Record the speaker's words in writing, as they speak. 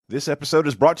This episode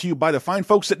is brought to you by the fine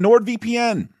folks at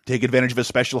NordVPN. Take advantage of a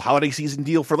special holiday season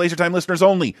deal for LaserTime listeners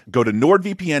only. Go to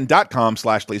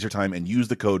nordvpn.com/lasertime and use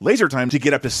the code LaserTime to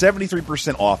get up to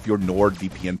 73% off your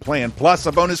NordVPN plan, plus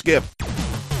a bonus gift.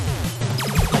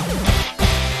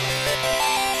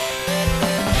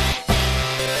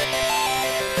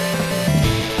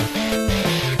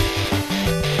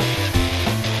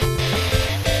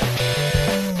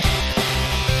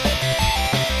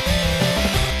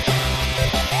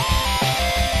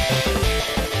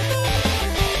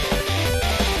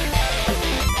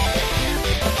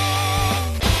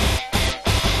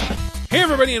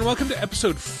 And welcome to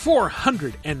episode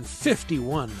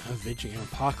 451 of Video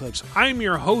Apocalypse. I'm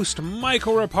your host,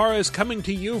 Michael Raparez, coming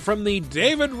to you from the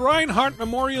David Reinhardt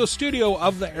Memorial Studio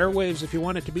of the Airwaves. If you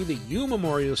want it to be the U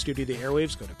Memorial Studio of the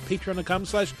Airwaves, go to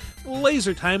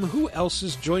patreon.com/lasertime. Who else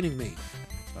is joining me?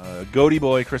 Goatee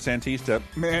Boy, Chris Antista.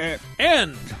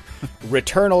 And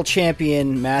Returnal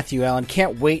champion Matthew Allen.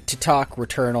 Can't wait to talk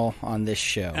Returnal on this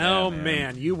show. Oh,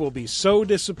 man, you will be so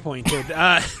disappointed.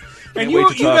 And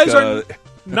you guys are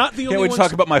not the only Can't wait ones. to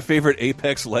talk about my favorite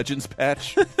Apex Legends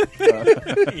patch.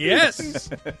 Yes.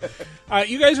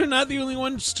 You guys are not the only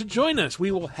ones to join us.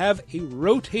 We will have a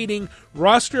rotating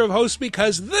roster of hosts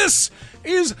because this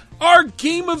is our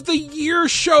Game of the Year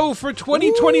show for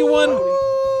 2021.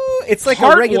 Ooh, it's like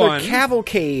Part a regular one.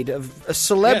 cavalcade of a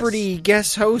celebrity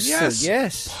guest hosts.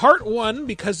 Yes. Part one,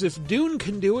 because if Dune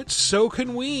can do it, so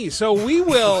can we. So we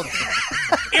will,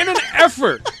 in an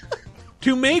effort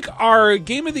to make our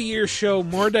Game of the Year show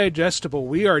more digestible,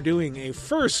 we are doing a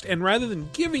first, and rather than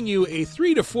giving you a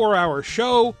 3 to 4 hour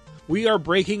show, we are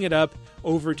breaking it up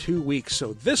over 2 weeks.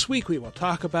 So this week we will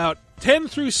talk about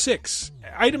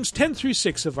items 10 through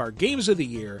 6 of our Games of the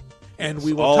Year, and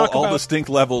we will talk about all distinct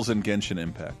levels in Genshin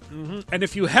Impact. Mm-hmm. And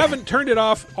if you haven't turned it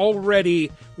off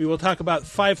already, we will talk about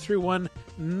 5 through 1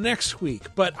 next week.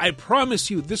 But I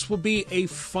promise you, this will be a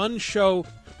fun show.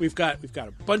 We've got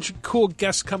a bunch of cool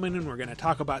guests coming in. We're going to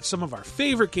talk about some of our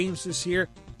favorite games this year.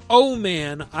 Oh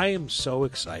man, I am so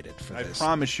excited for this.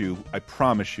 I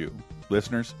promise you,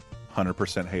 listeners,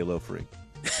 100% Halo free.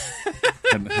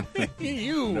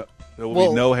 There will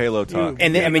be no Halo talk.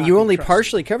 And then, you only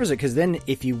partially covers it because then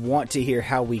if you want to hear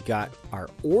how we got our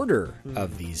order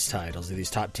of these titles, of these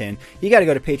top 10, you got to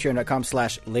go to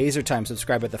patreon.com/lasertime,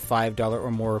 subscribe at the $5 or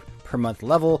more per month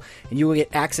level, and you will get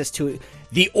access to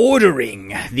the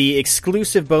Ordering, the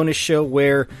exclusive bonus show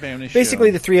where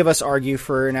basically the three of us argue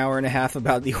for an hour and a half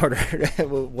about the order.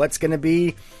 What's going to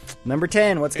be number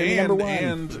 10? What's going to be number 1?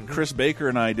 And Chris Baker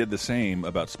and I did the same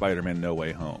about Spider-Man No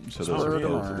Way Home. So those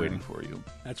are waiting for you.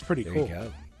 That's pretty There cool. you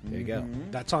go. There you go.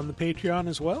 That's on the Patreon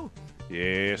as well?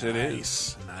 Yes, it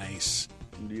is. Nice.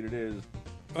 Indeed it is.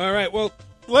 All right, well,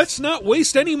 let's not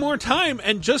waste any more time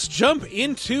and just jump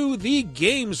into the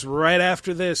games right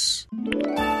after this.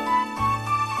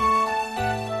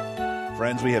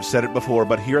 Friends, we have said it before,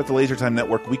 but here at the LaserTime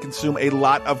Network, we consume a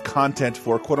lot of content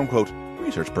for quote-unquote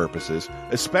research purposes,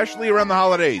 especially around the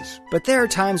holidays. But there are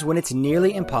times when it's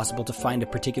nearly impossible to find a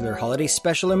particular holiday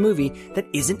special or movie that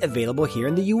isn't available here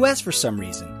in the US for some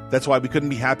reason. That's why we couldn't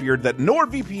be happier that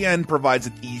NordVPN provides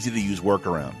an easy-to-use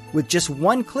workaround. With just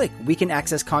one click, we can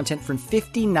access content from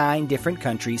 59 different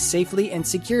countries safely and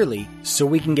securely, so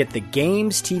we can get the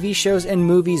games, TV shows, and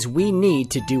movies we need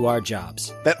to do our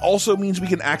jobs. That also means we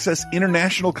can access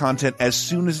international content as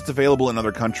soon as it's available in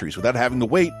other countries without having to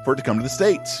wait for it to come to the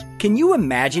States. Can you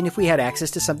imagine if we had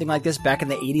access to something like this back in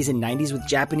the 80s and 90s with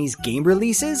Japanese game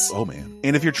releases? Oh man.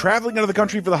 And if you're traveling out of the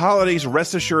country for the holidays,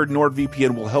 rest assured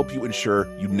NordVPN will help you ensure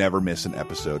you never miss an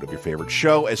episode of your favorite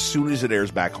show as soon as it airs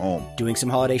back home. Doing some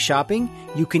holiday shopping?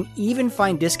 You can even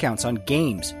find discounts on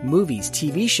games, movies,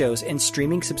 TV shows, and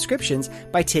streaming subscriptions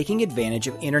by taking advantage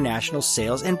of international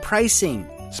sales and pricing.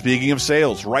 Speaking of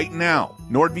sales, right now,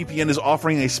 NordVPN is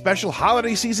offering a special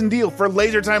holiday season deal for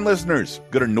LaserTime listeners.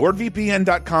 Go to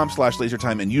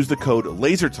nordvpn.com/lasertime and use the code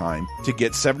LaserTime to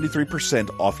get 73%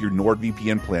 off your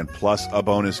NordVPN plan plus a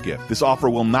bonus gift. This offer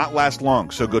will not last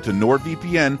long, so go to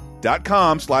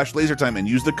nordvpn.com/lasertime and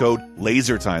use the code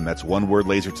LaserTime. That's one word,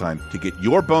 LaserTime, to get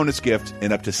your bonus gift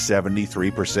and up to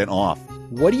 73% off.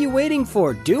 What are you waiting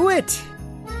for? Do it!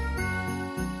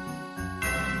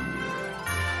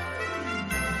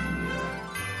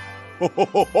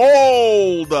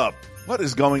 Hold up! What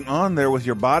is going on there with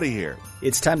your body hair?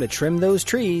 It's time to trim those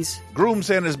trees, Groom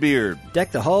Santa's beard,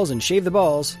 deck the halls and shave the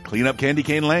balls, clean up Candy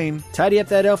Cane Lane, tidy up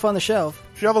that elf on the shelf.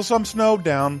 shovel some snow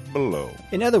down below.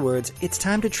 In other words, it's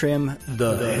time to trim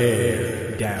the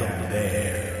hair down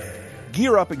there.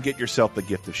 Gear up and get yourself the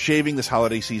gift of shaving this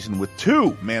holiday season with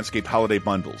 2 Manscaped holiday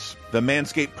bundles. The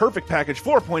Manscaped Perfect Package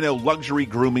 4.0 Luxury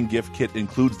Grooming Gift Kit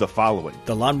includes the following.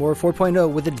 The Lawnmower 4.0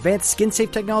 with advanced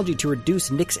skin-safe technology to reduce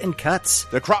nicks and cuts.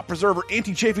 The Crop Preserver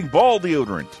Anti-Chafing Ball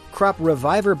Deodorant. Crop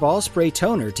Reviver Ball Spray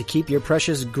Toner to keep your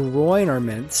precious groin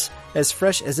ornaments as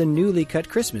fresh as a newly cut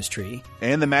Christmas tree.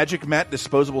 And the Magic Mat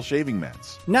Disposable Shaving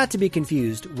Mats. Not to be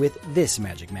confused with this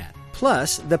Magic Mat.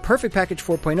 Plus, the Perfect Package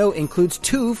 4.0 includes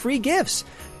 2 free gifts.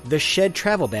 The Shed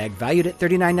Travel Bag, valued at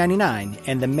 $39.99,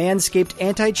 and the Manscaped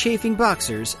Anti-Chafing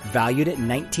Boxers, valued at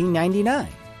 $19.99.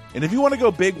 And if you want to go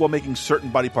big while making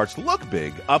certain body parts look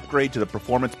big, upgrade to the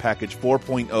Performance Package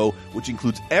 4.0, which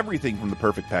includes everything from the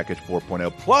Perfect Package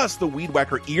 4.0, plus the Weed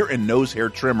Whacker ear and nose hair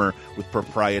trimmer with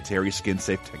proprietary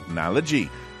skin-safe technology.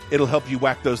 It'll help you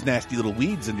whack those nasty little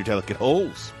weeds in your delicate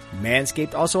holes.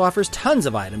 Manscaped also offers tons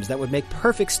of items that would make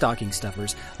perfect stocking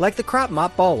stuffers, like the Crop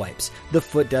Mop Ball Wipes, the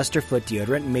Foot Duster Foot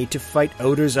Deodorant made to fight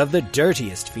odors of the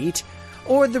dirtiest feet,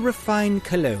 or the Refined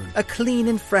Cologne, a clean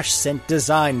and fresh scent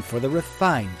designed for the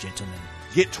refined gentleman.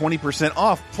 Get 20%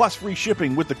 off plus free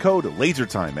shipping with the code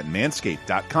LASERTIME at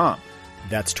manscaped.com.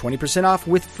 That's 20% off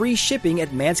with free shipping at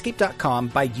manscaped.com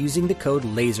by using the code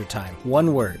LASERTIME.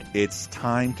 One word. It's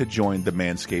time to join the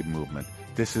Manscaped movement.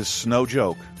 This is no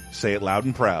joke. Say it loud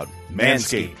and proud.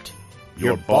 Manscaped.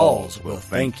 Your balls will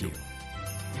thank you.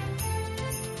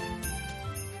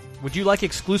 Would you like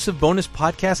exclusive bonus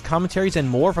podcast commentaries and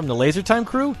more from the LaserTime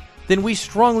crew? Then we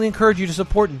strongly encourage you to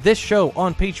support this show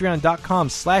on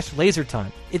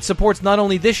patreon.com/lasertime. It supports not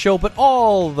only this show, but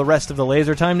all the rest of the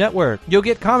LaserTime network. You'll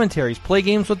get commentaries, play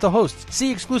games with the hosts,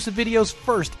 see exclusive videos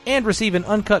first, and receive an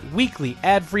uncut weekly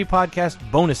ad-free podcast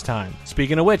bonus time.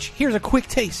 Speaking of which, here's a quick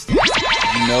taste.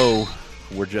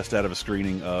 We're just out of a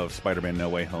screening of Spider-Man No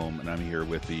Way Home, and I'm here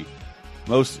with the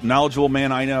most knowledgeable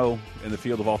man I know in the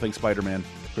field of all things Spider-Man,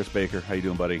 Chris Baker. How you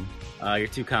doing, buddy? You're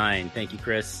too kind. Thank you,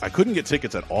 Chris. I couldn't get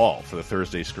tickets at all for the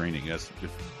Thursday screening.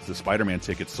 The Spider-Man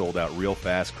tickets sold out real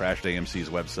fast, crashed AMC's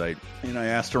website. And I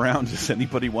asked around, does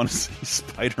anybody want to see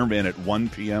Spider-Man at 1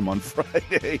 p.m. on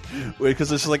Friday?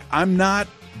 Because it's like, I'm not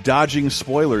dodging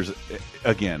spoilers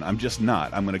again. I'm just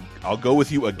not. I'll go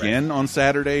with you again on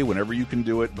Saturday whenever you can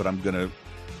do it, but I'm going to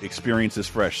experience this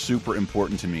fresh. Super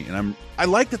important to me. And I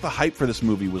like that the hype for this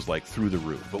movie was like through the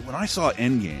roof. But when I saw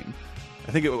Endgame,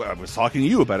 I was talking to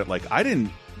you about it. Like,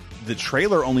 the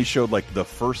trailer only showed like the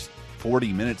first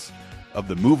 40 minutes of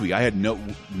the movie. I had no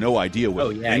idea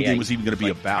what Endgame was even going to be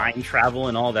about. Time travel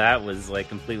and all that was like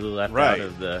completely left out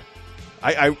of the.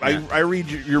 I read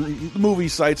your movie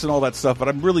sites and all that stuff, but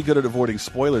I'm really good at avoiding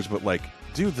spoilers. But like,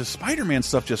 dude, the Spider-Man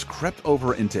stuff just crept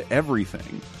over into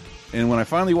everything. And when I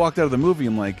finally walked out of the movie,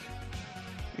 I'm like,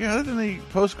 yeah, then the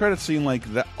post-credit scene, like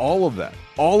that, all of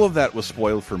that was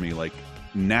spoiled for me. Like,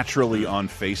 naturally on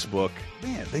Facebook.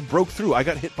 Man, they broke through. I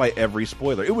got hit by every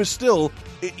spoiler. It was still,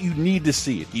 you need to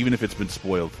see it, even if it's been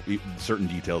spoiled. Certain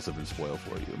details have been spoiled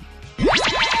for you.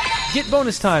 Get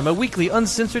Bonus Time, a weekly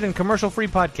uncensored and commercial-free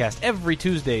podcast every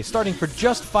Tuesday, starting for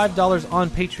just $5 on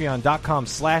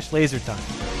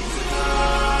patreon.com/lasertime.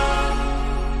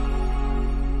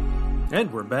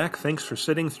 And we're back. Thanks for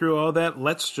sitting through all that.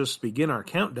 Let's just begin our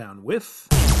countdown with...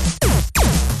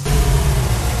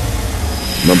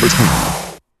 Number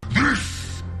 10.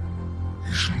 This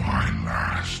is my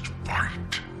last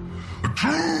fight. A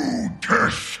true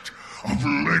test of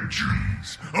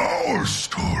legends. Our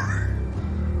story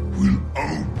will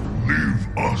outlive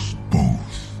us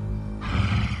both.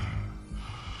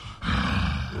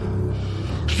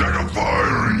 Set a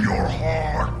fire in your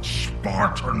heart,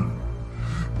 Spartan.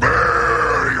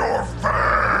 Bare your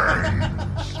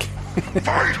fangs.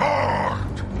 Fight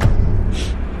hard.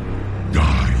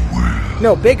 Die well.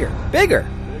 No, bigger. Thank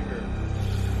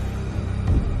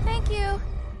you.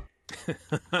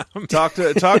 Talk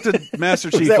to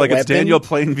Master Chief that like it's weapon? Daniel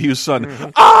Plainview's son.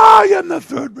 I am the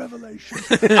third revelation.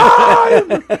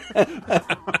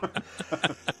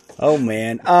 Oh,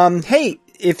 man. Hey,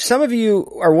 if some of you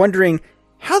are wondering,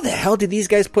 how the hell did these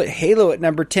guys put Halo at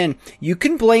number 10? You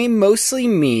can blame mostly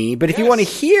me, but if you want to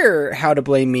hear how to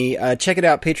blame me, check it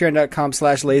out,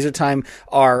 patreon.com/lasertime,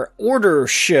 our order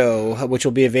show, which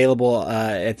will be available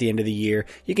at the end of the year.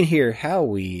 You can hear how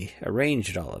we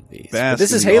arranged all of these. But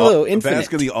this is Halo Infinite.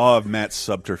 Bask in the awe of Matt's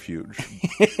subterfuge.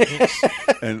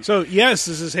 So, yes,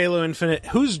 this is Halo Infinite.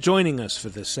 Who's joining us for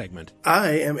this segment?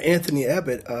 I am Anthony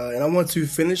Abbott, and I want to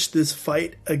finish this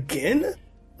fight again,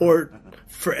 or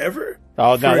forever.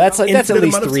 Oh, no, that's at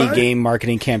least 3 time? game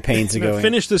marketing campaigns ago.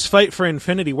 Finish this fight for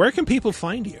infinity. Where can people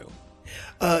find you?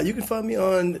 You can find me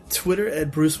on Twitter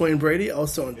at Bruce Wayne Brady,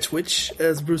 also on Twitch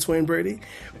as Bruce Wayne Brady,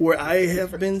 where I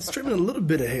have been streaming a little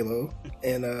bit of Halo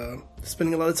and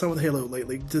spending a lot of time with Halo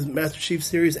lately. The Master Chief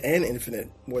series and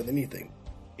Infinite more than anything.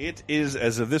 It is,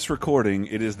 as of this recording,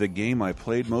 it is the game I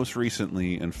played most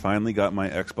recently and finally got my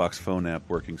Xbox phone app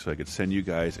working so I could send you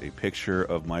guys a picture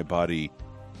of my body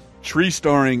tree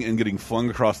starring and getting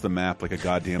flung across the map like a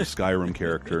goddamn Skyrim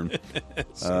character.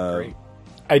 Great.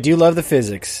 I do love the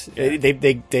physics.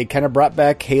 They kind of brought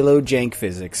back Halo jank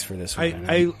physics for this one.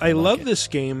 I love this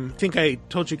game. I think I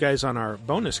told you guys on our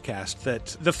bonus cast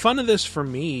that the fun of this for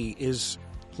me is,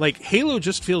 like, Halo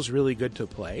just feels really good to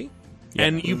play. Yeah.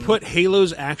 And you put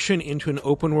Halo's action into an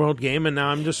open world game, and now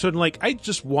I'm just sort of like, I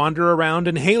just wander around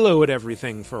and Halo at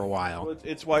everything for a while. Well,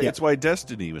 it's why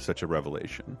Destiny was such a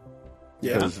revelation.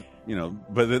 Yeah. Because, you know,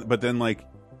 but then like,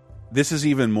 this is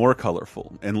even more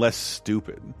colorful and less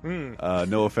stupid.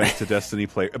 No offense to Destiny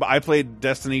players. But I played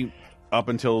Destiny up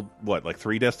until, like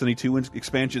 3 Destiny 2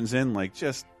 expansions in. Like,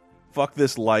 just fuck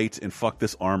this light and fuck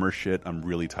this armor shit. I'm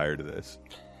really tired of this.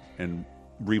 And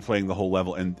replaying the whole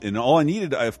level. And all I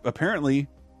needed, I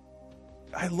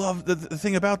love the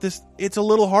thing about this, it's a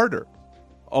little harder.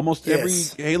 Almost every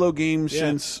Halo game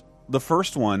since the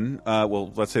first one,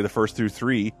 let's say the first through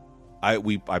 3, I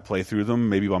play through them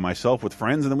maybe by myself with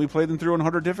friends, and then we play them through on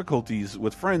harder difficulties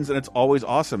with friends, and it's always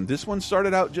awesome. This one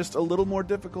started out just a little more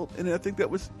difficult, and I think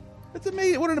it's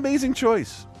amazing. What an amazing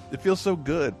choice! It feels so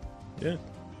good. Yeah,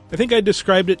 I think I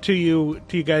described it to you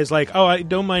guys like, oh,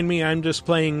 don't mind me, I'm just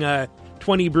playing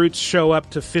 20 brutes show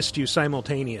up to fist you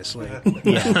simultaneously.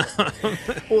 Yeah.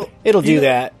 Well, it'll do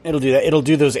that. It'll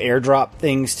do those airdrop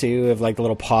things too, of like the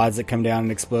little pods that come down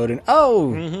and explode.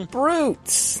 And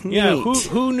brutes. Yeah, Neat.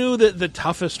 who knew that the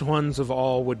toughest ones of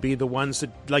all would be the ones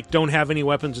that like don't have any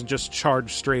weapons and just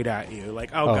charge straight at you? Like,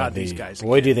 god, these guys!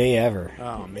 Boy, do they ever!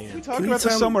 Oh man, we talked about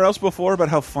this somewhere else before about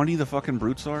how funny the fucking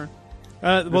brutes are.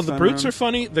 Well, the brutes are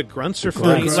funny. The grunts are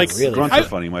funny. Grunts are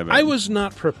funny. My bad. I was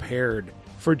not prepared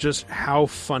for just how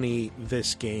funny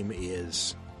this game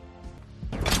is.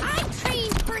 I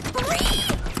trained for 3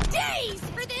 days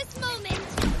for this moment.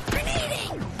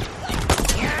 Grenading!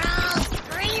 You're all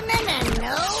screaming and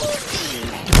no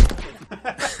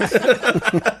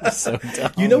feeling. So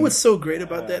dumb. You know what's so great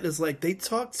about that is, like, they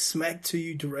talk smack to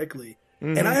you directly.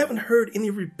 And I haven't heard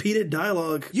any repeated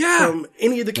dialogue from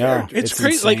any of the characters. It's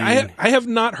crazy. Like, I have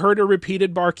not heard a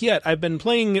repeated bark yet. I've been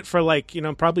playing it for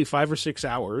probably 5 or 6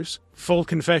 hours. Full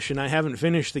confession, I haven't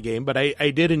finished the game, but I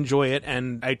did enjoy it,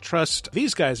 and I trust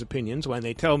these guys' opinions when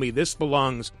they tell me this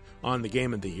belongs on the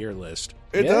Game of the Year list.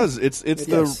 It does. It's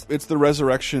the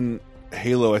resurrection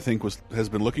Halo I think has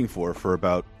been looking for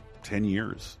about 10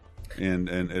 years, and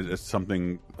it's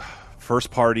something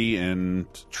first party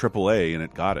and AAA, and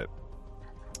it got it.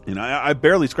 You know, I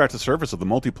barely scratched the surface of the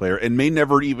multiplayer and may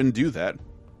never even do that.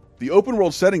 The open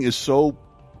world setting is so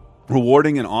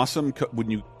rewarding and awesome when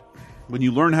you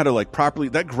learn how to like properly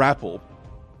that grapple,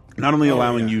 not only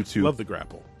allowing you to love the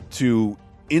grapple to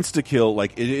insta kill,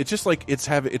 like it's just like it's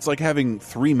like having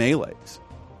 3 melees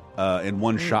in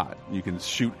one shot. You can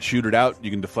shoot it out,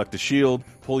 you can deflect a shield,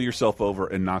 pull yourself over,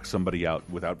 and knock somebody out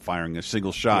without firing a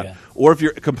single shot. Yeah. Or if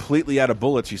you're completely out of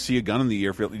bullets, you see a gun in the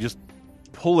airfield, you just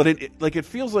pull it in. It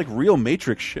feels like real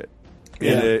Matrix shit.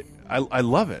 Yeah. I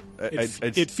love it.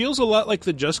 It feels a lot like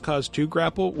the Just Cause 2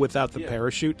 grapple without the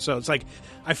parachute. So it's like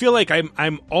I feel like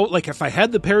I'm like if I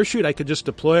had the parachute, I could just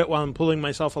deploy it while I'm pulling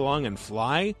myself along and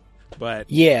fly. But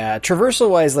yeah, traversal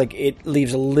wise, like it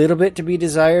leaves a little bit to be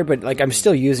desired. But like I'm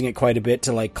still using it quite a bit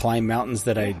to like climb mountains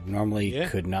that I normally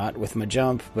could not with my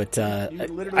jump. But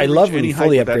I love when you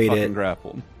fully upgrade it.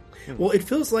 Grapple. Well, it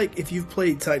feels like if you've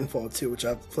played Titanfall 2, which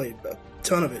I've played a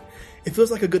ton of it, it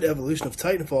feels like a good evolution of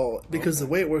Titanfall because the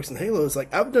way it works in Halo is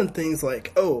like I've done things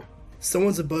like, oh,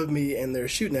 someone's above me and they're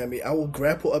shooting at me. I will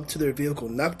grapple up to their vehicle,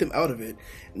 knock them out of it.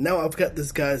 Now I've got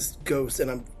this guy's ghost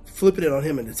and I'm flipping it on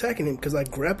him and attacking him because I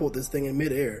grappled this thing in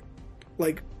midair.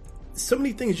 Like, so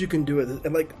many things you can do with it,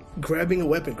 and like grabbing a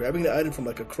weapon, grabbing the item from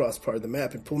like across part of the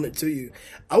map and pulling it to you.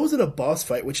 I was in a boss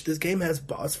fight, which this game has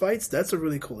boss fights. That's a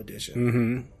really cool addition.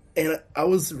 Mm-hmm. And I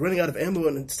was running out of ammo,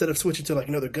 and instead of switching to like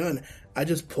another gun, I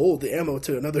just pulled the ammo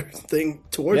to another thing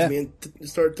towards me and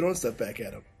started throwing stuff back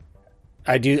at him.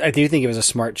 I do think it was a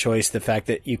smart choice, the fact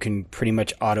that you can pretty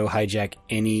much auto hijack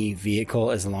any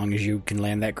vehicle as long as you can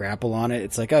land that grapple on it.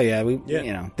 It's like, oh yeah,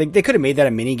 you know, they could have made that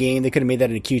a mini game. They could have made that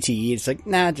in a QTE. It's like,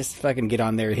 nah, just fucking get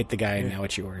on there, hit the guy, and now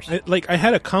it's yours. I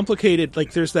had a complicated,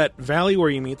 like, there's that valley where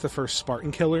you meet the first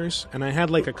Spartan killers, and I had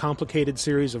like a complicated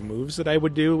series of moves that I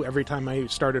would do every time I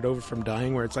started over from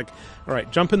dying, where it's like, all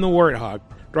right, jump in the Warthog,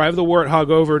 drive the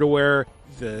Warthog over to where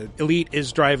the elite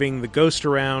is driving the Ghost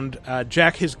around,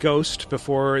 jack his Ghost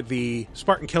before the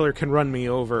Spartan Killer can run me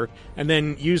over, and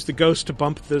then use the Ghost to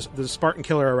bump the Spartan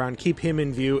Killer around, keep him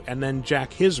in view, and then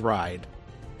jack his ride.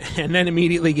 And then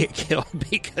immediately get killed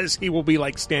because he will be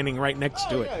like standing right next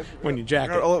to it when you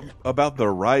jack it. All about the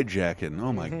ride jacking.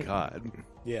 Oh my god.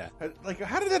 Yeah. Like,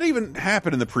 how did that even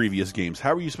happen in the previous games?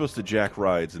 How were you supposed to jack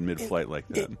rides in mid-flight like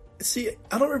that? See,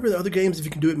 I don't remember the other games if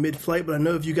you can do it mid-flight, but I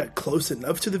know if you got close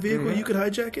enough to the vehicle, you could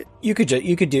hijack it. You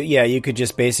could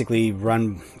just basically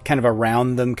run kind of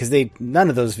around them because none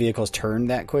of those vehicles turn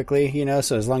that quickly, you know.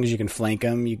 So as long as you can flank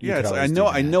them, you could always do that.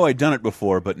 I know I've done it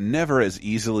before, but never as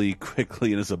easily,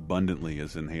 quickly, and as abundantly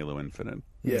as in Halo Infinite.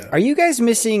 Yeah. Are you guys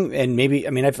missing? And maybe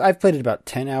I've played it about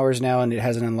 10 hours now, and it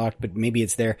hasn't unlocked, but maybe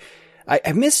it's there.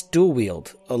 I missed dual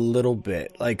wield a little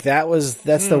bit. Like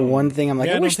that's the one thing I'm like,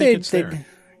 I wish they'd.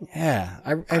 Yeah,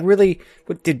 I really.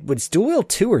 Was dual wield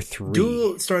 2 or 3?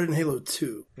 Dual started in Halo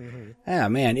 2. Mm-hmm. Yeah,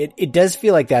 man, it does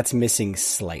feel like that's missing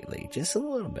slightly, just a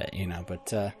little bit, you know.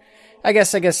 But I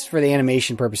guess for the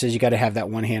animation purposes, you got to have that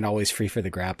one hand always free for the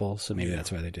grapple. So maybe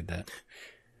that's why they did that.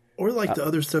 Or like the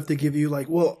other stuff they give you, like,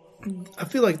 well, I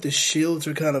feel like the shields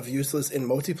are kind of useless in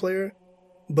multiplayer,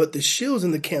 but the shields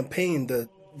in the campaign, the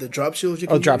drop shields you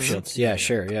can drop use, shields. Yeah,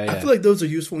 sure. Yeah. I feel like those are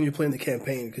useful when you're playing the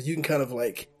campaign because you can kind of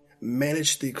like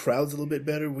manage the crowds a little bit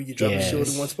better when you drop a shield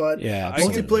in one spot. Yeah,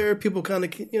 multiplayer, people kind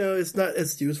of, it's not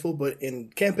as useful, but in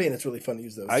campaign, it's really fun to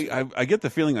use those. I get the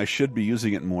feeling I should be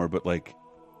using it more, but like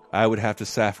I would have to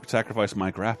sacrifice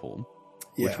my grapple,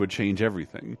 which would change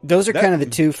everything. Those are kind of the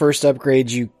two first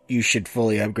upgrades you should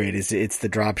fully upgrade. It's the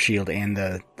drop shield and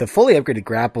the fully upgraded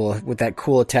grapple with that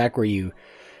cool attack where you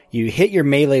hit your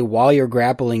melee while you're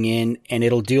grappling in, and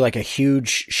it'll do like a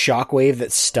huge shockwave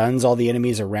that stuns all the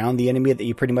enemies around the enemy that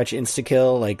you pretty much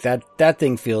insta-kill. Like that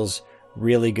thing feels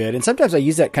really good. And sometimes I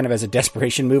use that kind of as a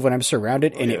desperation move when I'm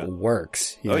surrounded, and it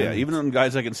works. Yeah, even when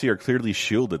guys I can see are clearly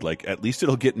shielded, like at least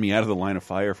it'll get me out of the line of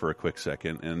fire for a quick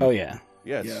second. And yeah,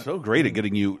 it's so great at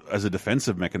getting you as a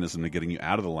defensive mechanism to getting you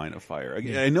out of the line of fire.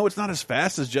 I know it's not as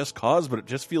fast as Just Cause, but it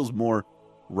just feels more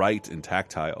right and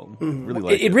tactile. Really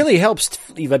like it really helps.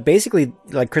 But basically,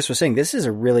 like Chris was saying, this is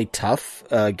a really tough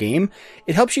game.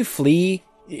 It helps you flee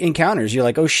encounters. You're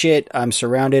like, oh shit, I'm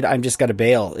surrounded. I'm just got to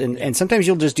bail. And sometimes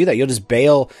you'll just do that. You'll just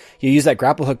bail. You use that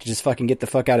grapple hook to just fucking get the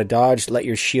fuck out of Dodge, let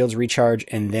your shields recharge,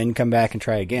 and then come back and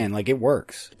try again. Like, it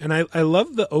works. And I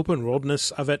love the open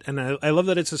worldness of it. And I love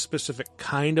that it's a specific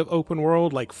kind of open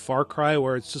world, like Far Cry,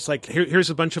 where it's just like, here's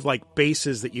a bunch of like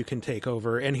bases that you can take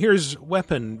over. And here's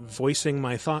Weapon voicing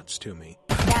my thoughts to me.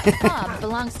 That fob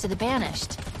belongs to the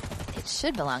Banished. It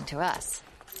should belong to us.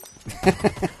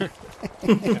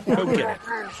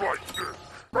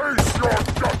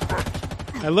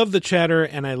 I love the chatter,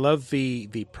 and I love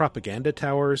the propaganda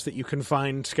towers that you can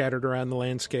find scattered around the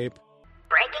landscape.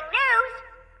 Breaking news!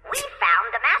 We found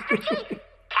the Master Chief,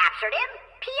 captured him,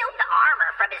 peeled the armor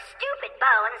from his stupid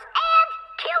bones, and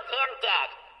killed him dead.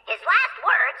 His last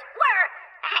words were,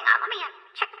 hang on, let me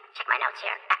check my notes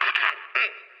here.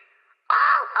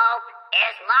 All hope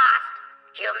is lost.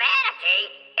 Humanity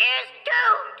is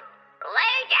doomed.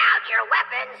 Lay down your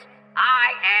weapons.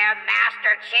 I am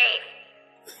Master Chief.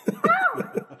 Woo!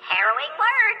 Harrowing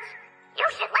words. You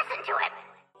should listen to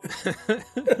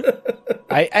him.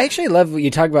 I actually love what you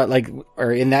talk about, like,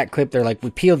 or in that clip, they're like, we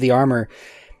peeled the armor.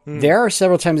 There are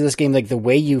several times in this game, like, the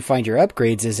way you find your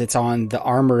upgrades is it's on the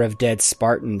armor of dead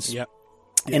Spartans. Yep.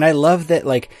 And I love that,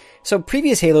 like, so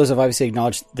previous Halos have obviously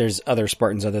acknowledged there's other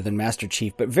Spartans other than Master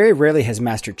Chief, but very rarely has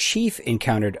Master Chief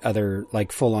encountered other,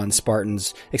 like, full-on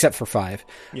Spartans, except for 5.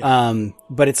 Yeah.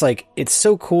 But it's like, it's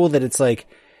so cool that it's like,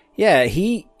 yeah,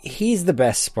 he's the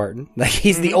best Spartan. Like,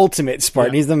 he's the ultimate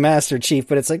Spartan. Yeah. He's the Master Chief,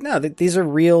 but it's like, no, these are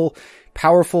real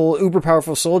powerful, uber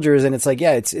powerful soldiers. And it's like,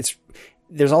 yeah, it's,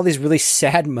 there's all these really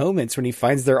sad moments when he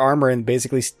finds their armor and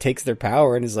basically takes their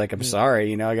power and is like, I'm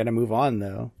sorry, I got to move on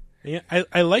though. Yeah,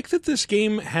 I like that this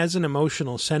game has an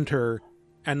emotional center,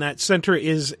 and that center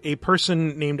is a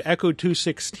person named Echo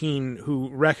 216 who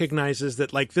recognizes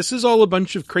that, like, this is all a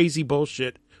bunch of crazy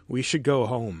bullshit. We should go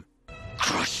home.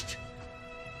 Crushed.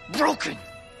 Broken.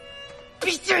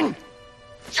 Beaten.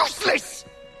 Useless.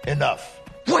 Enough.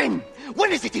 When?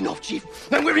 When is it enough, Chief?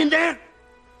 When we're in there?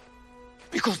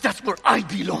 Because that's where I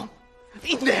belong.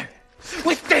 In there.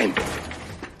 With them.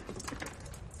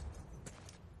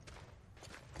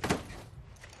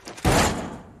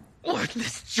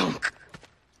 Worthless junk.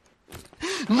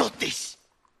 Not this.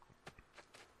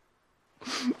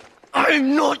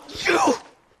 I'm not you.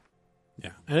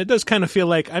 Yeah, And it does kind of feel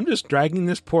like I'm just dragging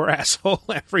this poor asshole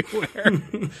everywhere.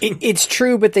 It's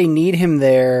true, but they need him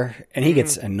there, and he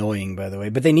gets annoying, by the way,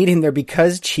 but they need him there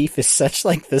because Chief is such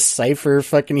like the Cypher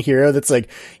fucking hero that's like,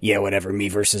 yeah, whatever, me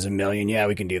versus a million, yeah,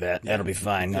 we can do that. That'll be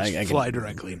fine. I Fly can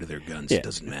directly into their guns. It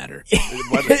doesn't matter.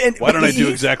 Why don't I do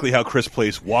exactly how Chris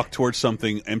plays? Walk towards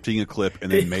something, emptying a clip,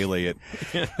 and then melee it.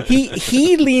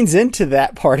 He leans into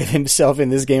that part of himself in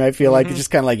this game, I feel like. It's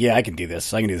just kind of like, yeah, I can do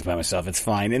this. I can do this by myself. It's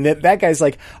fine. And that guy's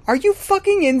like, are you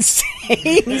fucking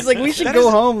insane? He's like, we should go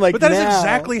home like But that is now.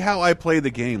 exactly how I play the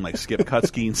game. Like skip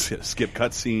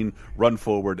cutscene, run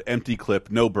forward, empty clip,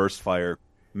 no burst fire,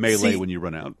 melee See, when you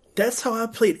run out. That's how I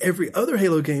played every other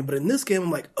Halo game, but in this game,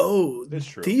 I'm like, oh,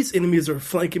 these enemies are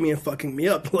flanking me and fucking me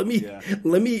up. Let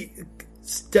me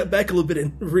step back a little bit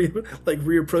and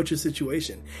reapproach the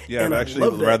situation. Yeah, and I've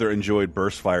actually rather enjoyed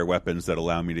burst fire weapons that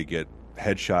allow me to get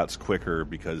headshots quicker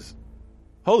because,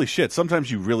 holy shit, sometimes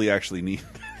you really actually need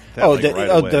that.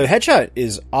 The headshot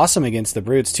is awesome against the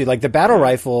brutes too. Like the battle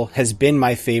rifle has been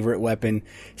my favorite weapon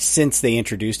since they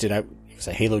introduced it. It was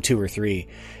a Halo 2 or 3,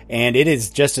 and it is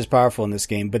just as powerful in this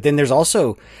game. But then there's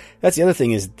also, that's the other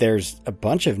thing, is there's a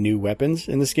bunch of new weapons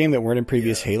in this game that weren't in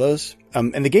previous Halos.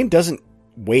 And the game doesn't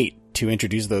wait to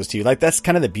introduce those to you. Like that's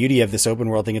kind of the beauty of this open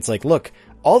world thing. It's like, look,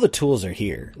 all the tools are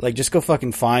here. Like just go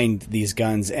fucking find these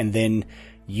guns and then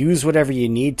use whatever you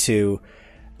need to.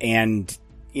 And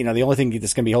you know, the only thing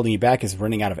that's going to be holding you back is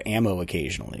running out of ammo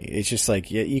occasionally. It's just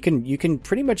like you can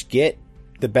pretty much get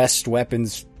the best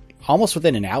weapons almost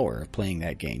within an hour of playing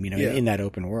that game, you know, in that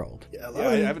open world.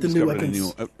 I haven't discovered any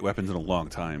new weapons in a long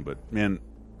time, but man,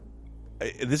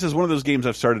 this is one of those games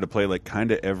I've started to play like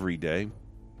kind of every day.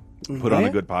 Put on a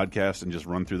good podcast and just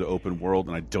run through the open world,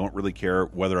 and I don't really care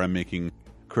whether I'm making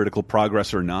critical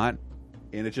progress or not.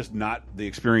 And it's just not the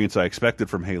experience I expected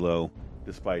from Halo,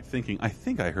 despite thinking, I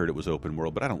think I heard it was open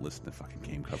world, but I don't listen to fucking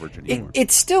game coverage anymore.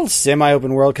 It's still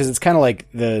semi-open world because it's kind of like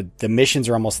the missions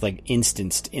are almost like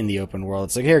instanced in the open world.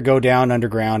 It's like, here, go down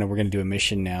underground and we're going to do a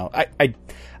mission now.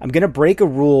 I'm going to break a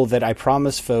rule that I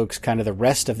promise folks kind of the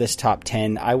rest of this top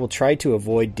 10 I will try to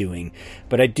avoid doing,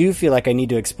 but I do feel like I need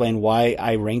to explain why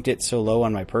I ranked it so low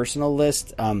on my personal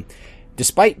list.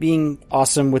 Despite being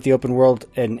awesome with the open world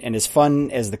and as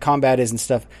fun as the combat is and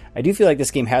stuff, I do feel like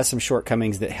this game has some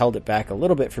shortcomings that held it back a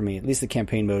little bit for me, at least the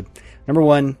campaign mode. Number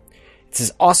one, it's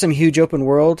this awesome, huge open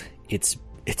world. It's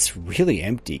really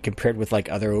empty compared with like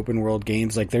other open world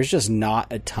games. Like there's just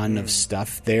not a ton of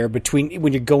stuff there between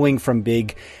when you're going from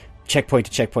big checkpoint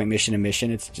to checkpoint, mission to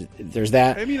mission. It's just, there's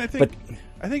that. I mean, I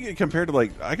think it compared to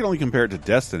I can only compare it to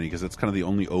Destiny because it's kind of the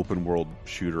only open world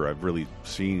shooter I've really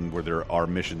seen where there are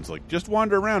missions like just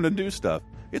wander around and do stuff.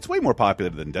 It's way more popular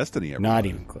than Destiny ever. Not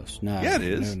even close. It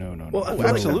is. No. Well,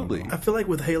 absolutely. I feel like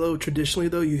with Halo, traditionally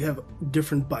though, you have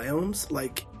different biomes.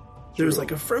 Like there's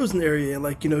like a frozen area and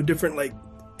like, you know, different like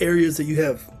areas that you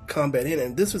have combat in,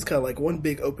 and this was kind of like one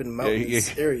big open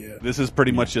mountainous area. This is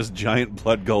pretty much just giant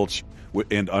Blood Gulch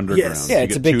and underground. Yes. Yeah,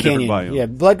 it's a big canyon. Yeah,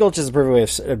 Blood Gulch is a perfect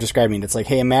way of describing it. It's like,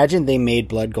 hey, imagine they made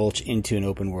Blood Gulch into an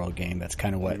open world game. That's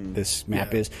kind of what this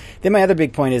map is. Then my other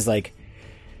big point is like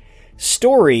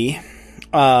story.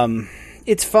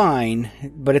 It's fine,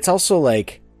 but it's also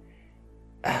like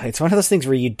it's one of those things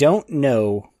where you don't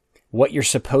know what you're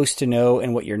supposed to know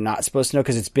and what you're not supposed to know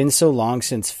because it's been so long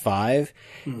since 5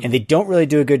 and they don't really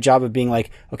do a good job of being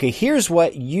like, okay, here's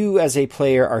what you as a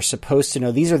player are supposed to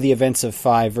know. These are the events of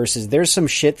 5 versus there's some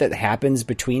shit that happens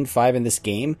between 5 and this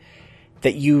game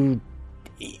that you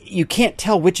can't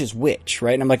tell which is which,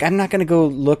 right? And I'm like, I'm not going to go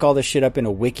look all this shit up in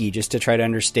a wiki just to try to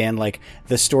understand like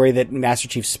the story that Master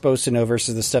Chief's supposed to know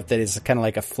versus the stuff that is kind of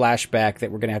like a flashback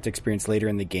that we're going to have to experience later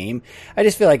in the game. I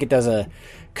just feel like it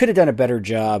could have done a better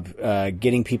job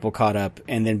getting people caught up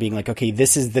and then being like, okay,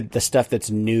 this is the stuff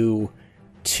that's new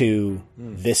to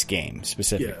this game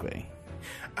specifically.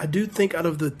 Yeah. I do think out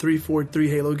of the 3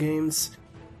 Halo games,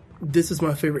 this is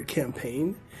my favorite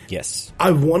campaign. Yes.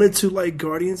 I wanted to like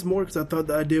Guardians more because I thought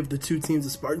the idea of the two teams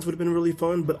of Spartans would have been really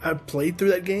fun, but I played through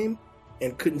that game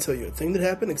and couldn't tell you a thing that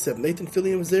happened except Nathan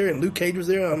Fillion was there and Luke Cage was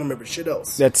there. I don't remember shit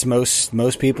else. That's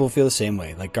most people feel the same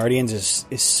way. Like Guardians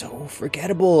is so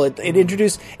forgettable. It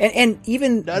introduced and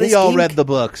even none of y'all read the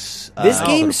books. This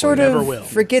game sort of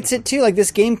forgets it too. Like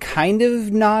this game kind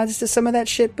of nods to some of that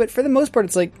shit, but for the most part,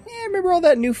 it's like, remember all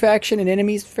that new faction and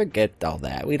enemies? Forget all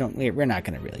that. We're not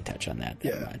going to really touch on that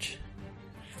much.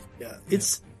 Yeah,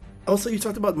 it's also, you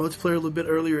talked about multiplayer a little bit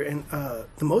earlier, and the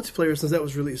multiplayer, since that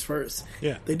was released first,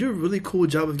 they do a really cool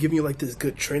job of giving you like this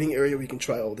good training area where you can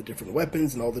try all the different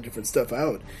weapons and all the different stuff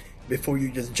out before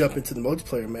you just jump into the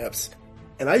multiplayer maps.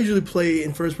 And I usually play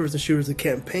in first-person shooters. The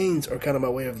campaigns are kind of my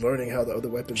way of learning how the other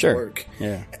weapons work.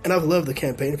 Yeah. And I've loved the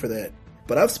campaign for that.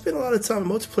 But I've spent a lot of time in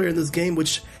multiplayer in this game,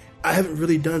 which I haven't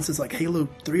really done since like Halo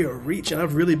 3 or Reach, and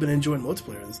I've really been enjoying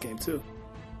multiplayer in this game too.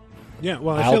 Yeah,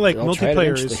 well, I feel like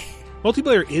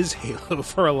multiplayer is Halo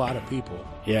for a lot of people.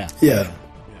 Yeah.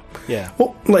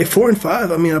 Well, like 4 and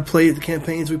 5, I mean, I played the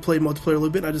campaigns, we played multiplayer a little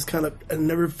bit, and I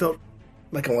never felt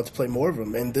like I want to play more of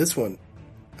them. And this one,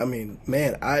 I mean,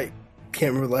 man, I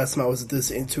can't remember the last time I was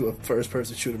this into a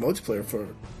first-person shooter multiplayer for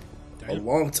a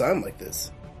long time like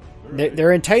this.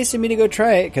 They're enticing me to go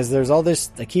try it because there's all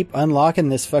this. I keep unlocking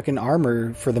this fucking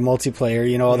armor for the multiplayer.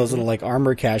 You know, all those little like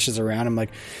armor caches around. I'm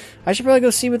like, I should probably go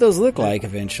see what those look like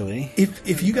eventually.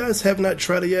 If you guys have not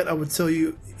tried it yet, I would tell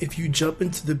you if you jump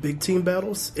into the big team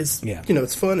battles, it's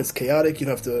it's fun, it's chaotic. You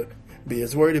don't have to be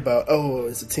as worried about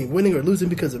is the team winning or losing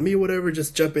because of me or whatever.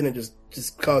 Just jump in and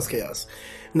just cause chaos.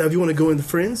 Now, if you want to go into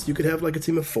friends, you could have like a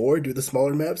team of 4, do the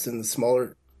smaller maps and the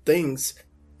smaller things,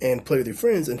 and play with your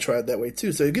friends and try it that way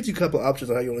too. So it gives you a couple of options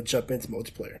on how you want to jump into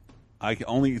multiplayer. I can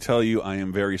only tell you I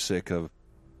am very sick of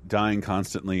dying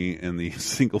constantly in the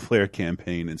single-player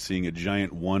campaign and seeing a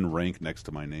giant 1 rank next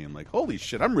to my name. Like, holy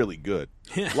shit, I'm really good.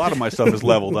 A lot of my stuff is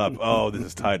leveled up. Oh, this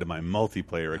is tied to my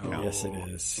multiplayer account. Yes, it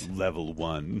is. Level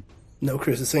 1. No,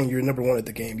 Chris is saying you're number 1 at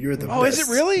the game. You're the best. Oh, is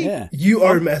it really? Yeah. You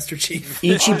are Master Chief.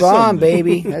 Ichiban,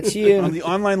 baby. That's you. On the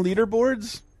online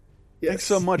leaderboards? Yes. Thanks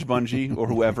so much, Bungie, or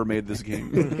whoever made this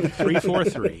game.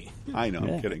 343. I know,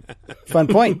 I'm kidding. Fun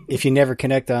point. If you never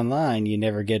connect online, you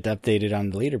never get updated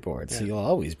on the leaderboard, so you'll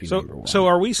always be number 1. So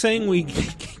are we saying we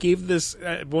gave this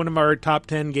one of our top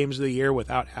 10 games of the year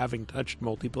without having touched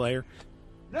multiplayer?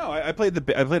 No, I played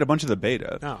a bunch of the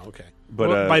beta. Oh, okay.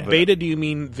 But by beta, do you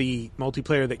mean the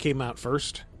multiplayer that came out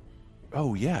first?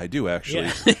 Oh, yeah, I do, actually.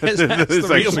 Yeah. That's the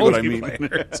real actually what I mean.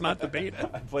 It's not the beta.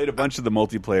 I played a bunch of the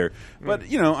multiplayer. But,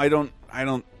 you know,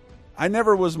 I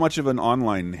never was much of an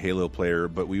online Halo player,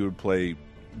 but we would play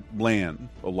LAN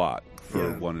a lot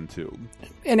for 1 and 2.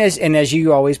 And as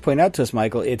you always point out to us,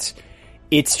 Michael,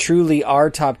 it's truly our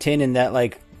top 10 in that,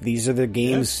 like, these are the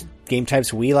game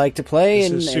types we like to play.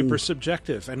 This is super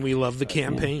subjective, and we love the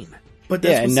campaign. But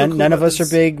that's and none of us are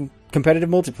big competitive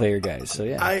multiplayer guys. So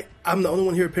yeah, I'm the only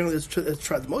one here apparently that's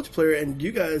tried the multiplayer, and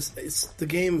you guys, the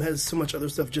game has so much other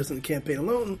stuff just in the campaign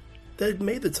alone that it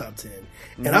made the top 10.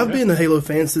 And I've been a Halo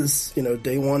fan since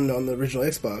day 1 on the original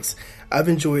Xbox. I've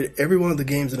enjoyed every one of the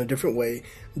games in a different way.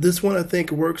 This one I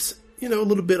think works a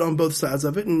little bit on both sides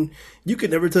of it, and you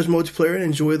could never touch multiplayer and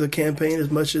enjoy the campaign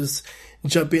as much as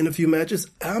jump in a few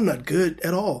matches. I'm not good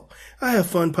at all. I have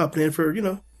fun popping in for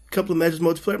couple of matches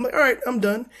multiplayer. I'm like, all right, I'm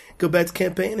done. Go back to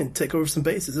campaign and take over some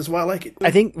bases. That's why I like it. I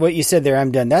think what you said there,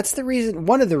 I'm done. That's the reason.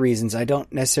 One of the reasons I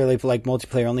don't necessarily like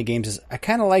multiplayer only games is I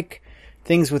kind of like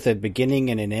things with a beginning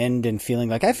and an end and feeling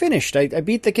like I finished. I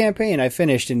beat the campaign. I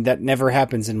finished, and that never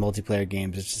happens in multiplayer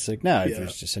games. It's just like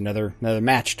there's just another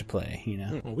match to play.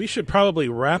 Well, we should probably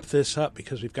wrap this up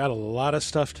because we've got a lot of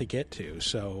stuff to get to.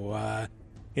 So.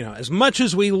 As much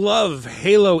as we love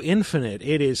Halo Infinite,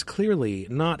 it is clearly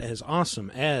not as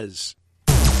awesome as...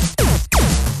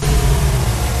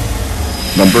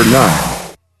 Number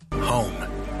 9. Home.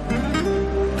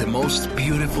 The most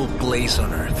beautiful place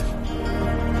on Earth.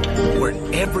 Where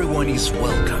everyone is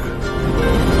welcome.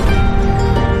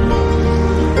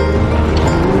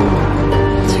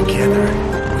 Together,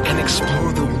 we can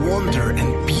explore the wonder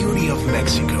and beauty of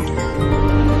Mexico.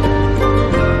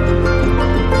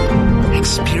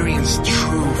 Experience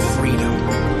true freedom.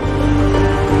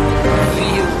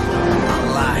 Feel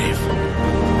alive.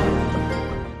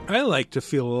 I like to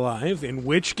feel alive. In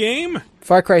which game?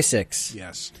 Far Cry 6.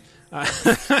 Yes.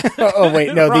 Oh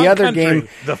wait, no, the other game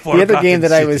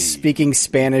that I was speaking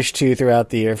Spanish to throughout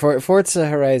the year, Forza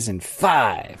Horizon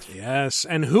 5. Yes,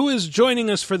 and who is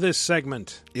joining us for this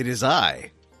segment? It is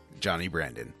I, Johnny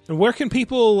Brandon. And where can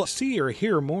people see or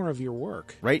hear more of your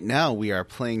work? Right now, we are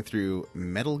playing through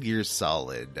Metal Gear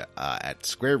Solid at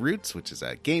Square Roots, which is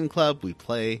a game club. We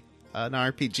play an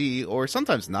RPG, or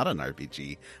sometimes not an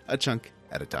RPG, a chunk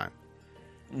at a time.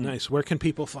 Nice. Where can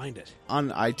people find it? On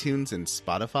iTunes and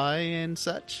Spotify and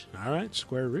such. All right,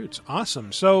 Square Roots.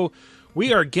 Awesome. So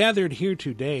we are gathered here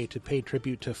today to pay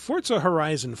tribute to Forza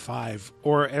Horizon 5,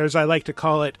 or as I like to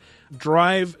call it,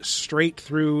 drive straight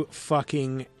through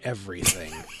fucking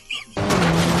everything.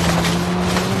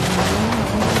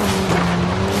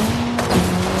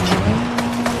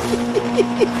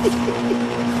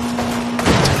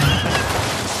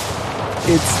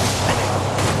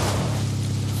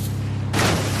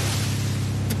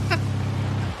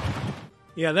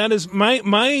 Yeah, that is my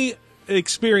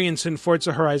experience in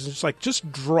Forza Horizon. It's like,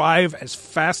 just drive as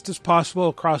fast as possible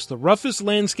across the roughest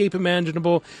landscape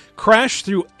imaginable, crash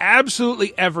through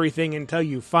absolutely everything until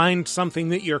you find something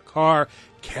that your car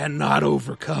cannot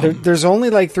overcome. There's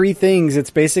only like 3 things. It's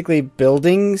basically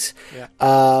buildings,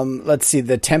 let's see,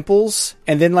 the temples,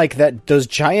 and then like those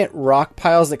giant rock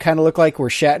piles that kind of look like where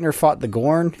Shatner fought the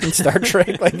Gorn in Star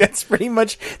Trek. Like, that's pretty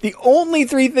much the only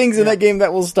 3 things in that game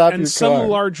that will stop and your some car.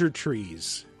 larger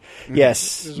trees.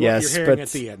 Yes, is yes, what you're hearing but at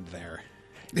the end there.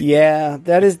 Yeah,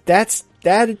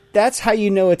 that's how you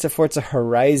know it's a Forza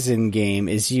Horizon game.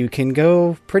 Is you can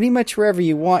go pretty much wherever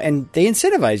you want, and they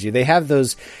incentivize you. They have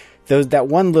that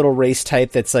one little race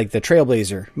type that's like the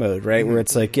Trailblazer mode, right? Where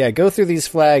it's like, go through these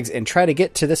flags and try to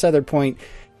get to this other point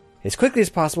as quickly as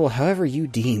possible, however you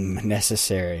deem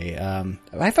necessary.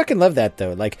 I fucking love that,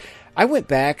 though. Like, I went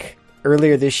back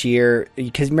earlier this year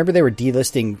because remember they were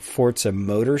delisting Forza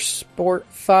Motorsport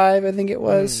 5, I think it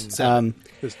was. 7.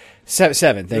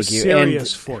 Thank you.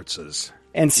 Serious Forzas.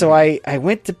 And so I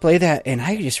went to play that, and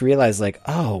I just realized, like,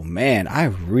 oh, man, I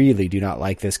really do not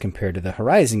like this compared to the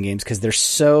Horizon games, because they're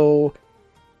so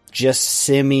just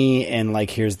simmy, and, like,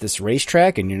 here's this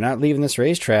racetrack, and you're not leaving this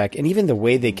racetrack. And even the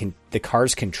way the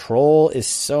cars control is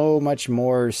so much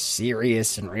more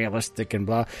serious and realistic and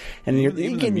blah. And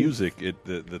even the music,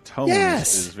 the tone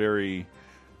is very...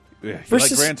 Yeah, you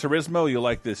like Gran Turismo, you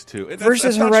like this too.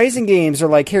 Versus Horizon games are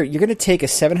like, here, you're going to take a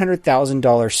 $700,000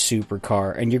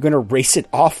 supercar and you're going to race it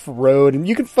off-road, and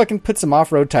you can fucking put some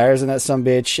off-road tires in that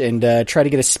sumbitch and try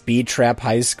to get a speed trap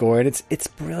high score, and it's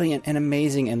brilliant and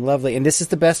amazing and lovely, and this is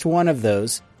the best one of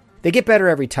those. They get better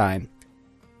every time.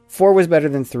 4 was better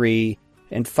than 3,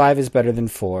 and 5 is better than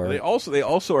 4. They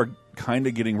also are kind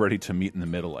of getting ready to meet in the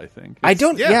middle, I think. I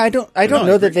don't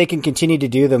know that they can continue to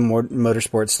do the more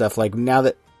motorsport stuff, like now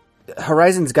that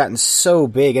Horizon's gotten so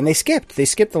big, and they skipped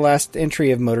the last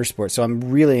entry of Motorsport, so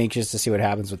I'm really anxious to see what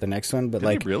happens with the next one. But Did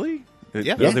like, they really?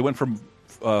 Yeah. They went from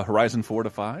Horizon 4 to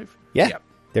 5. Yeah, yep.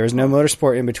 There was no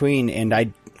Motorsport in between, and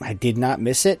I did not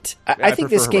miss it. I think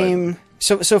this game.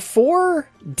 So 4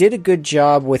 did a good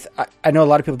job with. I know a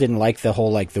lot of people didn't like the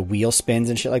whole like the wheel spins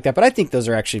and shit like that, but I think those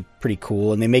are actually pretty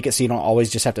cool, and they make it so you don't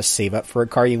always just have to save up for a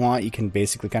car you want. You can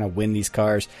basically kind of win these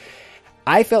cars.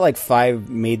 I felt like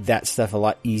 5 made that stuff a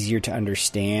lot easier to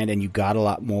understand, and you got a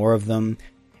lot more of them.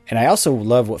 And I also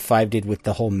love what 5 did with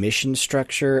the whole mission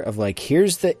structure of like,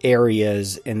 here's the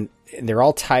areas, and they're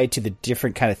all tied to the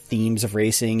different kind of themes of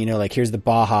racing. You know, like here's the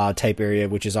Baja type area,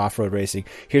 which is off-road racing.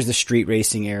 Here's the street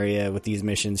racing area with these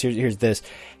missions. Here's this.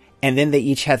 And then they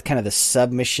each have kind of the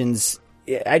sub-missions.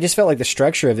 I just felt like the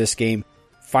structure of this game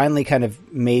finally kind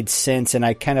of made sense, and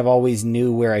I kind of always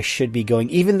knew where I should be going,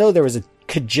 even though there was a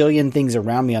cajillion things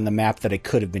around me on the map that I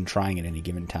could have been trying at any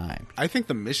given time. I think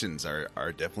the missions are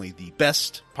definitely the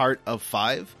best part of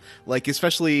 5. Like,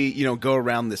 especially, you know, go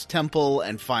around this temple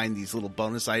and find these little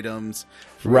bonus items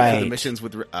for the missions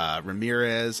with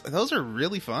Ramirez. Those are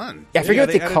really fun. Yeah, I forget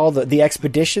what they call the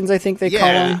expeditions, I think they call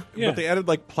them. Yeah. But they added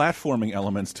like platforming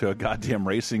elements to a goddamn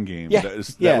racing game. Yeah.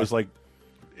 That was like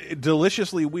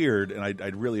deliciously weird, and I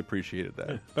really appreciated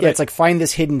that. But it's like, find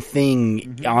this hidden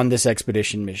thing on this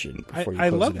expedition mission before you I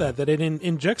close love it out. that it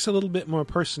injects a little bit more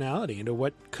personality into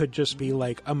what could just be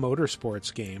like a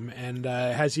motorsports game, and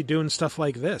has you doing stuff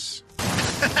like this.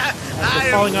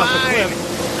 Falling off a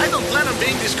cliff. I don't plan on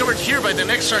being discovered here by the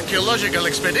next archaeological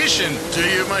expedition. Do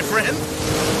you, my friend?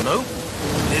 No.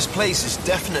 This place is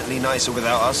definitely nicer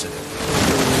without us in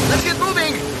it. Let's get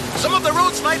moving! Some of the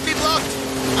roads might be blocked.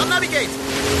 I'll navigate.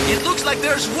 It looks like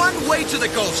there's one way to the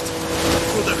coast.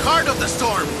 Through the heart of the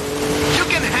storm. You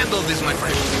can handle this, my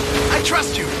friend. I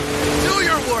trust you. Do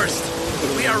your worst.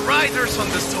 We are riders on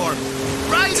the storm.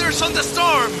 Riders on the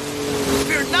storm!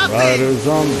 Fear nothing! Riders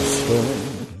on the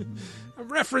storm. I'm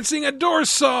referencing a Doors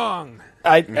song.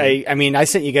 I mean, I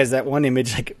sent you guys that one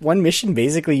image, like one mission,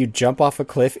 basically you jump off a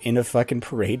cliff in a fucking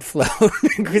parade float.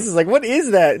 Chris is like, what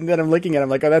is that? And then I'm looking at it, I'm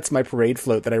like, oh, that's my parade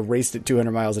float that I raced at 200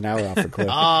 miles an hour off a cliff.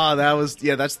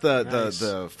 That's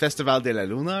the Festival de la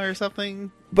Luna or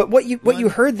something. But what you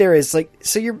heard there is like,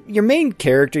 so your main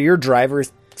character, your driver,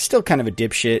 is still kind of a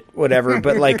dipshit, whatever,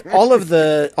 but like all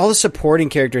the supporting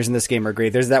characters in this game are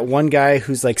great. There's that one guy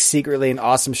who's like secretly an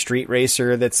awesome street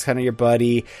racer that's kind of your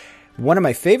buddy. One of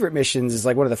my favorite missions is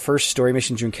like one of the first story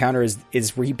missions you encounter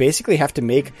is where you basically have to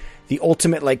make the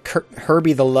ultimate like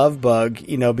Herbie the Love Bug,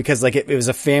 you know, because like it was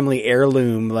a family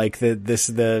heirloom, like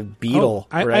the beetle.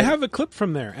 I right? have a clip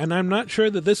from there, and I'm not sure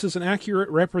that this is an accurate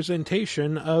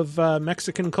representation of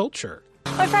Mexican culture.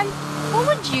 My friend, what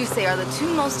would you say are the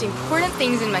 2 most important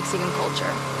things in Mexican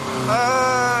culture?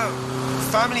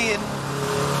 Family and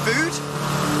food,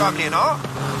 family and art,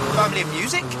 family and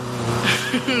music.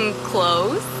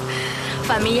 Close.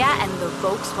 Familia and the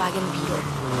Volkswagen Beetle.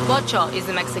 Vocho is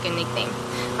the Mexican nickname.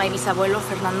 My bisabuelo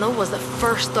Fernando was the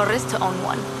first Torres to own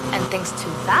one. And thanks to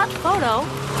that photo,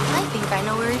 I think I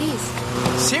know where it is.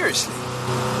 Seriously?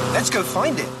 Let's go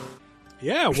find it.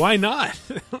 Yeah, why not?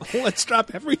 Let's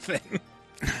drop everything.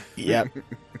 Yep.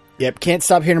 Can't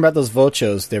stop hearing about those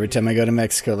Vochos every time I go to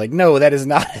Mexico. Like, no, that is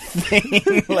not a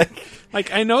thing.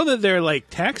 Like, I know that they're like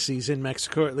taxis in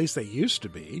Mexico, or at least they used to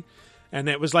be. And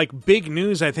it was like big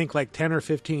news, I think, like 10 or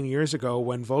 15 years ago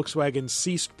when Volkswagen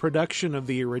ceased production of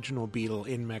the original Beetle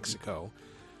in Mexico.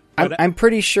 I'm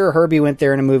pretty sure Herbie went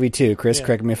there in a movie too. Chris,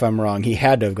 correct me if I'm wrong. He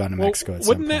had to have gone to Mexico at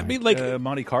some point. Wouldn't that be like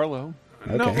Monte Carlo?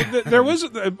 Okay. No, there was.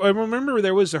 I remember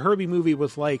there was a Herbie movie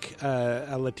with like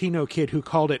a Latino kid who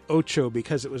called it Ocho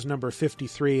because it was number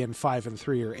 53 and 5 and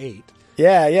 3 or 8.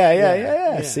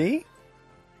 Yeah. See,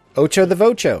 Ocho the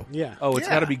Vocho. Yeah. Oh, it's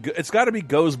got to be. It's got to be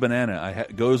Goes Banana.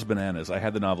 Goes Bananas. I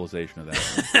had the novelization of that.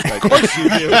 Of course you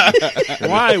do.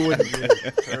 Why wouldn't you?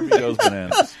 Herbie Goes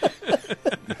Bananas.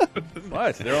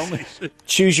 What? They're only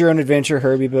Choose Your Own Adventure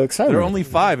Herbie books. They're only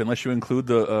 5 unless you include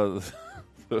the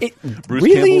Bruce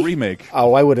really? Campbell remake.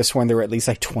 Oh, I would have sworn there were at least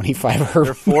like 25 Herbie.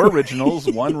 There are 4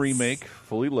 originals, 1 remake,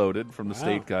 fully loaded from the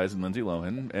State guys and Lindsay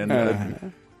Lohan, and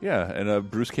and a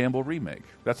Bruce Campbell remake.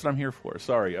 That's what I'm here for.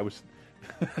 Sorry, I was.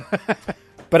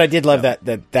 But I did love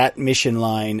that mission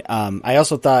line. I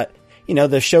also thought,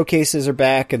 the showcases are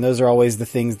back, and those are always the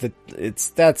things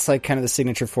that's like kind of the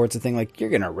signature Forza thing. Like, you're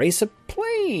going to race a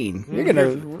plane. You're going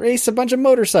to race a bunch of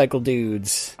motorcycle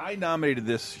dudes. I nominated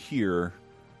this here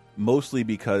mostly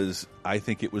because I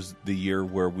think it was the year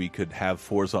where we could have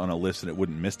Forza on a list and it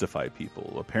wouldn't mystify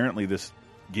people. Apparently, this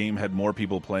game had more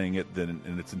people playing it than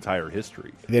in its entire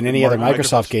history. Than any other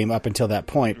Microsoft game up until that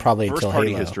point, probably until Halo.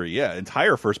 First-party history, yeah.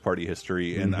 Entire first-party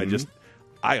history. And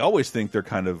I always think they're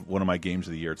kind of one of my games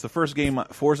of the year. It's the first game,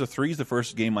 Forza 3 is the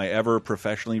first game I ever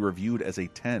professionally reviewed as a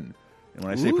 10. And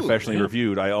when I say professionally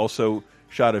reviewed, I also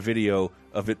shot a video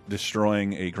of it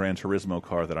destroying a Gran Turismo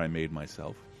car that I made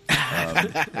myself.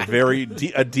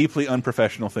 A deeply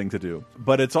unprofessional thing to do.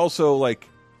 But it's also like,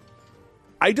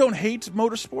 I don't hate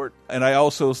motorsport, and I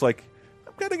also was like,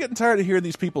 I'm kind of getting tired of hearing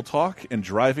these people talk and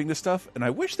driving this stuff, and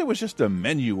I wish there was just a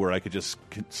menu where I could just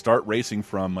start racing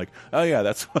from, like, oh yeah,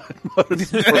 that's what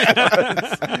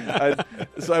motorsport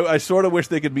was. So I sort of wish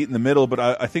they could meet in the middle, but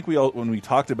I think when we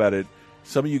talked about it,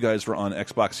 some of you guys were on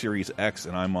Xbox Series X,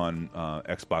 and I'm on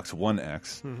Xbox One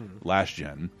X, last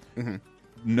gen.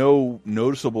 No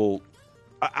noticeable.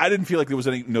 I didn't feel like there was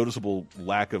any noticeable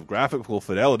lack of graphical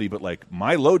fidelity, but like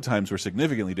my load times were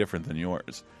significantly different than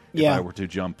yours. If I were to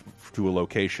jump to a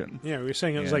location. Yeah, we were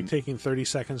saying it was like taking 30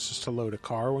 seconds just to load a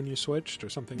car when you switched or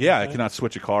something. Yeah, like that. I cannot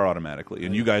switch a car automatically,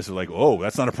 and you guys are like, "Oh,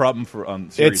 that's not a problem for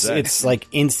on Series X." It's like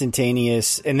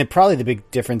instantaneous, and then probably the big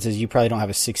difference is you probably don't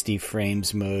have a 60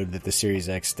 frames mode that the Series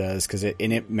X does because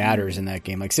it matters in that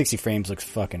game. Like 60 frames looks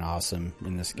fucking awesome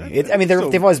in this game.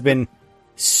 They've always been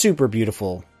super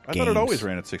beautiful. I thought it always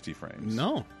ran at 60 frames.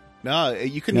 No,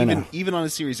 you couldn't even on a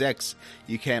Series X.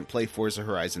 You can't play Forza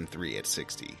Horizon 3 at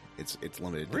 60. It's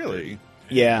limited. Really?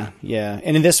 Yeah.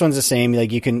 And in this one's the same.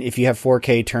 Like you can, if you have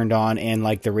 4K turned on and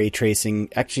like the ray tracing.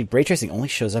 Actually, ray tracing only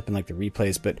shows up in like the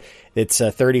replays, but it's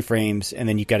 30 frames, and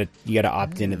then you got to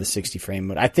opt into the 60 frame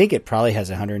mode. I think it probably has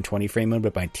a 120 frame mode,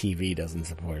 but my TV doesn't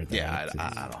support it. Yeah,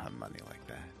 I don't have money like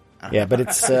that. Yeah, but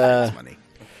it's money.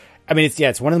 I mean,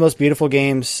 it's one of the most beautiful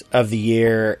games of the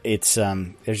year. It's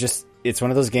it's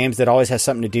one of those games that always has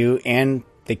something to do, and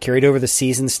they carried over the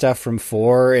season stuff from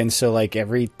 4, and so like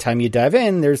every time you dive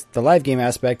in, there's the live game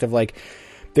aspect of like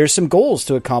there's some goals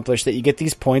to accomplish that you get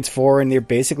these points for, and they're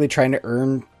basically trying to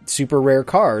earn super rare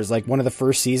cars. Like one of the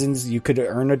first seasons, you could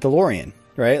earn a DeLorean,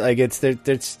 right? Like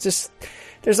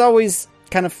there's always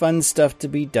kind of fun stuff to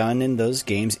be done in those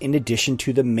games, in addition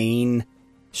to the main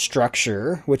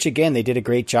structure, which again they did a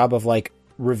great job of like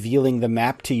revealing the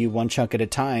map to you one chunk at a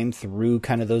time through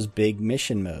kind of those big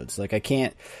mission modes. Like I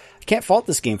can't fault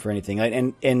this game for anything.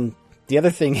 And the other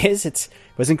thing is it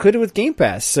was included with Game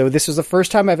Pass, so this was the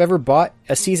first time I've ever bought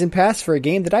a season pass for a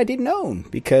game that I didn't own,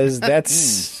 because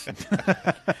that's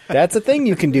a thing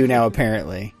you can do now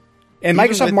apparently. And even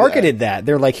Microsoft marketed that.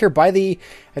 They're like, here, buy the.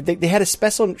 I think they had a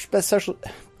special.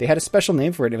 They had a special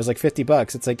name for it. It was like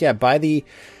 $50. It's like, yeah, buy the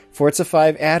Forza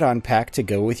 5 add-on pack to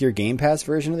go with your Game Pass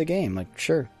version of the game. Like,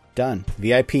 sure, done.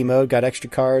 VIP mode, got extra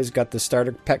cars, got the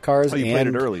starter pet cars. Oh, you played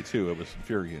it early too. It was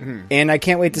infuriating. And I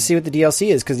can't wait to see what the DLC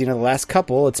is, because the last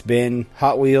couple, it's been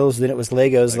Hot Wheels, then it was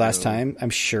Legos last time.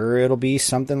 I'm sure it'll be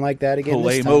something like that again.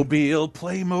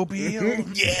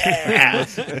 Playmobil.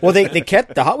 Yeah. Well, they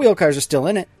kept the Hot Wheel cars are still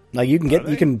in it. Like you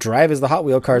can drive as the Hot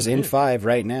Wheel cars in 5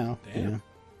 right now. Damn.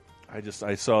 Yeah.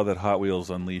 I saw that Hot Wheels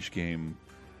Unleashed game.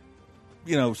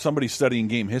 You know, somebody studying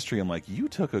game history. I'm like, you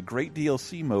took a great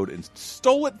DLC mode and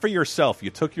stole it for yourself.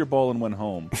 You took your ball and went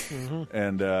home.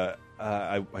 And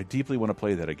I deeply want to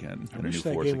play that again. I wish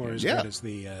that game were as good as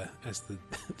the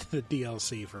the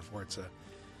DLC for Forza.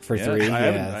 For 3, I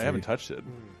haven't touched it.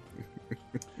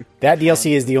 That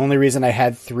DLC is the only reason I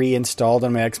had 3 installed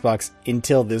on my Xbox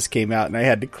until this came out, and I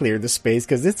had to clear the space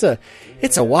because it's a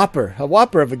whopper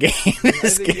of a game.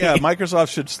 Yeah, Microsoft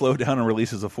should slow down on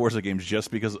releases of Forza games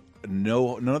just because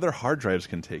none of their hard drives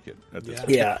can take it at this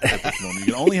moment. You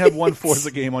can only have one Forza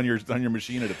game on your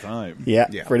machine at a time. Yeah,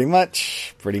 pretty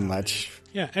much.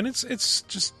 Yeah, and it's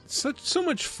just so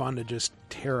much fun to just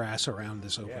tear ass around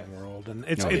this open world, and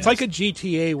it's like a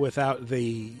GTA without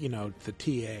the the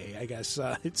TA. I guess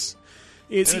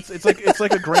it's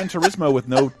like a Gran Turismo with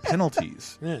no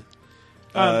penalties. Yeah,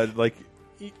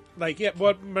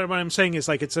 what I'm saying is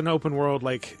like it's an open world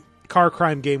like car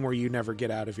crime game where you never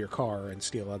get out of your car and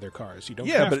steal other cars. You don't.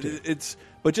 Yeah, have but to.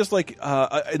 but just like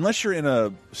unless you're in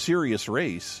a serious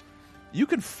race, you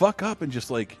can fuck up and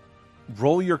just like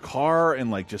roll your car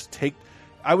and like just take.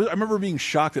 I remember being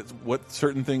shocked at what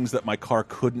certain things that my car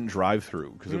couldn't drive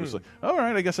through because it was like, all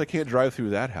right, I guess I can't drive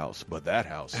through that house, but that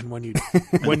house. And when you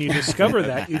discover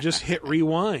that, you just hit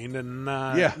rewind, and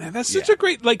man, that's such a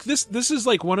great like this. This is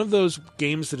like one of those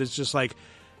games that is just like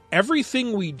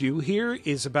everything we do here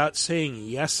is about saying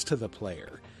yes to the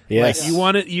player. Yes, like you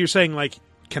want it. You're saying like,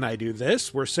 can I do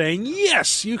this? We're saying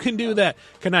yes, you can do that.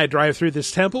 Can I drive through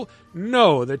this temple?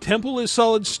 No, the temple is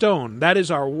solid stone. That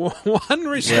is our one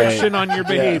restriction on your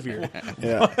behavior.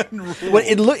 Yeah. Well,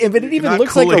 it even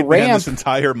looks like a ramp. This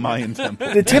entire Mayan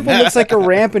temple. The temple looks like a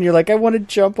ramp, and you're like, I want to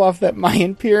jump off that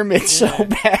Mayan pyramid so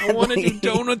badly. I want to do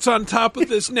donuts on top of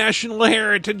this national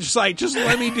heritage site. Just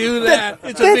let me do that.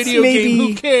 It's a video game.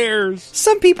 Who cares?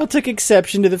 Some people took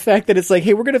exception to the fact that it's like,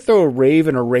 hey, we're going to throw a rave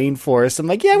in a rainforest. I'm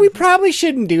like, yeah, we probably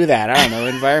shouldn't do that. I don't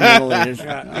know,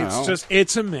 environmentally.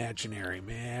 It's imaginary,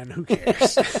 man. Who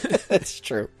cares? That's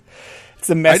true. It's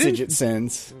the message it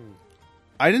sends.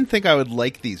 I didn't think I would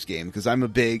like these games because I'm a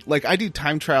big I do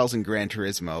time trials in Gran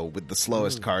Turismo with the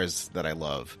slowest cars that I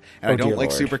love, and I don't like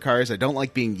supercars. I don't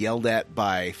like being yelled at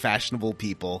by fashionable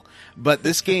people. But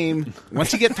this game,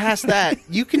 once you get past that,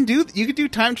 you can do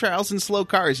time trials in slow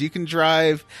cars. You can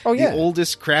drive the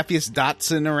oldest, crappiest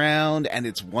Datsun around, and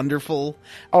it's wonderful.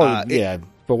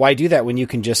 But why do that when you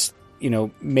can just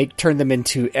turn them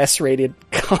into S-rated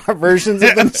car versions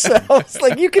of themselves?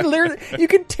 Like you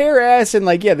can tear ass in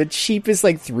the cheapest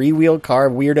 3-wheel car,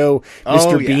 weirdo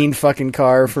Mr. Bean fucking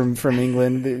car from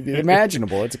England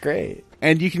imaginable. It's great.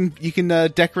 And you can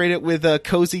decorate it with a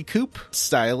cozy coupe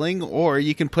styling, or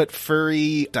you can put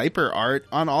furry diaper art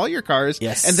on all your cars,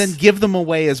 and then give them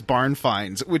away as barn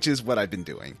finds, which is what I've been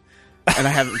doing. And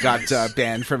I haven't got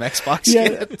banned from Xbox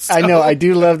yet. So. I know. I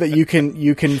do love that you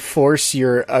can force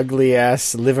your ugly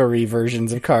ass livery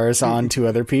versions of cars onto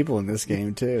other people in this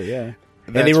game too. Yeah,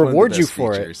 and they reward you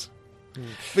for it.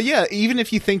 But yeah, even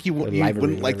if you think you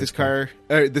wouldn't like this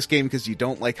game because you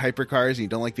don't like hypercars and you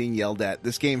don't like being yelled at,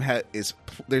 this game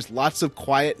there's lots of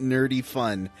quiet, nerdy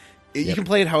fun. You can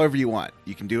play it however you want.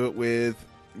 You can do it with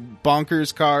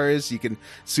bonkers cars, you can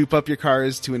soup up your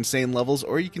cars to insane levels,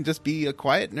 or you can just be a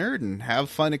quiet nerd and have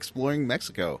fun exploring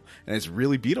Mexico, and it's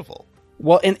really beautiful.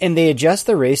 Well, and they adjust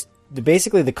the race.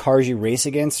 Basically, the cars you race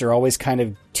against are always kind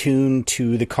of tuned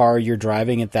to the car you're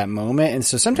driving at that moment, and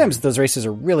so sometimes those races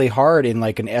are really hard in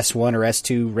an S1 or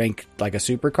S2 rank, like a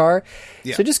supercar.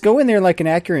 Yeah. So just go in there like an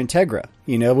Acura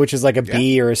Integra, which is like a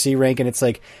B or a C rank, and it's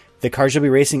like the cars you'll be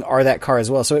racing are that car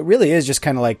as well. So it really is just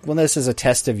kind of this is a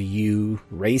test of you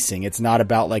racing. It's not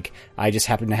about I just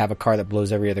happen to have a car that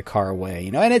blows every other car away,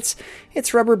 and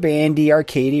it's rubber bandy,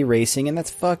 arcadey racing, and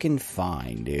that's fucking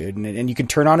fine, dude. And you can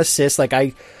turn on assist.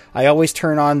 I always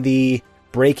turn on the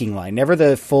braking line, never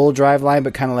the full drive line,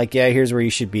 but kind of here's where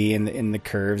you should be in the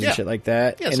curves and shit like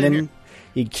that. Yeah, and then here.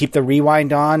 You keep the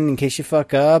rewind on in case you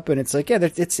fuck up, and it's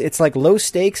it's low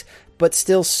stakes, but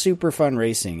still super fun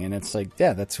racing, and it's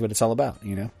that's what it's all about,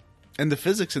 And the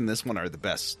physics in this one are the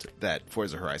best that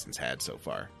Forza Horizon's had so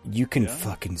far. You can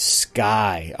fucking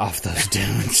sky off those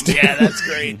dunes, dude. Yeah, that's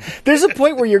great. There's a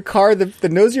point where your car, the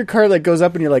nose of your car goes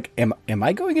up, and you're like, am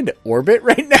I going into orbit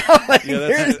right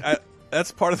now?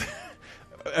 That's part of the...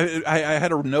 I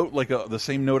had a note the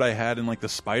same note I had in the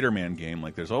Spider-Man game.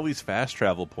 There's all these fast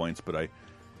travel points, but I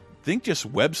think just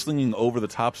web slinging over the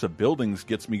tops of buildings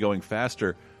gets me going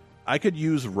faster. I could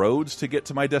use roads to get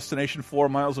to my destination 4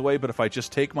 miles away, but if I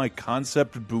just take my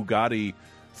concept Bugatti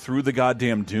through the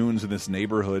goddamn dunes in this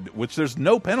neighborhood, which there's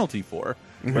no penalty for.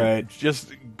 Right.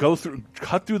 Just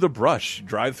cut through the brush,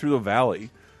 drive through the valley.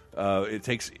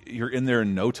 You're in there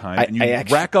in no time, and you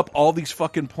rack up all these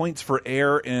fucking points for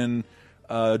air and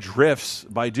drifts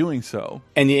by doing so.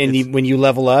 And when you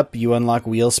level up, you unlock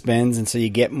wheel spins, and so you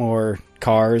get more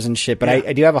cars and shit. But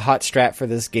I do have a hot strat for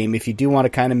this game. If you do want to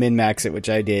kind of min-max it, which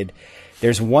I did,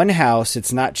 there's one house.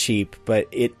 It's not cheap, but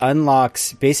it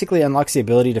basically unlocks the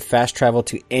ability to fast travel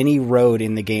to any road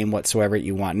in the game whatsoever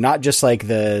you want. Not just like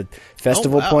the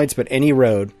festival points, but any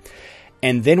road.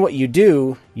 And then what you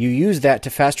do, you use that to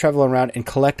fast travel around and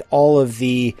collect all of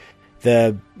the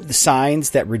signs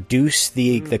that reduce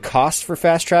the cost for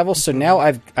fast travel. So now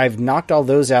I've knocked all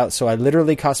those out. So it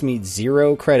literally cost me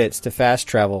 0 credits to fast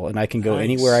travel, and I can go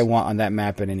anywhere I want on that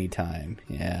map at any time.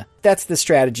 Yeah, that's the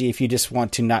strategy if you just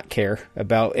want to not care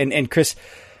about. And Chris,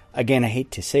 again, I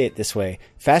hate to say it this way,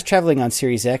 fast traveling on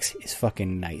Series X is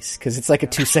fucking nice because it's like a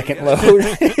 2-second load.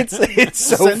 it's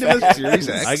so Send him a fast. Series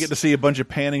X. I get to see a bunch of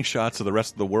panning shots of the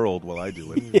rest of the world while I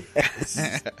do it.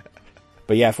 Yes.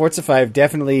 But yeah, Forza 5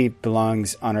 definitely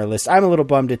belongs on our list. I'm a little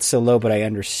bummed it's so low, but I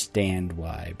understand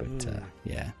why. But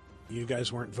yeah. You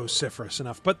guys weren't vociferous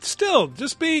enough. But still,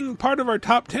 just being part of our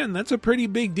top 10, that's a pretty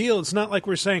big deal. It's not like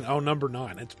we're saying, oh, number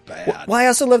 9, it's bad. Well, I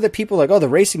also love that people are like, oh, the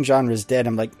racing genre is dead.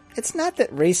 I'm like, it's not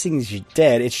that racing's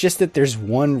dead. It's just that there's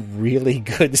one really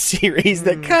good series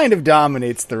that kind of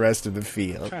dominates the rest of the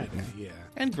field. Kind of, yeah.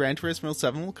 And Gran Turismo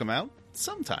 7 will come out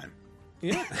sometime.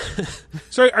 Yeah.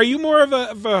 So are you more of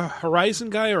a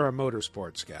Horizon guy or a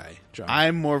motorsports guy, John?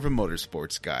 I'm more of a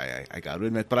motorsports guy, I got to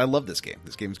admit, but I love this game.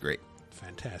 This game's great.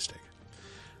 Fantastic.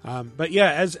 But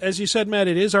yeah, as you said, Matt,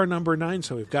 it is our number 9,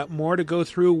 so we've got more to go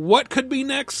through. What could be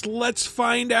next? Let's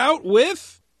find out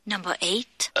with... Number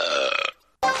 8.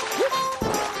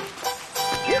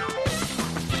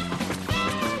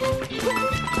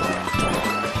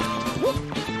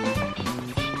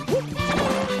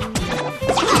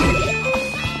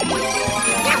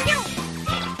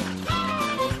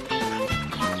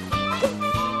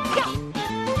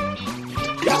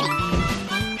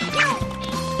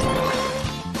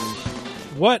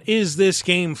 What is this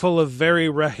game full of very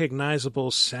recognizable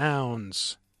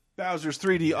sounds? Bowser's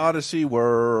 3D Odyssey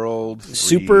World.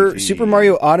 Super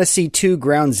Mario Odyssey 2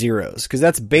 Ground Zeroes, because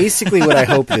that's basically what I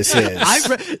hope this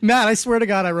is. Matt, I swear to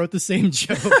God, I wrote the same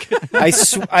joke.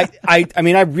 I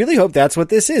mean, I really hope that's what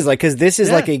this is, like, because this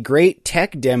is like a great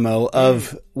tech demo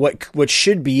of what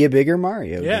should be a bigger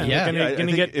Mario. Yeah, game. We're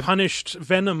gonna get punished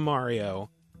Venom Mario.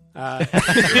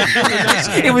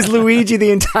 It was Luigi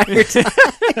the entire time.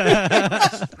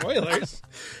 Spoilers.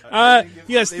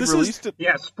 Yes, this is...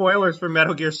 Yeah, spoilers for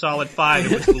Metal Gear Solid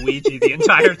 5. It was Luigi the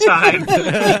entire time.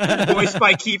 Voiced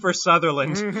by Kiefer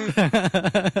Sutherland.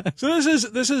 So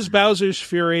this is Bowser's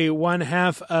Fury, one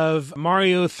half of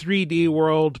Mario 3D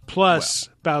World plus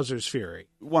Bowser's Fury.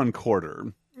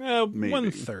 1/4. Maybe.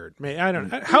 1/3. Maybe. I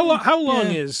don't know. How long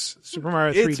is Super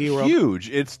Mario 3D World? It's huge.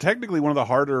 It's technically one of the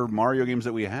harder Mario games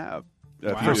that we have.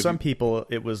 For some people,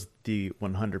 it was the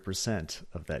 100%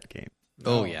 of that game.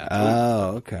 Oh, yeah.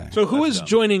 Oh, okay. So who is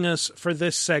joining us for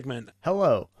this segment?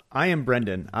 Hello, I am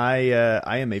Brendan. I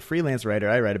am a freelance writer.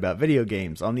 I write about video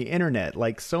games on the internet,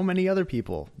 like so many other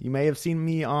people. You may have seen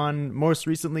me on, most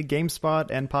recently,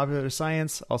 GameSpot and Popular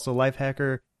Science, also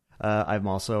Lifehacker. I'm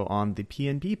also on the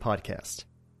PNB podcast.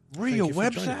 Real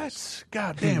websites?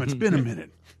 God damn, it's been a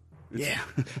minute. Yeah.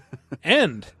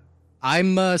 And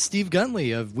I'm Steve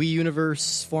Guntley of Wii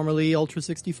Universe, formerly Ultra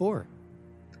 64.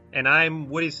 And I'm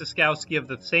Woody Siskowski of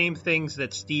the same things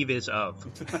that Steve is of.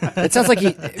 It sounds like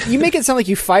you make it sound like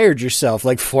you fired yourself,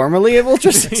 like formerly of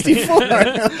Ultra 64.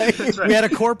 That's right. We had a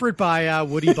corporate buyout.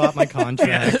 Woody bought my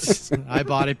contract. I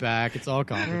bought it back. It's all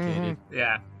complicated.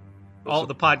 Yeah. All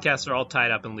the podcasts are all tied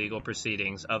up in legal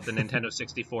proceedings of the Nintendo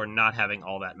 64 not having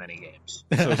all that many games.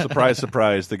 So surprise,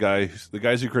 surprise, the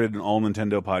guys who created an all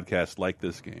Nintendo podcast like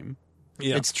this game.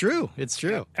 Yeah. It's true. It's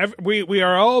true. We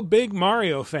are all big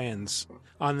Mario fans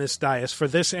on this dais for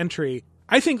this entry.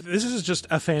 I think this is just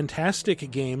a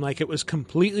fantastic game. Like, it was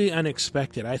completely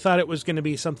unexpected. I thought it was going to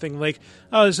be something like,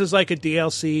 oh, this is like a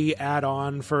DLC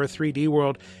add-on for a 3D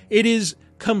World. It is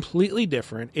completely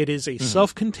different. It is a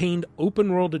self-contained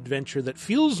open-world adventure that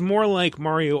feels more like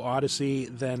Mario Odyssey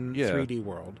than 3D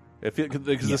World.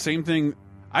 Because the same thing,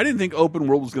 I didn't think open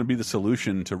world was going to be the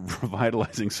solution to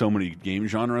revitalizing so many game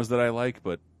genres that I like,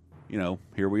 but, you know,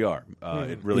 here we are.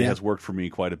 It really has worked for me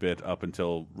quite a bit up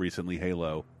until recently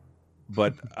Halo.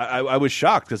 But I was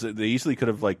shocked because they easily could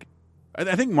have, like...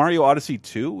 I think Mario Odyssey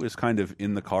 2 is kind of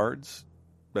in the cards.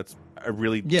 I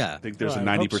really think there's a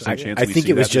 90% chance I we think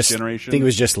see it was that just this generation. I think it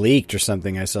was just leaked or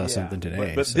something. I saw something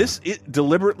today. But so. this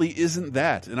deliberately isn't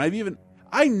that. And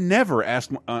I never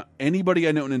asked anybody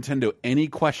I know at Nintendo any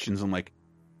questions. I'm like,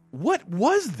 what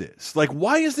was this? Like,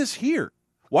 why is this here?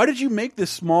 Why did you make this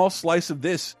small slice of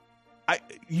this?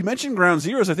 You mentioned Ground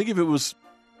Zeroes. I think if it was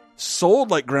sold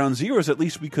like Ground Zeroes, at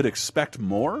least we could expect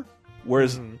more.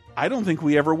 Whereas I don't think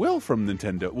we ever will from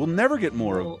Nintendo. We'll never get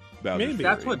more of Bowser's Fury.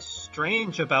 That's what's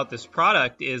strange about this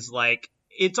product is like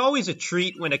it's always a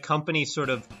treat when a company sort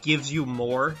of gives you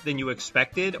more than you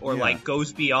expected or like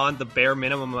goes beyond the bare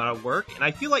minimum amount of work. And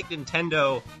I feel like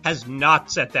Nintendo has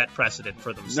not set that precedent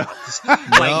for themselves.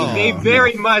 They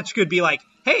very much could be like,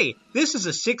 hey, this is a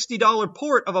 $60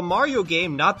 port of a Mario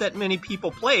game not that many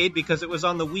people played because it was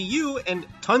on the Wii U and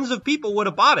tons of people would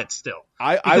have bought it still.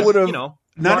 I would have,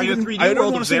 Mario 3D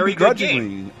World, a very good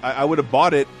game. I would have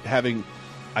bought it having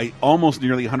almost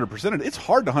nearly 100%ed it. It's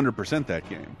hard to 100% that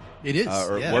game. It is.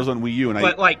 It was on Wii U.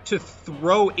 But to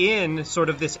throw in sort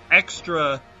of this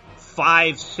extra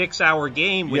 5-6 hour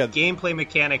game with gameplay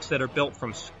mechanics that are built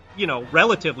from,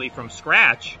 relatively from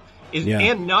scratch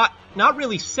and not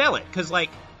really sell it. Because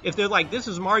if they're like, this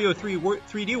is Mario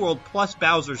 3D World plus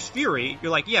Bowser's Fury,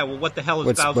 you're like, yeah, well, what the hell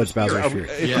is Bowser's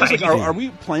Fury? Are we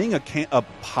playing a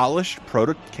polished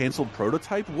canceled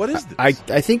prototype? What is this?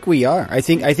 I think we are. I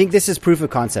think this is proof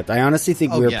of concept. I honestly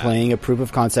think we're playing a proof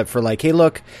of concept for like, hey,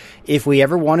 look, if we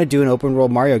ever want to do an open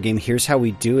world Mario game, here's how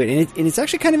we do it. And it's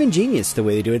actually kind of ingenious the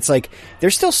way they do it. It's like they're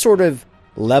still sort of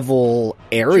level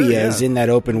areas in that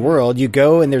open world. You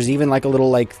go and there's even like a little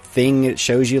like thing that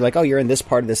shows you like, oh, you're in this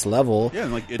part of this level. Yeah,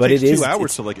 and it takes 2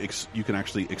 hours to you can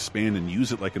actually expand and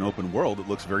use it like an open world. It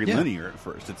looks very linear at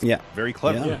first. It's very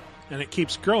clever. Yeah. And it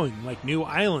keeps growing. Like new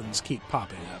islands keep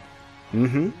popping up.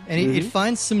 Mm-hmm. And it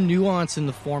finds some nuance in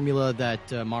the formula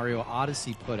that Mario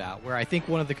Odyssey put out, where I think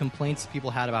one of the complaints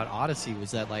people had about Odyssey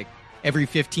was that like every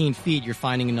 15 feet you're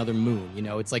finding another moon.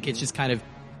 It's like it's just kind of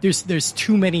there's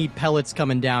too many pellets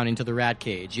coming down into the rat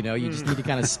cage. You just need to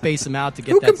kind of space them out to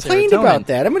get Who that complained serotonin. about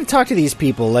that? I'm going to talk to these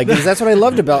people, because that's what I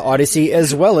loved about Odyssey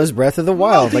as well as Breath of the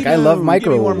Wild. I love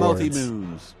micro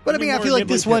rewards. But I feel like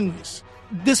this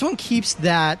one keeps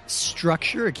that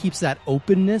structure, it keeps that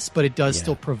openness, but it does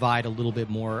still provide a little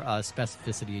bit more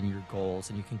specificity in your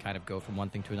goals, and you can kind of go from one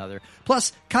thing to another.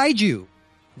 Plus, kaiju.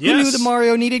 Who knew that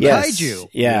Mario needed kaiju?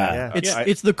 Yeah.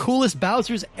 It's the coolest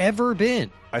Bowser's ever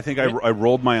been. I think I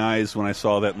rolled my eyes when I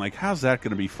saw that. I'm like, how's that going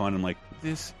to be fun? I'm like,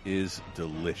 this is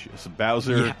delicious.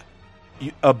 Bowser,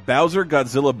 a Bowser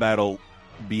Godzilla battle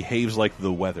behaves like the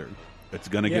weather. It's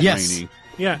going to get rainy.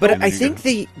 Yeah, but I think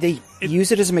they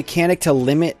use it as a mechanic to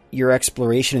limit your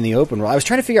exploration in the open world. I was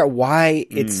trying to figure out why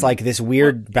it's like this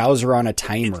weird Bowser on a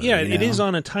timer. It is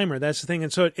on a timer. That's the thing.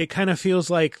 And so it kind of feels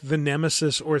like the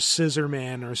Nemesis or Scissor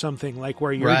Man or something, like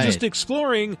where you're just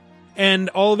exploring and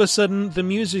all of a sudden the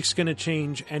music's going to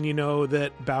change and you know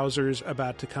that Bowser's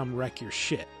about to come wreck your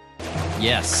shit.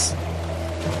 Yes.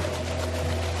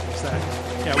 It's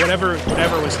that,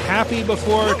 whatever was happy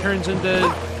before turns into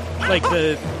like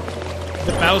the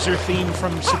Bowser theme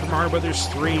from Super Mario Brothers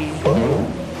 3. And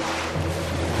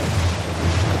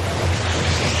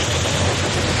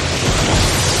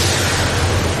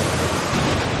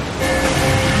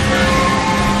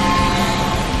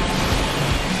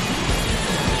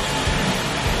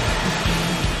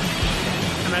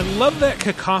I love that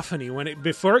cacophony when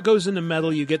before it goes into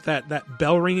metal, you get that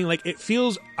bell ringing. Like it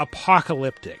feels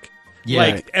apocalyptic. Yeah.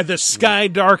 Like the sky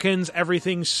darkens,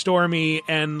 everything's stormy,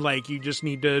 and like you just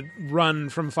need to run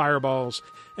from fireballs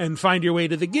and find your way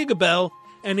to the Gigabell.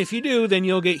 And if you do, then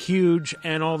you'll get huge,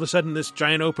 and all of a sudden this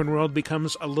giant open world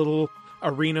becomes a little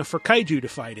arena for kaiju to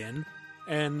fight in.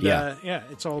 And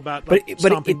it's all about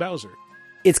stomping Bowser.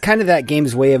 It's kind of that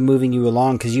game's way of moving you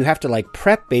along because you have to like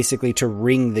prep basically to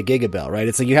ring the Gigabell, right?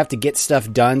 It's like you have to get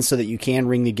stuff done so that you can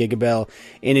ring the Gigabell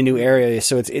in a new area.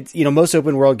 So it's most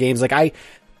open world games like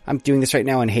I'm doing this right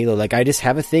now in Halo. Like, I just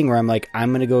have a thing where I'm like,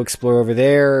 I'm going to go explore over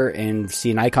there and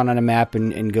see an icon on a map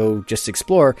and go just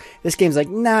explore. This game's like,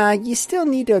 nah, you still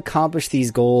need to accomplish these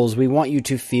goals. We want you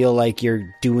to feel like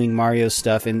you're doing Mario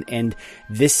stuff, and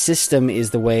this system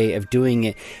is the way of doing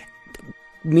it.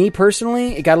 Me,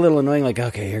 personally, it got a little annoying, like,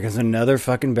 okay, here comes another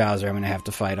fucking Bowser I'm going to have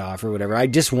to fight off or whatever. I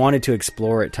just wanted to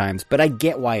explore at times, but I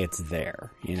get why it's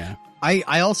there,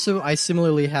 I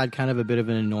similarly had kind of a bit of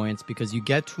an annoyance because you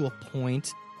get to a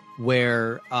point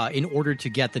where in order to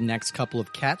get the next couple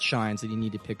of cat shines that you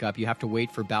need to pick up, you have to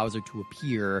wait for Bowser to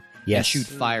appear and shoot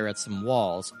fire at some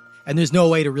walls. and there's no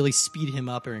way to really speed him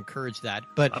up or encourage that.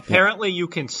 But apparently, you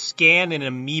can scan an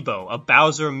amiibo, a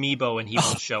Bowser amiibo, and he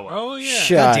will show up. Oh yeah!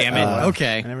 God damn it!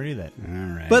 Okay, I never knew that. All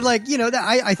right. But like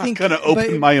I think I'm gonna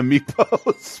open my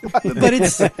amiibos. But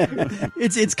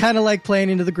it's kind of like playing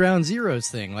into the Ground Zeroes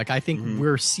thing. Like I think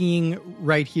we're seeing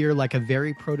right here like a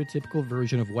very prototypical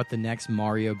version of what the next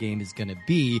Mario game is going to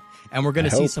be, and we're going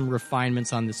to see some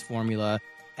refinements on this formula.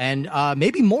 And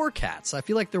maybe more cats. I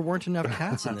feel like there weren't enough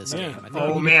cats in this game.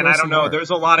 Oh man, I don't know.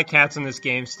 There's a lot of cats in this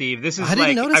game, Steve. This is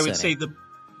I would say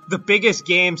the biggest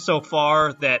game so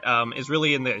far that is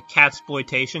really in the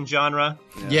catsploitation genre.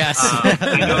 Yes.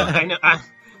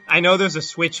 I know there's a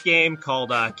Switch game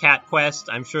called Cat Quest.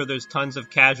 I'm sure there's tons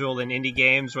of casual and indie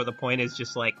games where the point is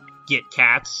just like get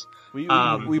cats. We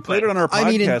played it on our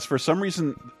podcast. For some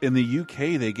reason in the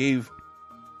UK they gave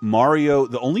Mario,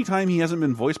 the only time he hasn't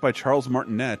been voiced by Charles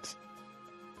Martinet,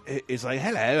 is like,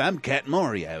 hello, I'm Cat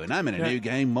Mario, and I'm in a new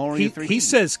game, Mario 3D. He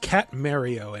says Cat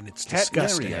Mario, and it's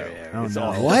disgusting. Oh,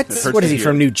 no. What? What is he,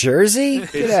 from New Jersey?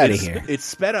 Get out of here. It's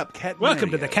sped up Cat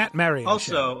Welcome to the Cat Mario Also,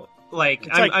 show.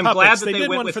 I'm glad that they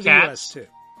went with cats,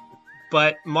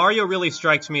 but Mario really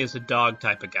strikes me as a dog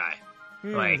type of guy.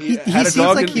 Like he had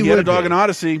a dog in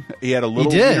Odyssey. He had a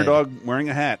little wiener dog wearing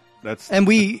a hat. And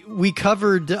we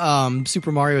covered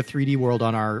Super Mario 3D World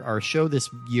on our show this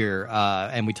year,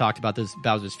 and we talked about this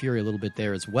Bowser's Fury a little bit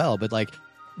there as well. But like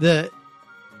the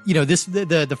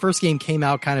first game came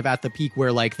out kind of at the peak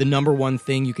where like the number one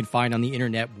thing you can find on the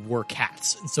internet were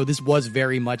cats. And so this was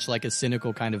very much like a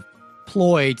cynical kind of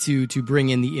ploy to bring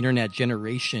in the internet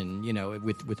generation,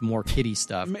 with more kitty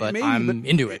stuff. But I'm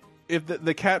into it. If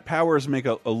the cat powers make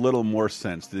a little more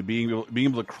sense, being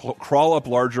able to crawl up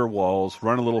larger walls,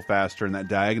 run a little faster, and that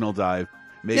diagonal dive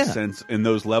makes sense in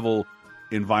those level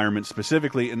environments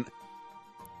specifically. And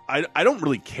I don't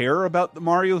really care about the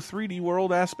Mario 3D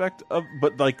World aspect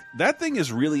but like that thing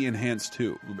is really enhanced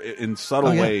too in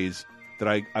subtle ways that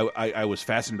I was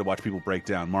fascinated to watch people break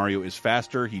down. Mario is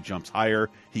faster, he jumps higher,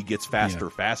 he gets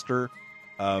faster.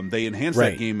 They enhance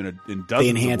that game in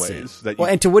dozens of ways.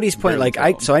 And to Woody's point,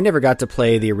 I never got to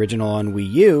play the original on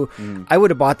Wii U. I would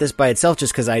have bought this by itself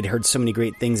just because I'd heard so many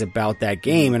great things about that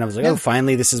game, and I was like, oh,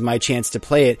 finally, this is my chance to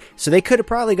play it. So they could have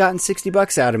probably gotten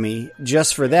 $60 out of me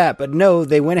just for that, but no,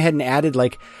 they went ahead and added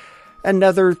like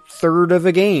another third of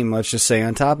a game, let's just say,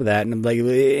 on top of that, and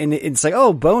it's like,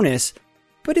 oh, bonus.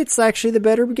 But it's actually the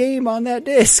better game on that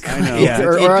disc. I know.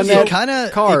 or on that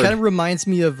card. It kind of reminds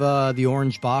me of the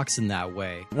orange box in that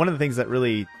way. One of the things that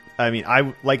really,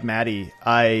 I like Maddie,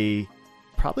 I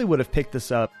probably would have picked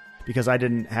this up because I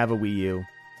didn't have a Wii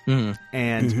U.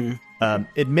 And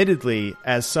admittedly,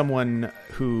 as someone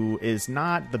who is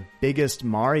not the biggest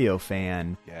Mario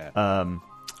fan,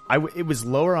 it was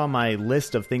lower on my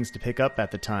list of things to pick up at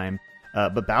the time.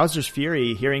 But Bowser's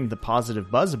Fury, hearing the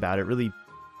positive buzz about it, really...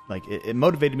 it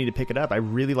motivated me to pick it up. I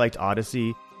really liked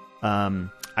Odyssey.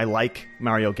 I like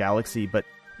Mario Galaxy, but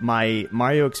my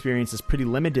Mario experience is pretty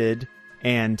limited.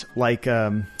 And like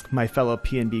my fellow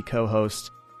P&B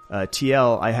co-host,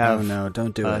 TL, I have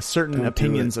don't do it. Certain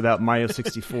opinions about Mario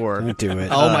 64. Don't do it.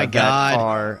 Oh my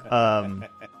God.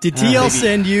 Did TL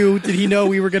send you? Did he know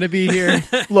we were going to be here?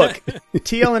 Look,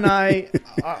 TL and I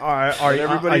are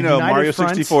everybody know Mario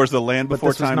 64 is the land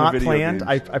before time of video planned.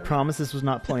 games. I promise this was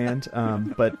not planned.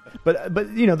 But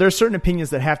there are certain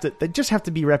opinions that just have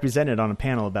to be represented on a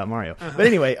panel about Mario. But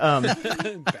anyway,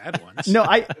 bad ones. No,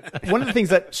 one of the things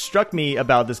that struck me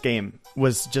about this game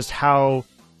was just how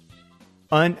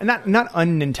not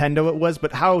un-Nintendo it was,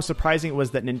 but how surprising it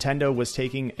was that Nintendo was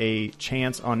taking a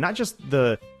chance on not just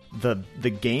the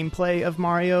gameplay of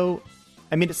Mario.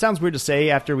 I mean, it sounds weird to say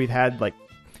after we've had like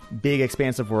big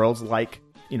expansive worlds like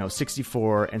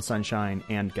 64 and Sunshine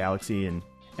and Galaxy and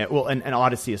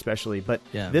Odyssey especially, but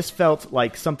this felt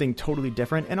like something totally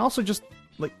different, and also just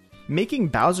like making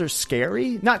Bowser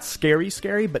scary, not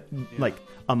scary, but like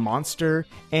a monster.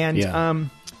 And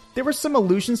there were some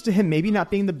allusions to him maybe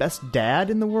not being the best dad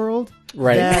in the world.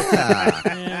 Right.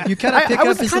 You kind of pick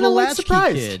up his little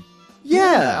latchkey kid.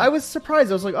 Yeah, I was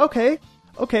surprised. I was like, okay,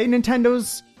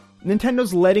 Nintendo's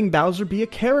letting Bowser be a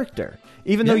character.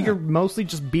 Even though you're mostly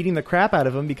just beating the crap out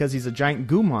of him because he's a giant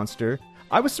goo monster.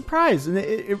 I was surprised.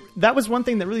 And that was one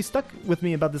thing that really stuck with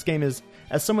me about this game is,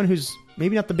 as someone who's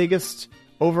maybe not the biggest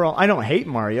overall... I don't hate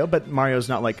Mario, but Mario's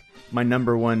not like my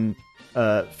number one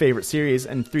favorite series,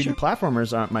 and 3D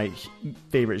platformers aren't my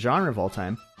favorite genre of all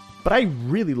time. But I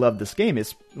really love this game.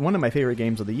 It's one of my favorite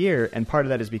games of the year, and part of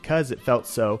that is because it felt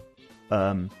so...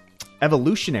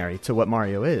 evolutionary to what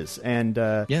Mario is, and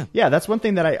that's one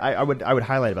thing that I would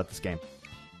highlight about this game.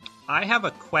 I have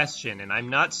a question, and I'm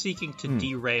not seeking to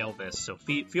derail this, so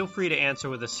feel free to answer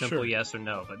with a simple yes or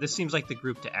no, but this seems like the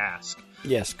group to ask.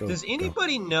 Yes, go. Does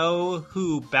anybody know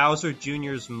who Bowser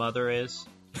Jr.'s mother is?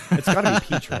 It's gotta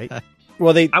be Peach, right?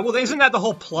 Well, isn't that the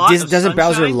whole plot? Doesn't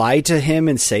Bowser lie to him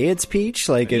and say it's Peach?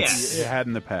 Like it's It had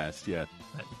in the past, yeah.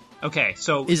 Okay,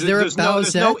 so Is there there's a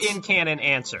there's no Bowsette? in-canon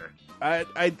answer. I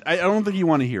don't think you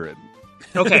want to hear it.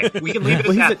 Okay, we can leave it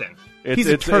at that then. He's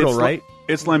a turtle, right?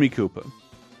 It's Lemmy Koopa.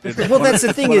 Well, that's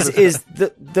the thing is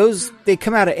those they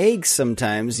come out of eggs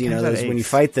sometimes, you know, those, when you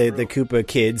fight the Koopa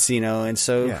kids, you know, and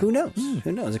so who knows?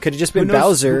 Who knows? It could have just been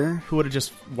Bowser. Who would have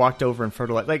just walked over and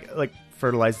fertilized, like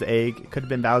fertilized the egg? It could have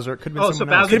been Bowser. It could have been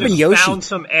someone else. Bowser Could have been just Yoshi. found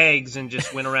some eggs and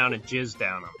just went around and jizzed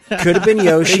down them. Could have been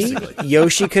Yoshi.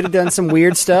 Yoshi could have done some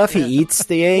weird stuff. He eats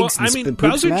the eggs and poops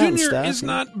Bowser them out and Jr. stuff. is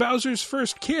not Bowser's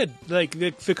first kid. Like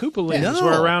the Koopalings No.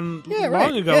 were around Yeah, long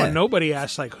right. ago, Yeah. and nobody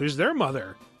asked like, who's their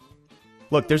mother?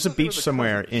 Look, there's a beach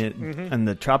somewhere in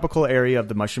the tropical area of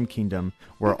the Mushroom Kingdom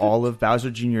where all of Bowser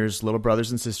Jr.'s little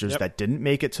brothers and sisters that didn't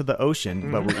make it to the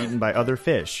ocean but were eaten by other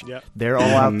fish, they're all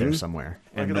out there somewhere,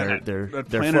 and they're Planet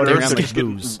floating Earth around like just get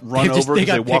booze. run over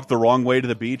because they walked the wrong way to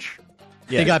the beach.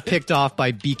 They got picked off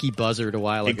by Beaky Buzzard a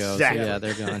while ago. Exactly. So yeah,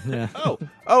 they're gone. Yeah.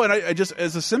 And I just,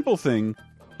 as a simple thing,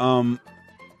 in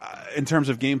terms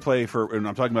of gameplay and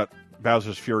I'm talking about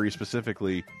Bowser's Fury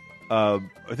specifically, I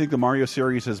think the Mario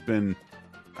series has been,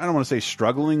 I don't want to say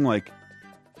struggling, like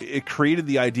it created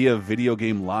the idea of video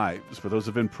game lives, but those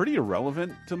have been pretty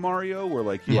irrelevant to Mario, where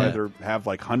like you either have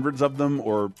like hundreds of them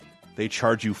or they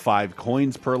charge you 5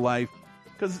 coins per life.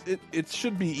 Because it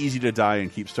should be easy to die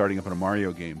and keep starting up in a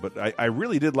Mario game, but I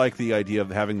really did like the idea of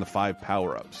having the 5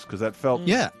 power-ups, because that felt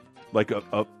like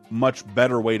a much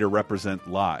better way to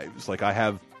represent lives. Like I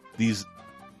have these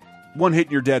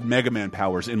one-hit-and-you're-dead Mega Man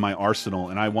powers in my arsenal,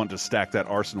 and I want to stack that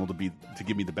arsenal to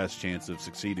give me the best chance of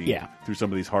succeeding through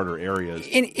some of these harder areas.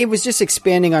 And it was just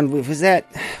expanding on. Was it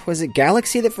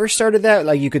Galaxy that first started that?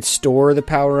 Like you could store the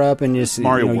power up and just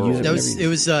Mario World. Use It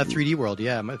was 3D World,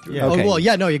 yeah. Okay. Oh well,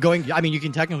 yeah. No, you're going. I mean, you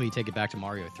can technically take it back to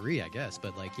Mario 3, I guess,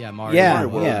 but like, Mario.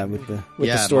 World. with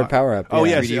the stored power up. Oh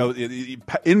yes,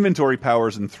 inventory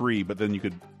powers in 3, but then you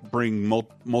could bring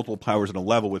multiple powers in a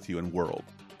level with you in World.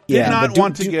 Did not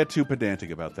want to get too pedantic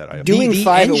about that. Doing the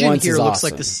 5 engine at once here is looks awesome.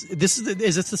 like this.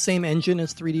 Is this the same engine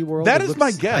as 3D World? That is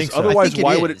my guess. Otherwise,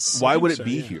 why would it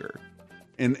be here?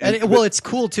 Well, it's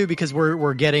cool too because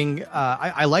we're getting.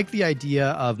 I like the idea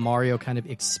of Mario kind of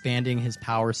expanding his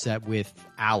power set with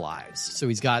allies. So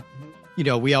he's got,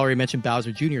 we already mentioned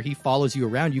Bowser Jr. He follows you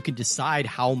around. You can decide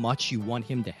how much you want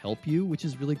him to help you, which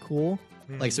is really cool.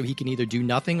 Like, so he can either do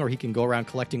nothing or he can go around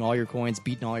collecting all your coins,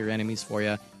 beating all your enemies for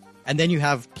you. And then you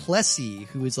have Plessy,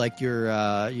 who is like your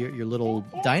little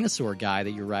dinosaur guy that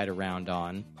you ride around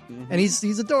on, and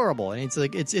he's adorable. And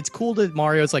it's cool that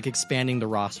Mario's like expanding the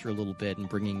roster a little bit and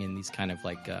bringing in these kind of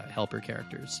like helper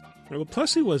characters. Well,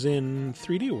 Plessy was in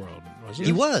 3D World, wasn't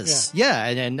he? He was, yeah.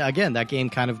 And again, that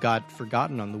game kind of got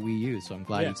forgotten on the Wii U, so I'm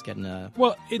glad it's getting a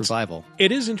revival.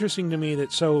 It is interesting to me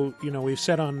that we've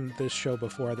said on this show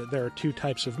before that there are 2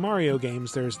 types of Mario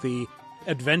games. There's the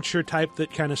adventure type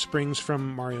that kind of springs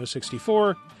from Mario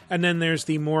 64, and then there's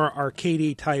the more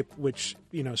arcadey type, which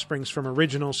springs from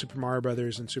original Super Mario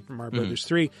Brothers and Super Mario Brothers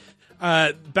 3.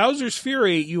 Bowser's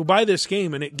Fury, you buy this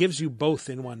game and it gives you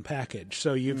both in one package.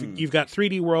 So you've got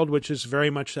 3D World, which is very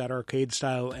much that arcade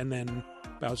style, and then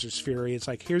Bowser's Fury. It's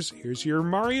like here's your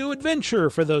Mario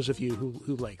adventure for those of you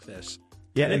who like this.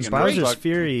 Yeah, and Bowser's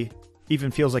Fury even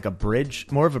feels like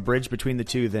more of a bridge between the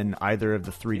two than either of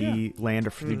the 3D Land or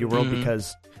 3D World,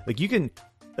 because like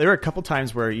there are a couple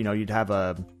times where you'd have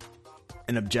an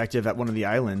objective at one of the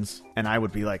islands, and I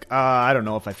would be like, I don't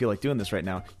know if I feel like doing this right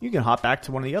now. You can hop back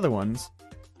to one of the other ones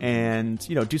and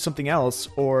do something else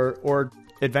or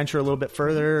adventure a little bit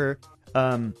further.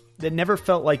 It never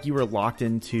felt like you were locked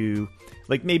into,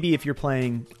 like, maybe if you're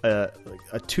playing a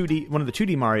 2D, one of the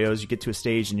 2D Marios, you get to a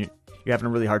stage and you're having a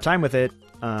really hard time with it.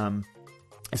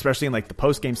 Especially in like the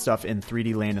post-game stuff in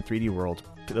 3D Land and 3D World,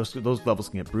 those levels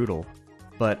can get brutal.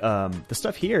 But the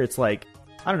stuff here, it's like,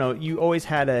 I don't know, you always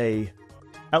had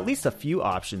at least a few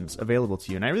options available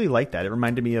to you, and I really like that. It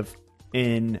reminded me of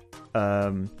in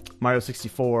Mario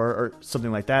 64 or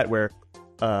something like that, where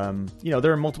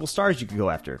there are multiple stars you could go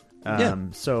after.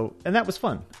 So, and that was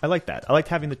fun. I like that. I liked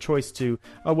having the choice to,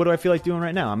 what do I feel like doing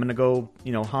right now? I'm gonna go,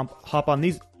 hop on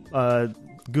these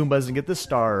Goombas and get this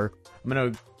star. I'm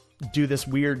gonna do this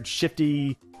weird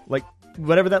shifty, like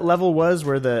whatever that level was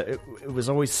where it was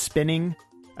always spinning.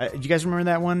 Do you guys remember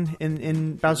that one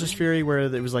in Bowser's Fury where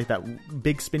it was like that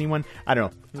big spinning one? I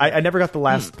don't know. I never got the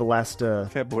last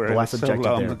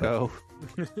objective there.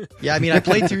 Yeah, I mean, I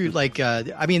played through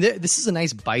this is a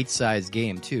nice bite-sized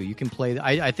game too. You can play.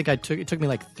 I think it took me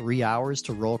like 3 hours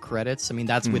to roll credits. I mean,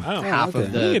 that's with half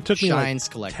of the it took shines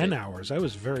me collected. 10 hours. I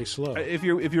was very slow. If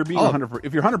you're being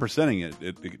 100%ing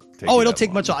it takes it'll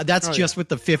take much. That's just with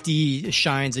the 50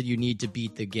 shines that you need to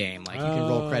beat the game. Like you can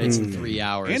roll credits in 3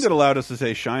 hours. And it allowed us to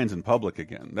say shines in public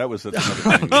again. That's another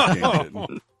thing that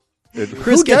changed it.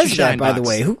 Who does that, by the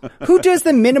way? Who does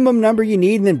the minimum number you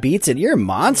need and then beats it? You're a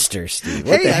monster, Steve.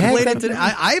 What the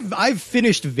heck? I've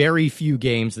finished very few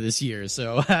games this year,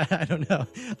 so I don't know.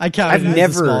 I count.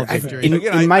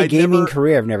 In my gaming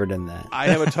career, I've never done that. I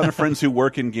have a ton of friends who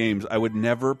work in games. I would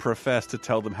never profess to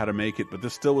tell them how to make it, but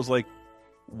this still was like,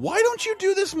 why don't you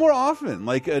do this more often?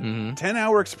 Like a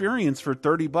 10-hour experience for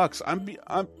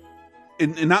 $30.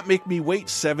 And not make me wait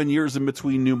 7 years in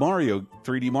between new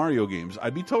 3D Mario games.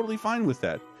 I'd be totally fine with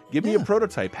that. Give me a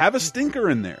prototype. Have a stinker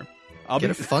in there. I'll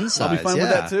be fine with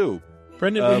that too.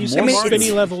 Brendan, when you say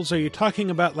spinny levels, are you talking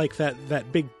about like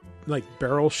that big like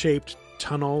barrel-shaped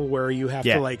tunnel where you have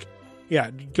to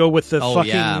go with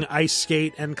the ice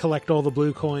skate and collect all the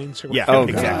blue coins?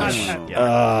 Exactly.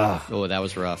 That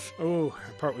was rough. Oh,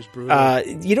 that part was brutal.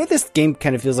 You know what this game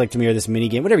kind of feels like to me, or this mini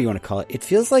game, whatever you want to call it? It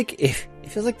feels like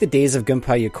the days of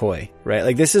Gunpei Yokoi, right?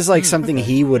 Like this is like something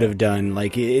he would have done.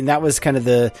 Like, and that was kind of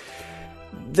the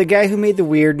guy who made the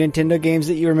weird Nintendo games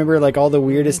that you remember, like all the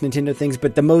weirdest Nintendo things,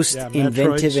 but the most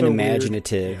inventive and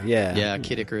imaginative. Weird. Yeah,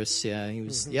 Kid Icarus. Yeah, he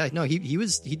was. Yeah, no,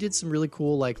 he did some really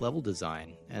cool like level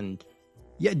design. And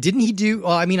yeah, didn't he do?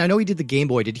 I mean, I know he did the Game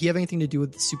Boy. Did he have anything to do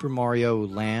with Super Mario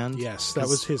Land? Yes, that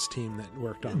was his team that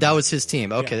worked on. That was his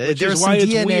team. Okay, yeah, there's some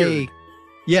DNA. Weird.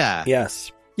 Yeah.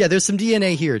 Yes. Yeah, there's some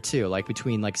DNA here too, like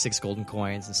between like 6 golden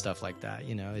coins and stuff like that.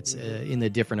 You know, it's in the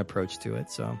different approach to it.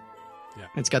 So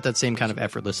it's got that same kind of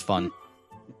effortless fun.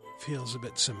 Feels a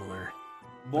bit similar.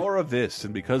 More of this,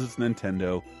 and because it's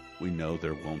Nintendo, we know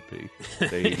there won't be.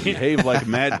 They behave like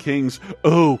mad kings.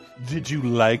 Oh, did you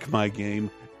like my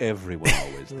game? Everyone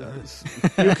always does.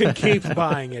 You can keep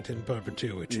buying it in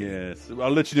perpetuity. Yes.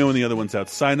 I'll let you know when the other one's out.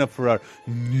 Sign up for our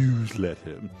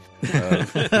newsletter. Join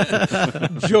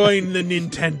the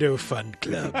Nintendo Fun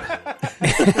Club.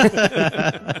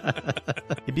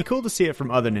 It'd be cool to see it from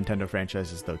other Nintendo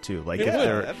franchises, though, too. Like,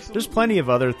 there's plenty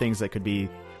of other things that could be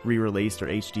re-released or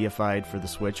HDified for the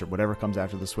Switch or whatever comes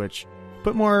after the Switch.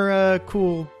 Put more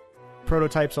cool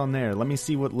prototypes on there. Let me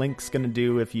see what Link's going to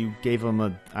do if you gave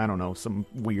him some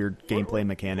weird gameplay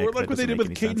mechanic. Or like what they did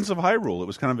with Cadence of Hyrule. It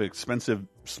was kind of an expensive,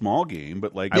 small game,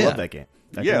 but like... I love that game.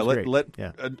 Let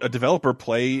a developer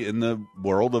play in the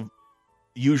world of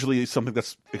usually something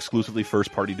that's exclusively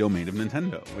first-party domain of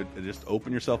Nintendo. It just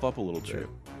open yourself up a little bit.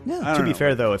 Yeah. To be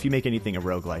fair, though, if you make anything a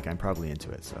roguelike, I'm probably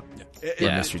into it. So,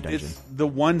 Mystery Dungeon. It's the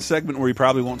one segment where we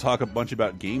probably won't talk a bunch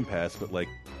about Game Pass, but like,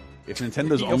 if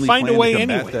Nintendo's You'll only find plan a way to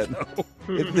combat anyway, that,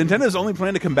 if Nintendo's only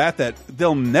plan to combat that,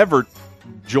 they'll never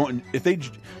join. If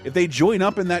they join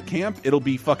up in that camp, it'll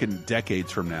be fucking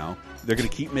decades from now. They're going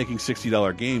to keep making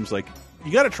 $60 games. Like,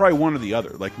 you got to try one or the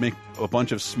other. Like, make a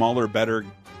bunch of smaller, better,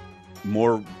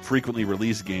 more frequently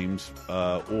released games,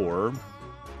 or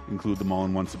include them all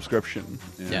in one subscription.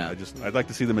 And I'd like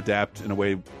to see them adapt in a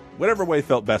way, whatever way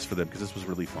felt best for them, because this was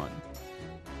really fun.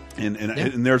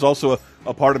 And there's also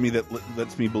a part of me that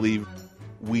lets me believe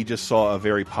we just saw a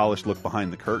very polished look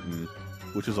behind the curtain,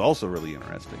 which is also really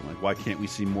interesting. Like, why can't we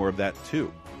see more of that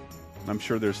too? I'm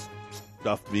sure there's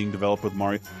stuff being developed with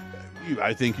Mario.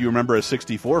 I think you remember as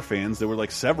 64 fans, there were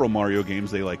like several Mario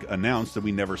games they like announced that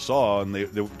we never saw, and they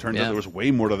turned out there was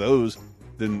way more to those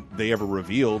than they ever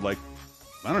revealed. Like,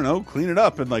 I don't know, clean it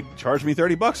up and like charge me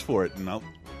 $30 for it, and I'll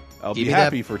be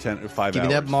happy for 5 hours. Give me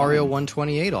that Mario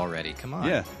 128 already. Come on.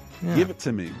 Yeah. Give it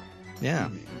to me. Yeah.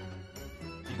 You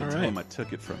can tell them I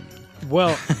took it from you.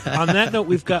 Well, on that note,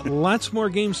 we've got lots more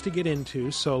games to get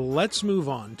into, so let's move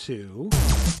on to...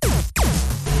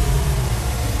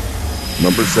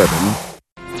 Number 7.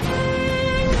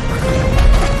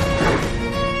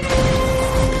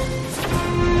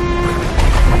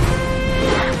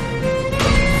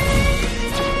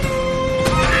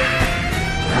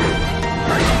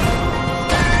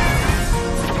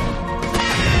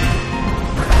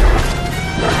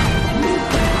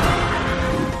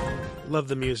 Love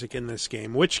the music in this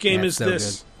game. Which game is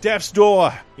this? Good. Death's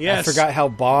Door. Yes. I forgot how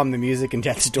bomb the music in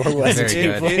Death's Door was.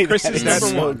 Chris is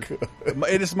number one.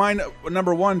 It is my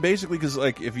number one, basically, because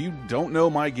like, if you don't know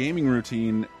my gaming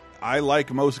routine, I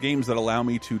like most games that allow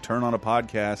me to turn on a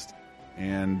podcast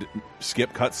and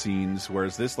skip cutscenes.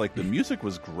 Whereas this, like, the music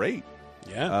was great.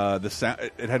 Yeah. The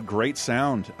sound, it had great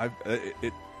sound. I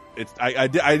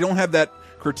don't have that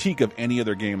critique of any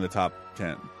other game in the top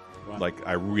 10. Like,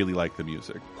 I really like the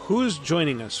music. Who's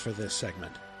joining us for this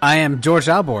segment? I am George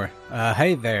Albor.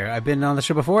 Hey there. I've been on the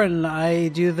show before, and I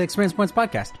do the Experience Points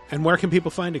podcast. And where can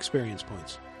people find Experience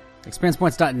Points?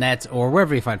 ExperiencePoints.net, or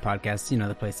wherever you find podcasts, you know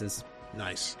the places.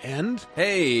 Nice. And?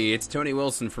 Hey, it's Tony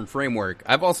Wilson from Framework.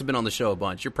 I've also been on the show a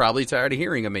bunch. You're probably tired of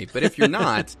hearing of me, but if you're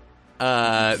not...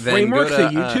 then Framework, go to,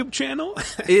 the YouTube channel?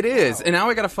 It is. And now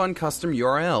I got a fun custom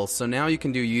URL. So now you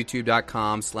can do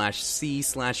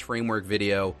youtube.com/c/framework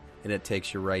video, and it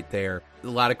takes you right there. A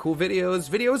lot of cool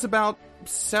videos about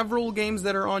several games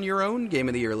that are on your own Game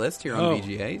of the Year list here on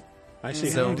VGA. I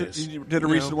see. So, you did a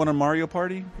recent one on Mario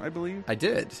Party, I believe? I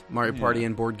did. Mario Party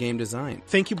and board game design.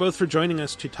 Thank you both for joining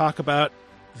us to talk about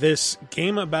this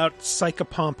game about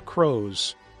psychopomp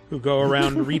crows who go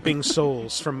around reaping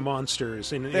souls from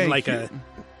monsters in like a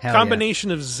combination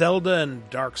of Zelda and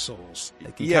Dark Souls. I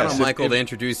can count on Michael to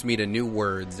introduce me to new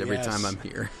words every time I'm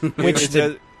here.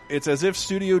 It's as if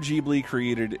Studio Ghibli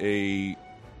created a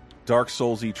Dark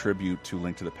Souls-y tribute to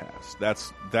Link to the Past.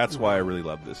 That's why I really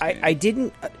love this game. I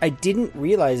didn't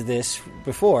realize this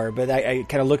before, but I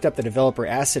kind of looked up the developer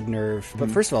Acid Nerve.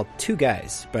 But first of all, 2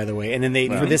 guys, by the way, and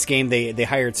then for this game they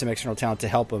hired some external talent to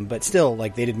help them. But still,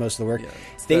 like they did most of the work.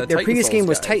 Their previous game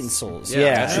was Titan Souls. So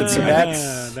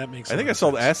that makes sense. I think I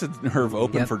saw the Acid Nerve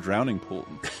open for Drowning Pool.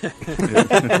 I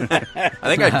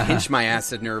think I pinched my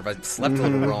Acid Nerve. I slept a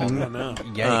little wrong.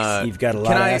 Yikes! You've got a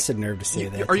lot of Acid Nerve to say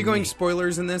there. Are you going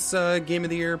spoilers in this Game of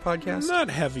the Year podcast? Not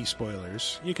heavy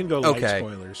spoilers. You can go light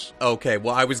spoilers. Okay,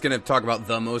 well, I was going to talk about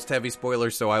the most heavy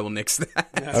spoilers, so I will nix that.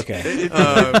 Okay.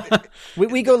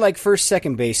 We go like first,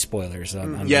 second base spoilers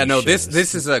on this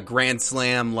is a Grand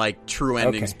Slam, like, true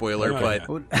ending spoiler, but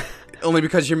only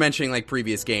because you're mentioning, like,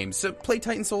 previous games. So play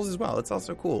Titan Souls as well. It's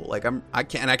also cool. Like, I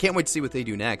can't wait to see what they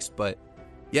do next, but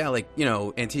yeah, like, you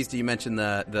know, Antista, you mentioned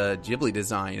the Ghibli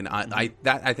design, and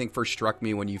I think first struck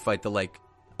me when you fight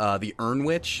the Urn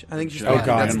Witch, I think she's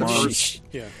God,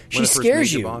 she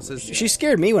scares you. Bosses. She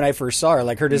scared me when I first saw her.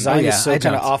 Like her design is so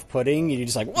kind of off-putting. You're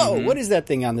just like, whoa, what is that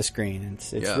thing on the screen?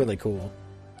 It's really cool,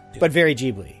 but very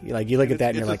Ghibli. Like you look at that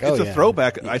and you're like, oh, it's a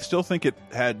throwback. I still think it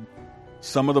had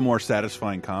some of the more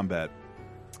satisfying combat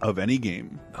of any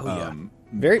game.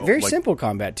 Very simple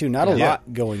combat too. Not a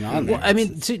lot going on there. Well, I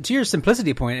mean, to your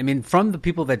simplicity point, I mean, from the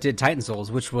people that did Titan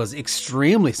Souls, which was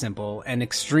extremely simple and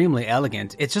extremely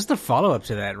elegant, it's just a follow up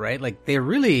to that, right? Like they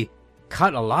really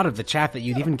cut a lot of the chaff that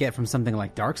you'd even get from something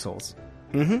like Dark Souls.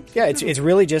 Mm-hmm. Yeah, it's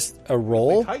really just a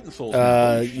roll. Titan Souls.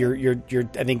 You're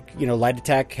I think light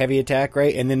attack, heavy attack,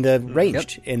 right, and then the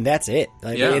ranged, and that's it.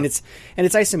 And it's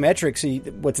isometric. So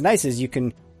what's nice is you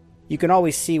can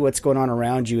always see what's going on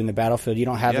around you in the battlefield. You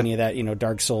don't have any of that,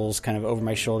 Dark Souls kind of over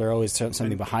my shoulder, always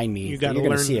something behind me. You're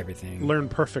going to see everything. Learn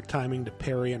perfect timing to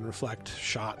parry and reflect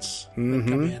shots that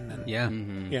come in. And,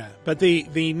 But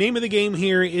the name of the game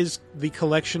here is The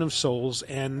Collection of Souls,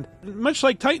 and much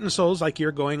like Titan Souls, like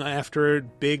you're going after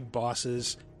big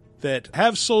bosses that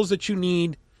have souls that you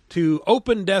need to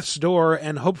open death's door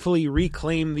and hopefully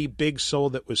reclaim the big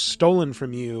soul that was stolen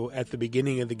from you at the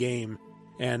beginning of the game.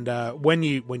 And when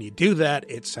you do that,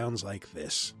 it sounds like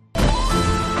this. You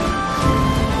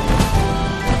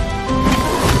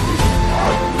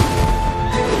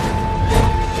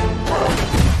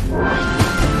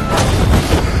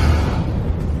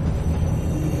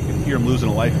can hear him losing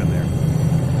a life in there.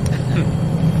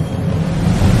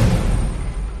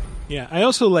 Yeah, I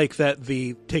also like that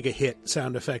the take a hit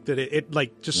sound effect, that it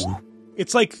like just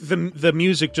it's like the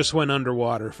music just went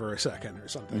underwater for a second or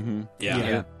something.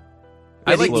 Yeah.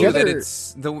 I like too that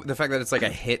it's the fact that it's like a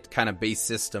hit kind of base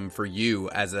system for you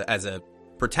as a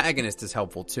protagonist is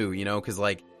helpful too, because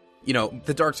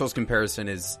the Dark Souls comparison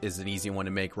is an easy one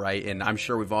to make, right? And I'm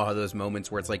sure we've all had those moments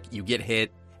where it's like you get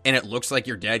hit and it looks like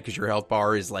you're dead because your health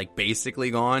bar is like basically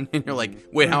gone, and you're like,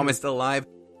 wait, how am I still alive?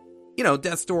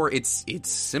 Death's Door, it's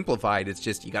simplified. It's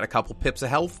just you got a couple pips of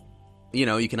health.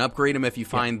 You can upgrade them if you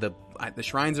find the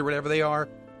shrines or whatever they are.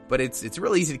 But it's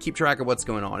really easy to keep track of what's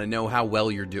going on and know how well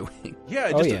you're doing. Yeah,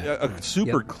 a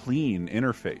super clean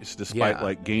interface, despite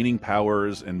like gaining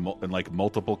powers and like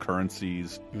multiple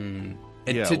currencies. And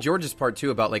to George's part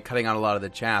too about like cutting out a lot of the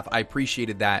chaff, I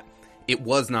appreciated that it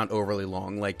was not overly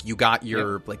long. Like you got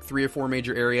your like 3 or 4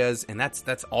 major areas, and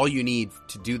that's all you need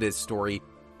to do this story,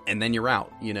 and then you're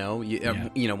out.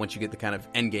 Once you get the kind of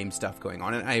end game stuff going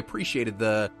on, and I appreciated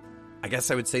I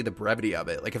guess I would say the brevity of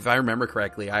it. Like, if I remember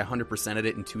correctly, I 100%ed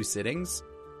it in 2 sittings.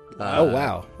 Oh,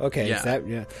 wow. Okay.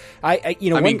 Yeah.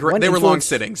 They were long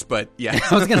sittings, but yeah.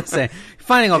 I was going to say,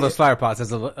 finding all those fire pots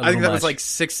is a little I think that much. was like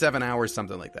 6-7 hours,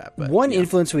 something like that. But one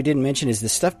influence we didn't mention is the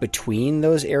stuff between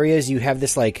those areas. You have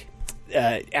this, like,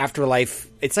 afterlife.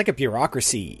 It's like a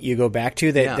bureaucracy you go back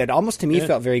to that almost to me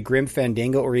felt very Grim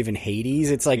Fandango or even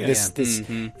Hades. It's like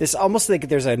this almost like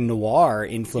there's a noir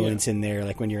influence in there,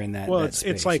 like when you're in that. Well, that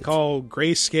it's like all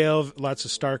grayscale, lots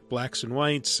of stark blacks and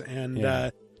whites,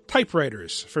 and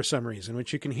typewriters for some reason,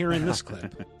 which you can hear in this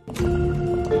clip.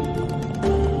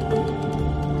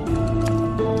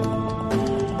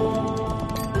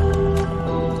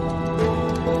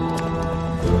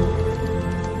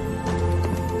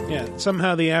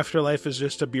 Somehow the afterlife is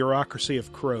just a bureaucracy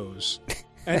of crows.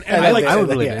 And I would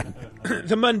believe it.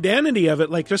 The mundanity of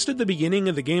it, like just at the beginning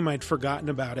of the game, I'd forgotten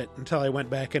about it until I went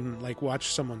back and like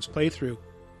watched someone's playthrough.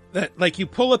 That like you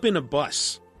pull up in a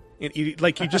bus, and you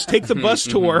just take the bus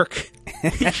to work.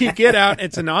 You get out,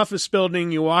 it's an office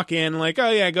building. You walk in, like, oh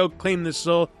yeah, go claim this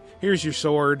soul. Here's your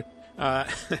sword,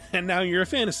 and now you're a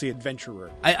fantasy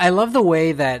adventurer. I love the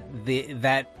way that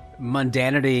that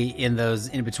mundanity in those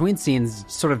in between scenes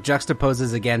sort of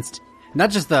juxtaposes against not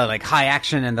just the like high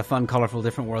action and the fun, colorful,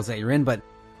 different worlds that you're in, but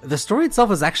the story itself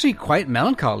is actually quite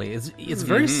melancholy. It's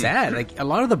very sad. Like a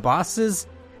lot of the bosses,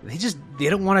 they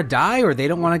don't want to die or they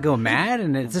don't want to go mad,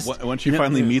 and it's just once you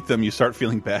finally meet them, you start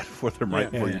feeling bad for them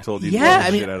before you told you shit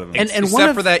out of them. And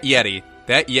except for that Yeti.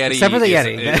 That Yeti is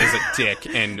a dick,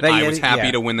 and I was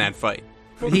happy to win that fight.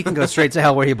 He can go straight to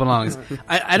hell where he belongs.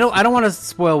 I don't want to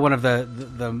spoil one of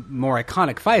the more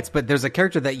iconic fights, but there's a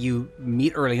character that you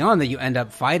meet early on that you end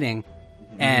up fighting,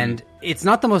 and it's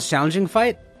not the most challenging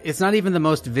fight. It's not even the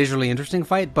most visually interesting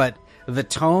fight, but the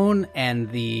tone and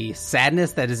the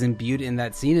sadness that is imbued in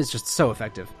that scene is just so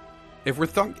effective. If we're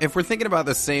thinking about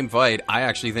the same fight, I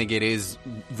actually think it is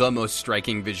the most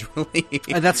striking visually.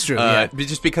 That's true.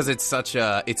 Just because it's so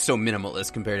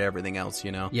minimalist compared to everything else,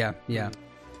 you know. Yeah.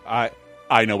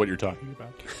 I know what you're talking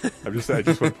about. I just want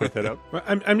to point that out.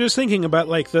 I'm just thinking about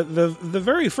like the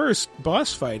very first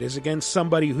boss fight is against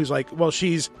somebody who's like, well,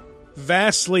 she's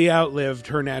vastly outlived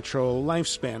her natural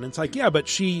lifespan. It's like, yeah, but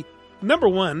she, number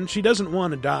one, she doesn't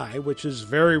want to die, which is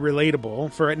very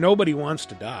relatable. For it, nobody wants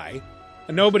to die,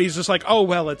 and nobody's just like, oh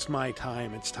well, it's my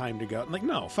time, it's time to go. I'm like,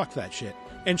 no, fuck that shit.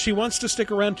 And she wants to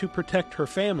stick around to protect her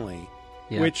family.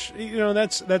 Yeah. Which,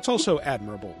 that's also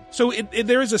admirable. So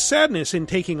there is a sadness in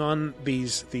taking on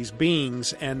these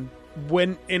beings, and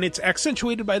it's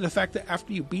accentuated by the fact that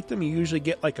after you beat them, you usually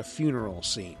get like a funeral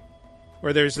scene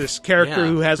where there's this character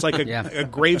who has like a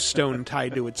gravestone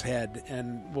tied to its head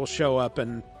and will show up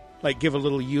and like give a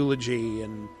little eulogy,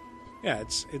 and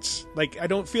it's like I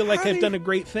don't feel like I've done a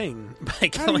great thing by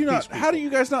killing these people. How do you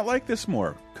guys not like this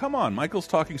more? Come on, Michael's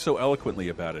talking so eloquently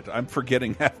about it. I'm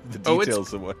forgetting half the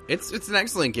details of what. It's an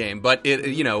excellent game, but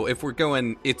if we're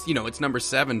going, it's number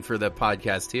 7 for the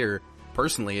podcast here.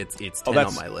 Personally, it's 10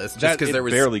 on my list. Just because there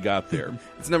was barely got there.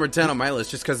 It's number 10 on my list,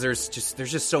 just because there's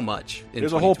just so much.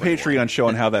 There's a whole Patreon show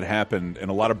on how that happened, and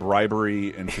a lot of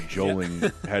bribery and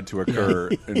cajoling had to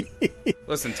occur.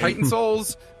 Listen, Titan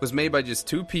Souls was made by just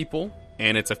 2 people,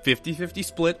 and it's a 50-50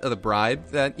 split of the bribe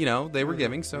that they were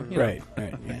giving. So right,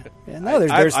 yeah. No,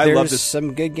 there's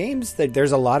some good games.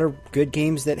 There's a lot of good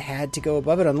games that had to go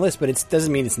above it on the list, but it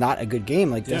doesn't mean it's not a good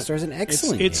game. Like Death Star is an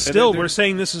excellent. It's still we're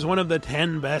saying this is one of the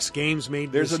 10 best games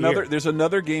made. There's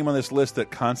another game on this list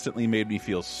that constantly made me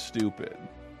feel stupid,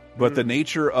 but the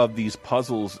nature of these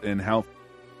puzzles and how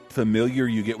familiar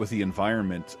you get with the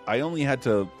environment, I only had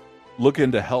to look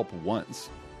into Help once.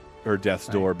 Or Death's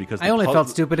Door, because I only felt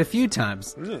stupid a few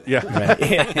times. Yeah.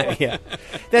 Right. yeah.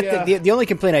 The only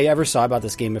complaint I ever saw about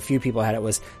this game, a few people had it,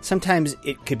 was sometimes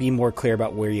it could be more clear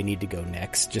about where you need to go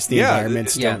next. Just the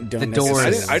environments don't the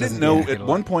doors. I didn't know at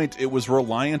one point it was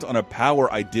reliant on a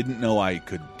power I didn't know I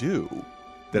could do.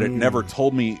 That it never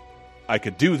told me I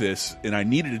could do this, and I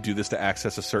needed to do this to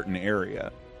access a certain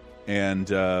area.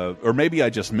 And or maybe I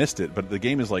just missed it, but the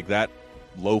game is like that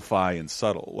lo-fi and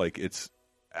subtle. Like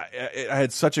I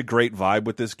had such a great vibe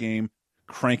with this game,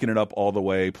 cranking it up all the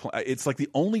way. It's like the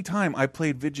only time I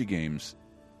played video games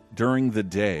during the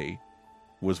day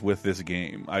was with this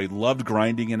game. I loved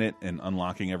grinding in it and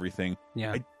unlocking everything.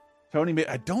 Yeah. Tony,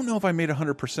 I don't know if I made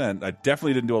 100%. I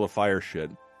definitely didn't do all the fire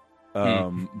shit.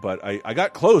 But I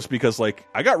got close because like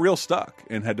I got real stuck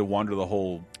and had to wander the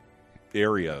whole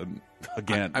area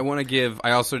again.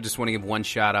 I also just want to give one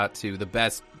shout out to the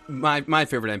best, my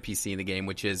favorite NPC in the game,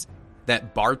 which is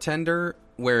that bartender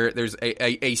where there's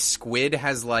a squid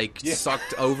has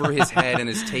sucked over his head and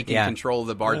is taking control of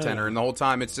the bartender, and the whole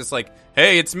time it's just like,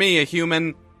 hey, it's me, a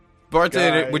human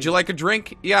bartender. Would you like a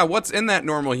drink? Yeah, what's in that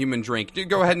normal human drink?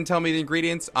 Go ahead and tell me the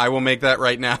ingredients. I will make that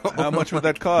right now. How much would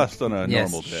that cost on a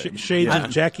normal day? Shades of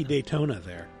Jackie Daytona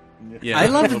there. Yeah. I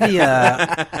loved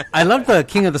the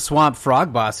King of the Swamp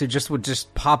frog boss who would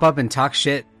just pop up and talk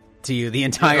shit to you the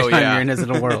entire time you're in this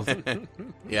little world.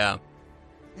 Yeah.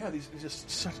 Yeah, these just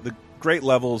such the great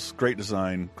levels, great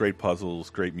design, great puzzles,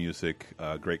 great music,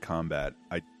 great combat.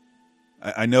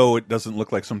 I know it doesn't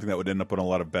look like something that would end up on a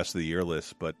lot of best of the year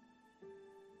lists, but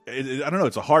I don't know.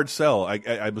 It's a hard sell.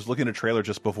 I was looking at a trailer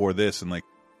just before this, and like,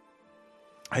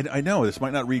 I know this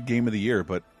might not read game of the year,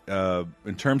 but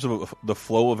in terms of the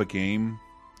flow of a game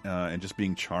and just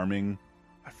being charming,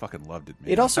 I fucking loved it,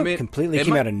 man. It also completely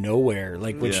came out of nowhere,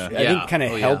 like, which I think kind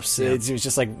of helps. Yeah. It was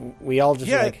just like we all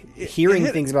just hearing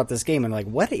things about this game and like,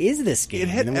 what is this game? It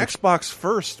hit Xbox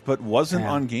first, but wasn't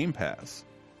on Game Pass.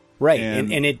 Right,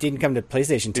 and it didn't come to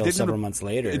PlayStation until several months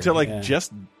later. Until like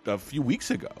just a few weeks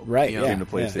ago. Right, it came to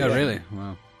PlayStation. Oh, really?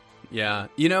 Wow. Yeah,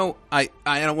 you know, I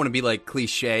don't want to be like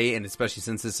cliche, and especially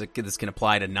since this can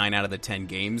apply to 9 out of the 10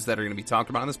 games that are going to be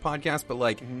talked about on this podcast, but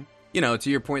like, you know,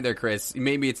 to your point there, Chris,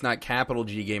 maybe it's not capital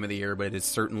G game of the year, but it is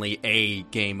certainly a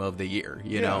game of the year.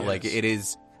 You know, like it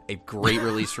is a great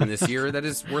release from this year that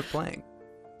is worth playing.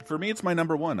 For me, it's my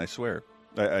number one, I swear.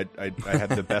 I had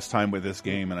the best time with this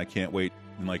game, and I can't wait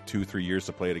in like 2-3 years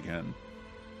to play it again.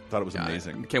 Thought it was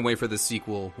amazing. Can't wait for the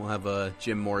sequel. We'll have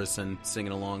Jim Morrison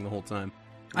singing along the whole time.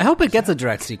 I hope it gets a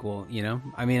direct sequel, you know?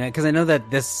 I mean, because I know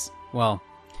that this, well,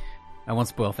 I won't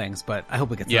spoil things, but I hope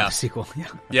it gets a sequel.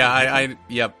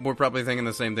 Yeah, we're probably thinking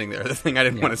the same thing there. The thing I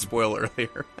didn't want to spoil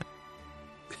earlier.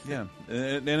 Yeah,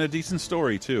 and a decent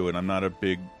story, too, and I'm not a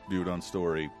big dude on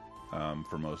story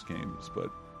for most games, but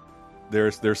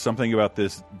there's something about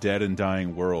this dead and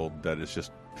dying world that is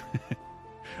just...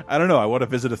 I don't know, I want to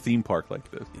visit a theme park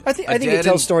like this. I think it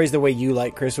tells stories the way you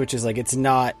like, Chris, which is like, it's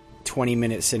not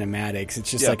 20-minute cinematics.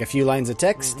 It's just like a few lines of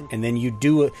text, and then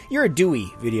you're a Dewey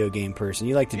video game person.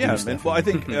 You like to do stuff. Well, I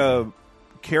think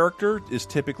character is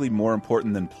typically more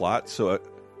important than plot. So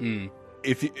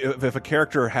if a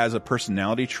character has a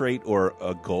personality trait or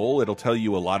a goal, it'll tell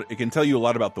you a lot. It can tell you a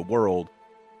lot about the world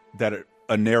that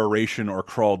a narration or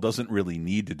crawl doesn't really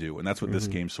need to do, and that's what this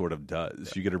game sort of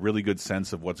does. You get a really good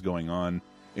sense of what's going on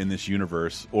in this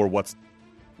universe, or what's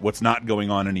not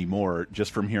going on anymore,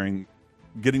 just from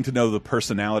getting to know the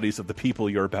personalities of the people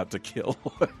you're about to kill.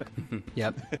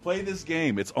 Yep. Play this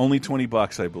game. It's only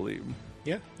 $20, I believe.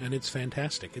 Yeah, and it's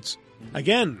fantastic. It's,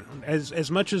 again,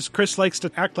 as much as Chris likes to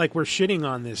act like we're shitting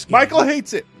on this game. Michael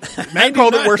hates it. Matt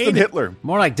called it worse than Hitler.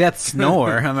 More like Death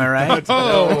Snore, am I right?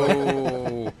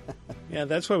 Oh. Yeah,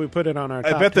 that's why we put it on our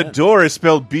top I bet 10. the door is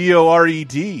spelled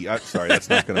B-O-R-E-D. Sorry, that's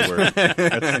not going to work.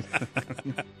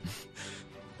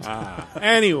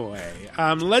 Anyway,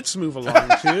 let's move along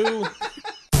to...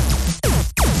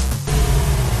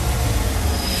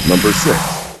 Number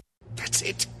 6. That's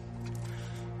it.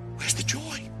 Where's the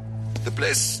joy? The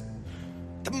bliss?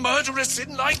 The murderous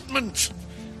enlightenment?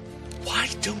 Why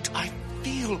don't I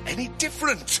feel any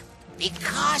different?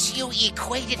 Because you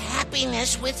equated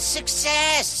happiness with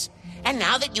success. And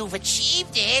now that you've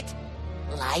achieved it,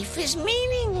 life is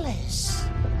meaningless.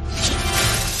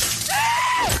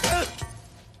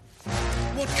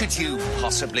 What could you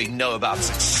possibly know about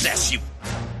success, you...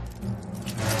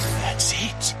 That's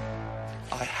it.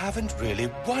 I haven't really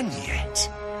won yet.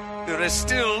 There are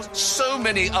still so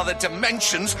many other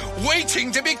dimensions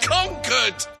waiting to be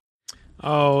conquered.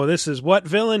 Oh, this is what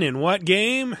villain in what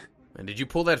game? And did you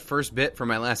pull that first bit from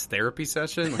my last therapy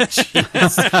session?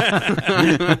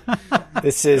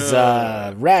 This is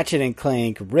Ratchet and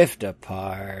Clank Rift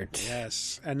Apart.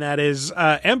 Yes, and that is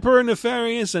Emperor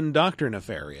Nefarious and Dr.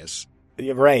 Nefarious.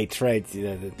 Right.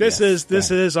 This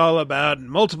is all about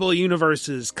multiple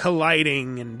universes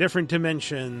colliding in different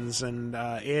dimensions, and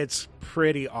it's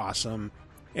pretty awesome.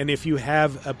 And if you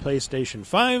have a PlayStation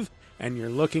 5 and you're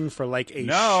looking for like a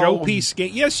showpiece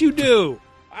game, yes, you do.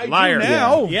 Liar do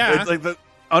now. Yeah. It's like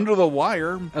under the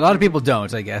wire. A lot of people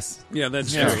don't, I guess. Yeah,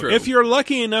 that's true. If you're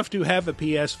lucky enough to have a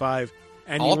PS5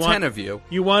 and all 10 of you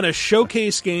want a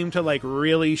showcase game to like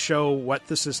really show what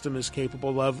the system is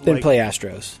capable of, then like, play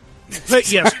Astros.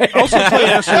 Yes, also play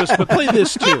Astros, but play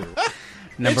this too.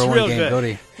 Number one game,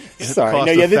 Cody.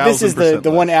 Sorry, this is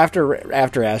the one after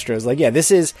Astros. Like,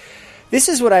 this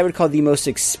is what I would call the most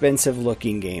expensive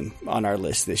looking game on our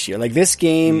list this year. Like, this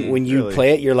game, when you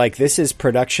play it, you're like, this is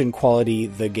production quality,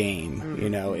 the game. You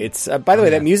know, it's, by the way,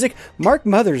 that music, Mark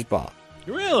Mothersbaugh.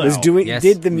 Really?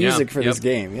 Did the music for this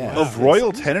game, Of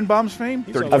Royal Tenenbaum's fame?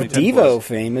 Of Devo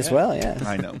fame as well, yeah.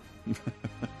 I know.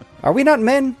 Are we not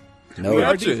men? No, we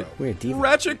are Devo. We're Devo.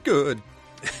 Ratchet good.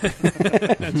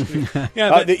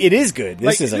 It is good.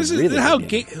 This is really how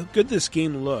good good this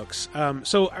game looks.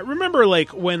 So I remember,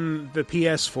 like, when the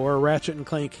PS4 Ratchet and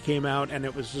Clank came out, and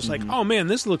it was just like, oh man,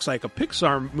 this looks like a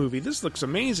Pixar movie. This looks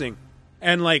amazing.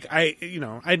 And like I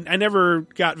never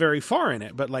got very far in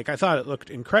it, but like I thought it looked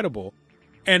incredible.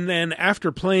 And then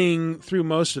after playing through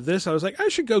most of this, I was like, I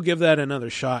should go give that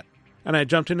another shot. And I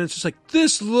jumped in and it's just like,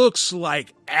 this looks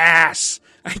like ass.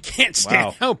 I can't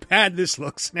stand how bad this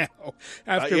looks now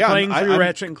after playing through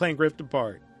Ratchet and Clank Rift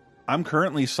Apart. I'm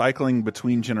currently cycling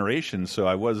between generations, so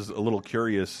I was a little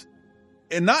curious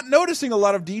and not noticing a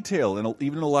lot of detail and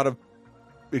even a lot of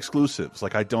exclusives.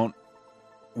 Like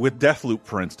with Deathloop,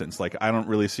 for instance, like I don't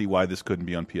really see why this couldn't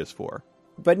be on PS4.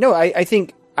 But no, I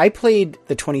think I played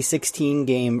the 2016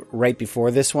 game right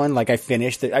before this one. Like I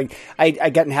finished it. I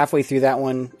gotten halfway through that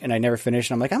one and I never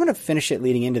finished. And I'm like, I'm going to finish it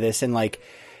leading into this. And like,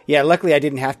 yeah, luckily I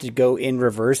didn't have to go in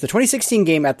reverse. The 2016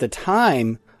 game at the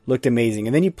time looked amazing.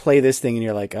 And then you play this thing and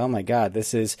you're like, oh my God,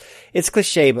 it's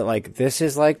cliche, but like, this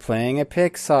is like playing a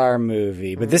Pixar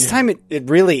movie. But this time it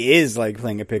really is like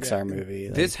playing a Pixar movie.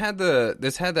 Like, this had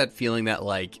that feeling that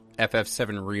like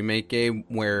FF7 remake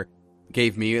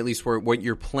gave me at least, where what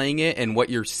you're playing it and what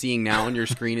you're seeing now on your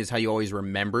screen is how you always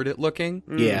remembered it looking.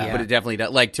 Yeah. But it definitely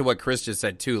does. Like to what Chris just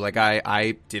said too, like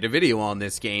I did a video on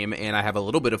this game and I have a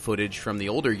little bit of footage from the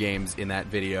older games in that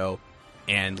video.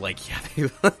 And like,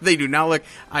 yeah, they do not look,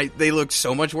 they look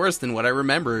so much worse than what I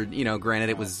remembered. You know, granted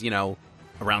it was,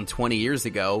 around 20 years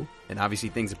ago and obviously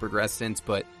things have progressed since,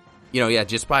 but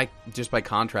just by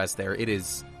contrast there, it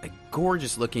is a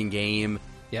gorgeous looking game.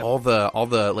 Yep. All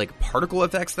the like particle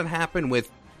effects that happen with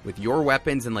your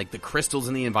weapons and like the crystals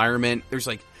in the environment. There's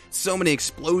like so many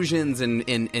explosions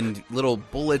and little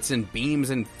bullets and beams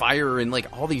and fire and like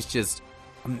all these just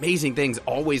amazing things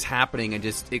always happening and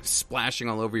just splashing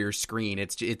all over your screen.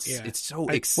 It's so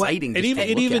exciting. It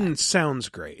even sounds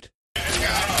great.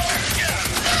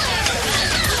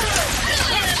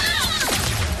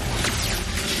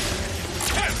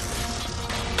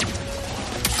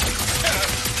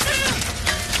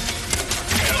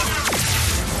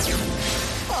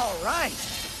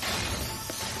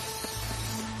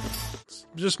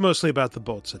 Just mostly about the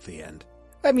bolts at the end.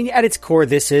 I mean, at its core,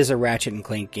 this is a Ratchet and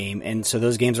Clank game, and so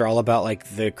those games are all about like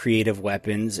the creative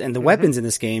weapons, and the weapons in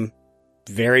this game,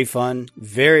 very fun,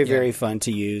 very fun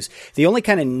to use. The only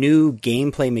kind of new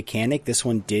gameplay mechanic this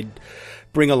one did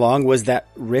bring along was that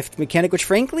rift mechanic, which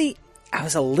frankly, I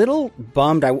was a little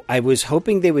bummed. I was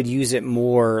hoping they would use it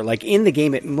more. Like in the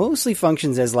game, it mostly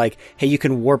functions as like, hey, you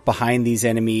can warp behind these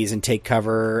enemies and take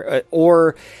cover,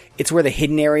 or it's where the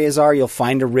hidden areas are. You'll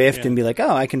find a rift and be like, oh,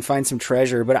 I can find some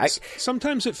treasure. But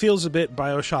sometimes it feels a bit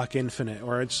BioShock Infinite,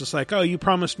 where it's just like, oh, you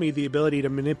promised me the ability to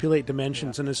manipulate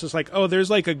dimensions, and it's just like, oh, there's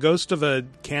like a ghost of a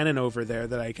cannon over there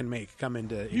that I can make come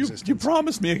into existence. You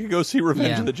promised me I could go see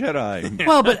Revenge of the Jedi.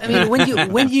 Well, but I mean,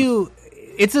 when you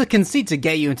it's a conceit to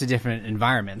get you into different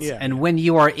environments. Yeah. And when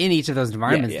you are in each of those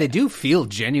environments, they do feel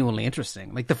genuinely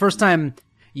interesting. Like the first time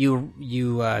you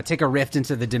take a rift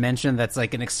into the dimension that's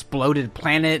like an exploded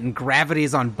planet and gravity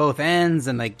is on both ends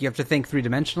and like you have to think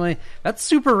three-dimensionally, that's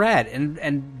super rad.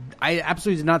 And I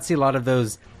absolutely did not see a lot of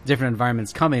those different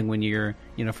environments coming when you're,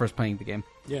 first playing the game.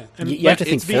 Yeah, and you have to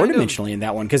think four-dimensionally in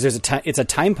that one because there's it's a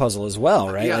time puzzle as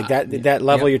well, right? Yeah. Like that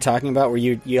level you're talking about where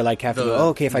you like have to go,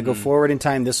 okay, if I go forward in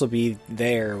time, this will be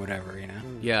there or whatever,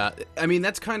 Yeah, I mean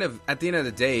that's kind of at the end of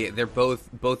the day, they're both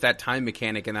that time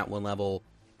mechanic in that one level,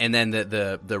 and then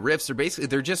the rifts are basically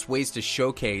they're just ways to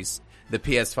showcase the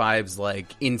PS5's like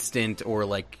instant or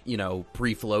like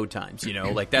brief load times.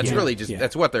 Like that's really just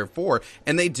that's what they're for,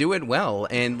 and they do it well.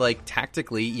 And like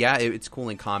tactically, it's cool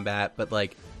in combat, but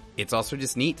like. It's also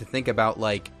just neat to think about,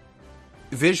 like,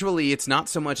 visually, it's not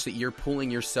so much that you're pulling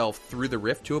yourself through the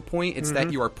rift to a point, it's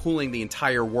that you are pulling the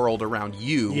entire world around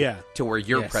you to where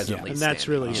you're presently and that's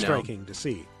really striking to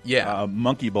see. Yeah.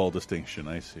 Monkey ball distinction,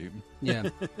 I see. Yeah.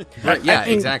 Right, yeah,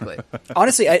 exactly.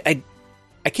 Honestly, I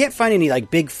can't find any, like,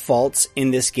 big faults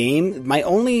in this game. The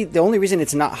only reason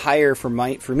it's not higher for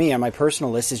me on my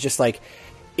personal list is just, like,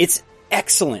 it's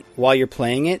excellent while you're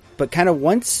playing it, but kind of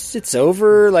once it's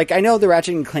over, like I know the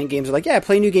Ratchet and Clank games are like,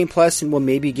 play New Game Plus and we'll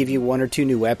maybe give you 1 or 2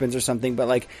 new weapons or something, but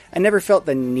like I never felt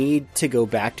the need to go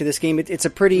back to this game. It's a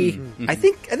pretty, I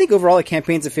think overall the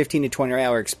campaign's a 15 to 20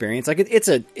 hour experience. Like it's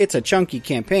a chunky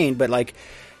campaign, but like,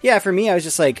 for me, I was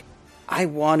just like, I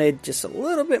wanted just a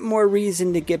little bit more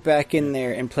reason to get back in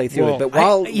there and play through it. But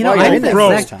while you're in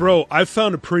there, I've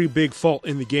found a pretty big fault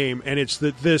in the game, and it's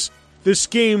that this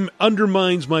game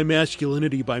undermines my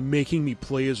masculinity by making me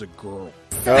play as a girl.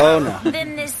 Oh, no.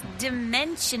 Then this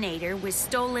Dimensionator was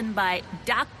stolen by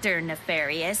Dr.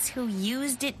 Nefarious, who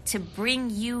used it to bring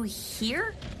you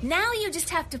here? Now you just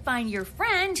have to find your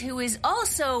friend, who is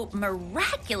also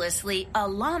miraculously a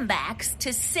Lombax,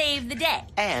 to save the day.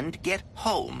 And get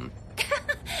home.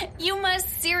 You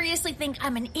must seriously think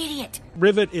I'm an idiot.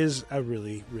 Rivet is a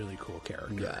really, really cool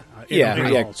character. Yeah.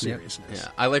 In all seriousness.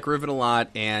 Yeah, I like Rivet a lot,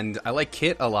 and I like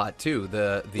Kit a lot too.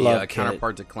 The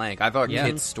counterpart to Clank. I thought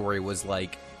Kit's story was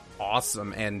like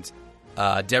awesome, and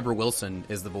Deborah Wilson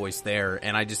is the voice there,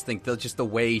 and I just think just the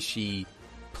way she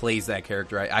plays that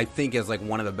character, I think is like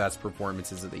one of the best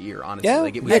performances of the year. Honestly,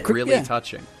 like it was really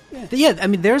touching. Yeah, I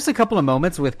mean, there's a couple of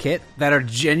moments with Kit that are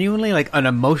genuinely like an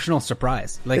emotional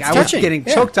surprise. Like It's I touching. was getting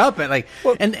choked up at like,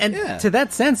 and to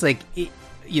that sense, like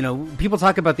people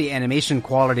talk about the animation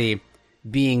quality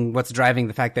being what's driving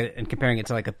the fact that and comparing it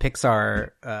to like a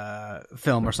Pixar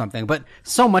film or something, but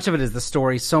so much of it is the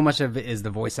story, so much of it is the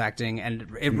voice acting, and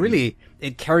it really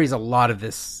it carries a lot of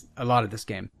this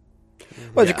game.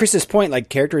 Well, to Chris's point, like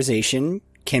characterization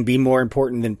can be more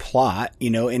important than plot,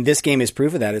 and this game is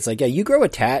proof of that. It's like, you grow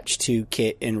attached to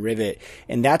Kit and Rivet,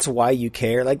 and that's why you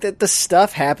care. Like the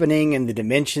stuff happening and the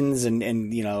dimensions and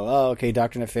okay,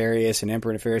 Dr. Nefarious and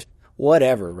Emperor Nefarious,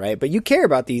 whatever, right? But you care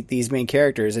about these main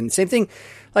characters. And same thing,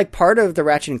 like part of the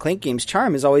Ratchet and Clank game's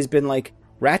charm has always been like,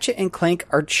 Ratchet and Clank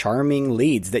are charming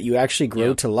leads that you actually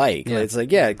grow to like. Yeah. It's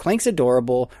like, Clank's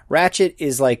adorable. Ratchet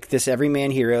is like this everyman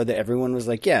hero that everyone was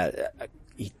like, I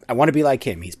want to be like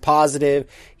him. He's positive.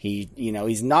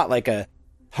 He's not like a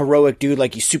heroic dude,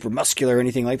 like he's super muscular or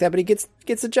anything like that, but he gets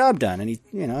the job done, and he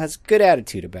has good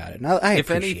attitude about it. And I if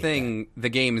anything, the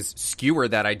games skewer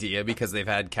that idea because they've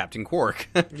had Captain Quark,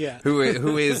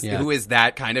 who is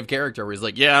that kind of character where he's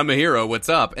like, I'm a hero, what's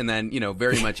up? And then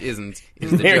very much isn't.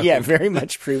 Is the very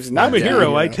much proves not. I'm a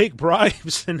hero. I take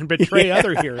bribes and betray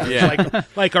other heroes,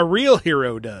 like a real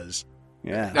hero does.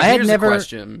 Yeah, now, here's a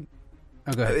question.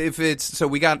 Oh, go ahead. If it's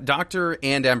we got Doctor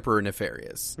and Emperor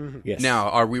Nefarious. Mm-hmm. Yes. Now,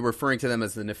 are we referring to them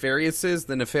as the Nefariouses,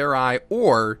 the Nefarii,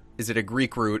 or is it a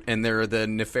Greek root and they're the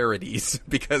Nefarides?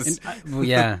 Because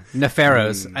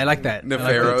Nepharos. I like that.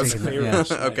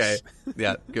 Nepharos. Okay.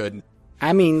 Yeah. Good.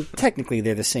 I mean, technically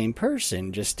they're the same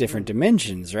person, just different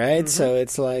dimensions, right? Mm-hmm. So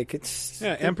it's like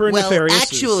Emperor Nefarious.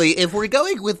 Actually, if we're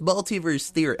going with multiverse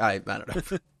theory, I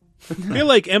don't know. I feel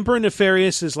like Emperor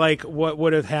Nefarious is like what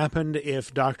would have happened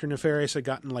if Dr. Nefarious had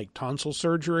gotten like tonsil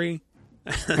surgery.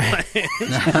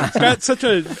 It's got such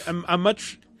a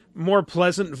much more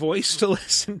pleasant voice to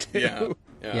listen to.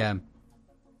 Yeah.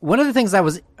 One of the things I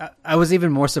was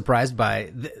even more surprised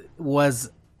by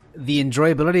was the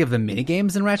enjoyability of the mini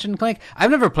games in Ratchet and Clank. I've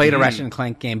never played a Ratchet and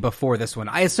Clank game before this one.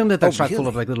 I assumed that they're chock full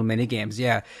of like little mini games.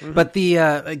 Yeah, but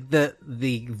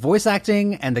the voice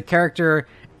acting and the character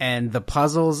and the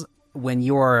puzzles when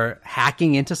you're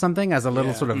hacking into something as a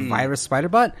little sort of virus spider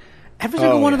bot, every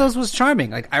single one of those was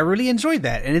charming. Like I really enjoyed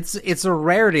that, and it's a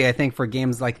rarity I think for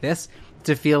games like this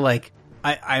to feel like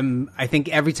I think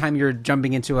every time you're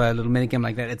jumping into a little minigame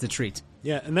like that, it's a treat.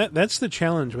 Yeah, and that's the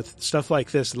challenge with stuff like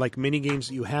this, like minigames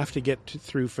that you have to get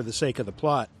through for the sake of the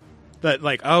plot. That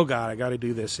like, oh god, I got to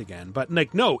do this again. But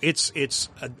like, no, it's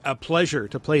a pleasure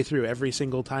to play through every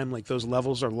single time. Like those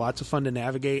levels are lots of fun to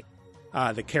navigate.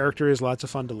 The character is lots of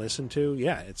fun to listen to.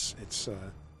 Yeah, it's a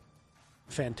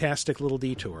fantastic little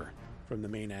detour from the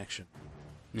main action.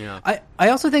 Yeah, I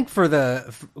also think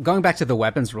going back to the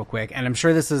weapons real quick, and I'm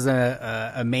sure this is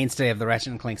a mainstay of the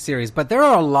Ratchet and Clank series, but there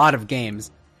are a lot of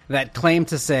games that claim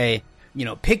to say,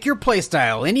 pick your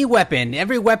playstyle, any weapon,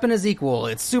 every weapon is equal,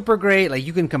 it's super great, like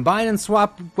you can combine and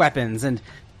swap weapons, and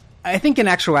I think in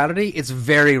actuality, it's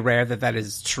very rare that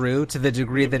is true to the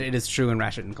degree that it is true in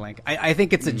Ratchet and Clank. I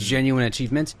think it's a genuine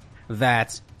achievement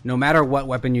that no matter what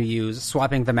weapon you use,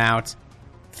 swapping them out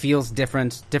feels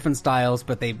different styles,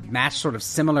 but they match sort of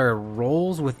similar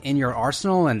roles within your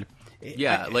arsenal, and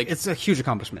it's a huge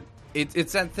accomplishment.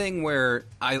 It's that thing where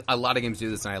a lot of games do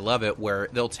this, and I love it, where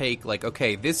they'll take, like,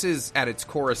 okay, this is at its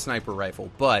core a sniper rifle,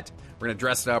 but we're going to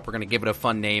dress it up, we're going to give it a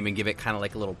fun name, and give it kind of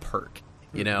like a little perk.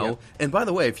 Yeah. And by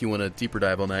the way, if you want a deeper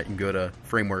dive on that, you can go to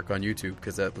Framework on YouTube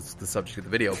because that was the subject of the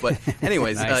video. But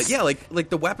anyways, nice. Like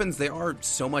the weapons, they are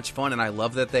so much fun, and I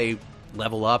love that they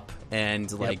level up and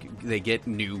they get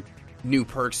new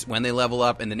perks when they level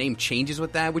up, and the name changes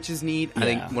with that, which is neat. Yeah. I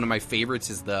think one of my favorites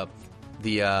is the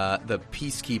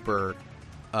Peacekeeper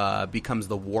becomes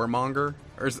the Warmonger.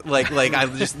 Or like I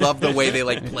just love the way they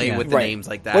play with the names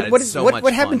like that.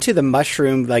 What happened to the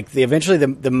mushroom? Like eventually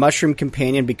the mushroom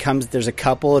companion becomes, there's a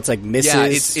couple. It's like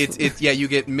Mrs. Yeah, it's you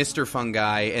get Mr.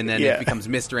 Fungi, and then it becomes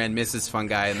Mr. and Mrs.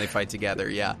 Fungi, and they fight together.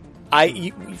 Yeah.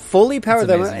 You fully power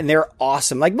them, and they're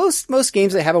awesome. Like most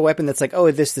games that have a weapon that's like, oh,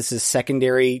 this is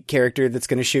secondary character that's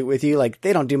going to shoot with you. Like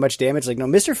they don't do much damage. Like no,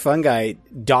 Mr. Fungi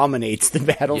dominates the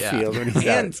battlefield when he's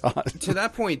out. It's awesome. To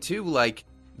that point too, like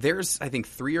there's I think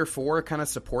 3 or 4 kind of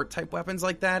support type weapons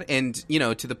like that, and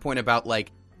to the point about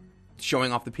like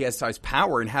showing off the PS5's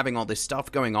power and having all this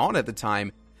stuff going on at the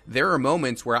time, there are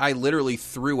moments where I literally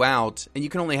threw out, and you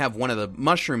can only have one of the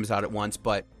mushrooms out at once,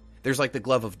 but there's like the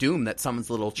Glove of Doom that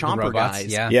summons little chomper guys.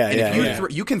 Yeah,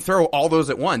 you can throw all those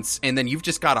at once, and then you've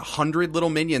just got 100 little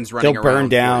minions running They'll around. burn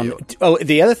down. Oh,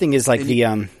 the other thing is like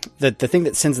the thing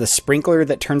that sends the sprinkler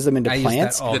that turns them into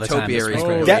plants. The topiary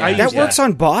sprinkler. That works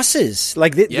on bosses.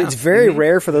 Like it's very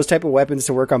rare for those type of weapons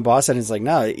to work on boss, and it's like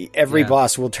no, every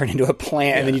boss will turn into a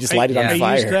plant, and then you just light it on fire.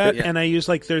 I use that, and I use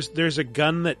like there's a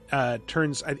gun that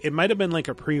turns. It might have been like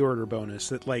a pre-order bonus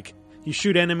that like. You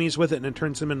shoot enemies with it, and it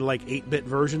turns them into like 8-bit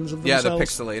versions of themselves.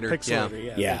 Yeah, the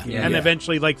pixelator. Yeah. And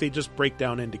eventually, like they just break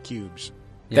down into cubes.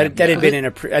 That had been in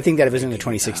I think that was in the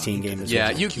 2016 game as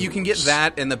well. Yeah, you can get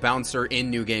that and the bouncer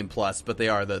in New Game Plus, but they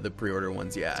are the pre-order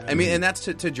ones. Yeah, I mean, and that's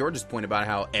to George's point about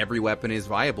how every weapon is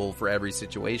viable for every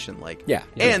situation. Like,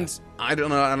 and I don't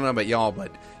know about y'all,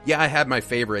 but I had my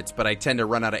favorites, but I tend to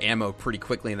run out of ammo pretty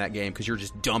quickly in that game because you're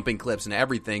just dumping clips and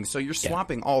everything, so you're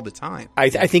swapping all the time. I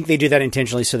think they do that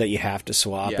intentionally so that you have to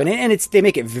swap, and they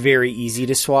make it very easy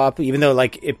to swap, even though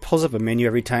like it pulls up a menu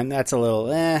every time. That's a little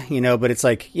but it's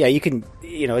like you can.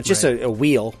 It's just a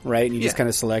wheel, right? And you just kind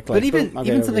of select. Like, but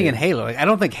even something in Halo, I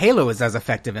don't think Halo is as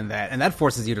effective in that, and that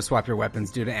forces you to swap your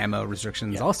weapons due to ammo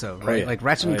restrictions. Also, right? Like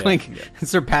Ratchet and Clank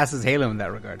surpasses Halo in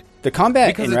that regard. The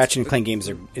combat in Ratchet and Clank games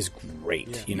is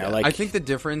great. Like I think the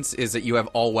difference is that you have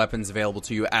all weapons available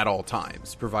to you at all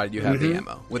times, provided you have the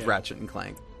ammo with Ratchet and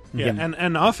Clank. Yeah,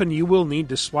 and often you will need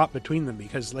to swap between them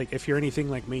because, like, if you're anything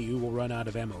like me, you will run out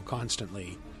of ammo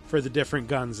constantly for the different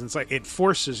guns. And it's like it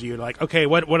forces you, like, okay,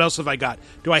 what else have I got?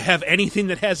 Do I have anything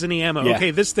that has any ammo? Yeah.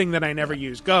 Okay, this thing that I never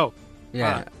use, go.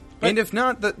 Yeah. And if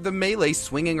not, the melee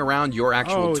swinging around your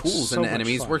actual tools so and much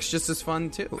enemies fun. works just as fun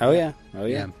too. Oh yeah.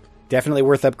 Definitely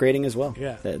worth upgrading as well.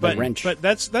 Yeah, the but, wrench. But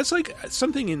that's like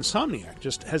something Insomniac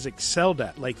just has excelled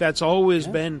at. Like that's always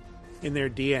been in their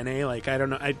DNA. Like I don't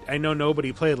know, I know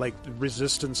nobody played like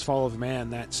Resistance: Fall of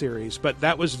Man, that series, but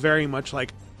that was very much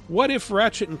like, what if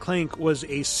Ratchet and Clank was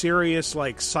a serious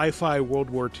like sci-fi World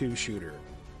War II shooter?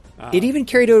 It even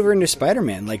carried over into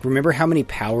Spider-Man. Like, remember how many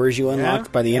powers you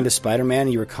unlocked by the end of Spider-Man?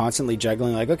 You were constantly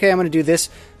juggling, like, okay, I'm going to do this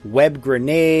web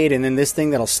grenade, and then this thing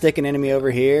that'll stick an enemy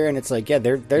over here. And it's like,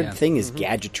 their thing is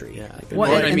gadgetry. Yeah.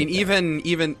 Well, I mean, even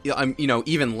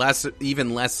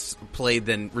less played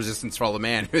than Resistance: Fall of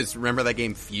Man. Remember that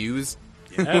game Fuse?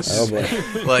 Yes. Oh boy.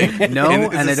 Like no,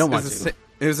 and I don't want to.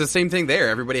 It was the same thing there.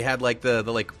 Everybody had like the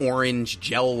like orange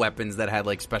gel weapons that had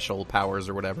like special powers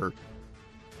or whatever.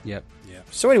 Yep.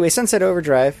 So anyway, Sunset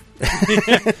Overdrive.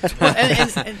 Well,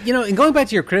 and going back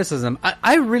to your criticism,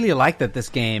 I really like that this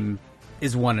game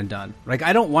is one and done. Like,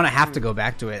 I don't want to have to go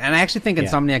back to it. And I actually think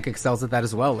Insomniac excels at that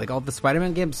as well. Like, all the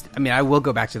Spider-Man games, I mean, I will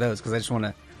go back to those because I just want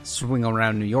to swing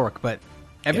around New York. But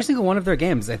every single one of their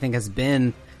games, I think, has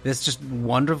been this just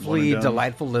wonderfully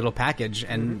delightful little package.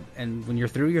 And when you're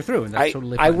through, you're through. And that's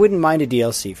totally fine. I wouldn't mind a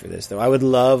DLC for this, though. I would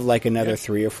love, like, another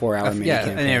 3 or 4 hour mini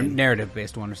campaign. A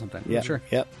narrative-based one or something. Yeah. Sure.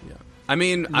 Yep. Yeah. I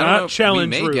mean, I don't know if we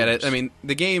may get it. I mean,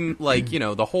 the game, like,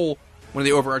 the whole, one of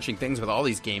the overarching things with all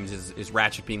these games is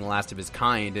Ratchet being the last of his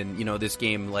kind, and, this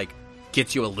game, like,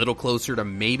 gets you a little closer to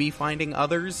maybe finding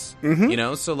others,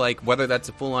 so, like, whether that's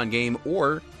a full-on game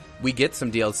or we get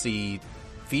some DLC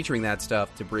featuring that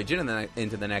stuff to bridge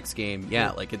into the next game,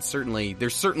 like,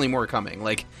 there's certainly more coming.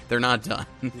 Like, they're not done.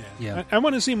 Yeah. I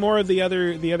want to see more of the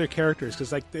other characters,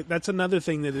 because, like, that's another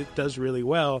thing that it does really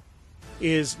well.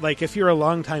 Is like if you're a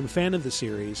longtime fan of the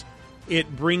series,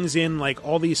 it brings in like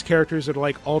all these characters that are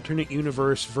like alternate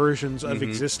universe versions of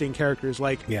existing characters.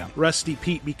 Like Rusty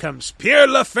Pete becomes Pierre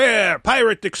Lafer,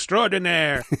 pirate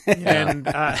extraordinaire, and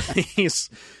he's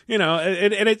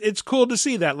it's cool to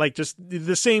see that, like, just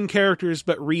the same characters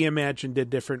but reimagined in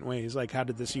different ways. Like, how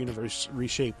did this universe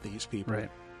reshape these people? Right.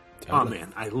 Oh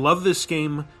man, I love this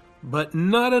game, but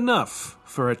not enough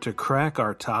for it to crack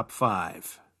our top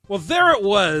 5. Well, there it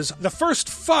was, the first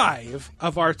 5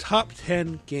 of our top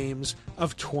 10 games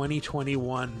of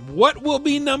 2021. What will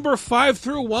be number 5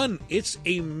 through 1? It's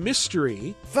a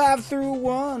mystery. 5 through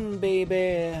 1,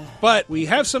 baby. But we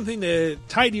have something to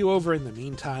tide you over in the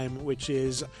meantime, which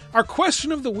is our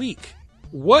question of the week.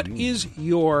 What is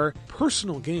your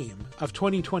personal game of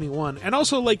 2021? And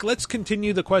also, like, let's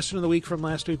continue the question of the week from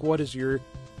last week. What is your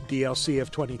DLC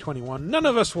of 2021? None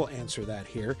of us will answer that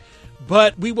here,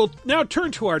 but we will now turn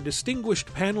to our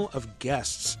distinguished panel of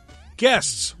guests.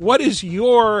 Guests, what is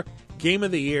your game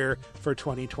of the year for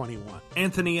 2021?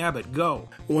 Anthony Abbott, go.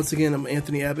 Once again, I'm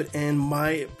Anthony Abbott, and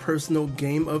my personal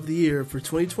game of the year for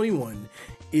 2021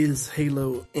 is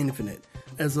Halo Infinite.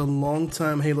 As a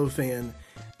longtime Halo fan,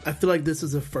 I feel like this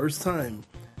is the first time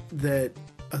that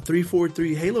a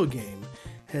 343 Halo game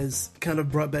has kind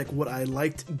of brought back what I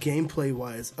liked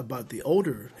gameplay-wise about the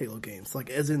older Halo games, like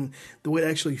as in the way it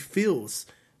actually feels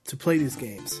to play these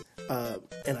games.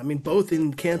 And I mean, both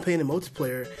in campaign and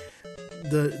multiplayer,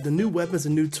 the new weapons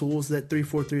and new tools that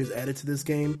 343 has added to this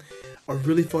game are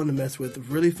really fun to mess with,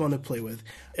 really fun to play with.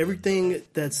 Everything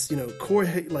that's, core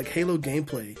like Halo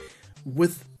gameplay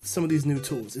with some of these new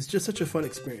tools. It's just such a fun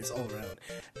experience all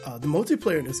around. The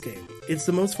multiplayer in this game, it's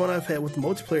the most fun I've had with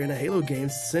multiplayer in a Halo game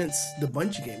since the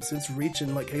Bungie game, since Reach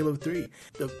and like Halo 3.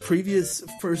 The previous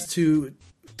first two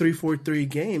 343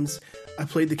 games, I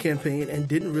played the campaign and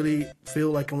didn't really feel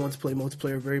like I wanted to play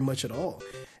multiplayer very much at all.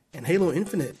 And Halo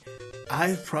Infinite,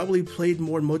 I've probably played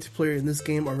more multiplayer in this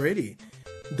game already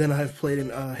than I've played in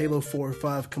Halo 4 or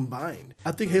 5 combined.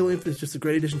 I think Halo Infinite is just a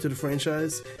great addition to the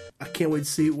franchise. I can't wait to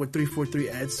see what 343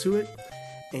 adds to it.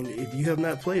 And if you have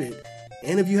not played it,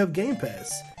 and if you have Game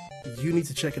Pass, you need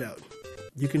to check it out.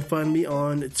 You can find me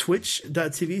on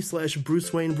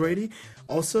twitch.tv/Bruce Wayne Brady.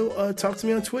 Also, talk to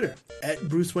me on Twitter at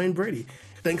Bruce Wayne Brady.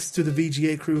 Thanks to the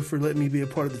VGA crew for letting me be a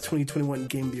part of the 2021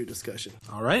 Game of the Year discussion.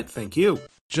 All right, thank you.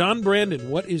 John Brandon,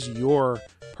 what is your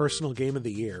personal game of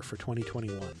the year for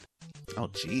 2021? Oh,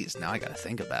 geez. Now I got to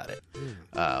think about it.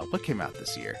 What came out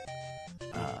this year?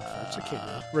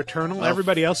 Returnal. Well,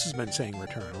 everybody else has been saying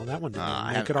Returnal. That one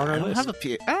didn't make it on our list. I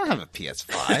don't have a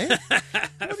PS5.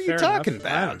 What are you talking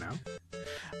about? I don't know.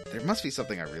 There must be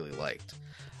something I really liked.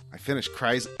 I finished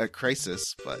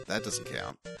Crisis, but that doesn't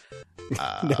count.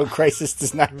 No, Crisis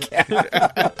does not count.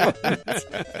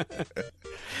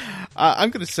 I'm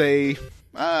going to say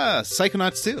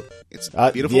Psychonauts 2. It's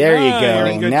beautiful. There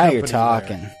you go. Now you're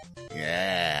talking. There.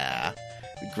 Yeah.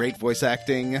 Great voice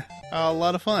acting. A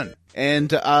lot of fun.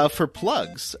 And for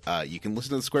plugs, you can listen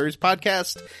to the Squares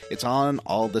podcast. It's on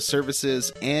all the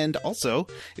services. And also,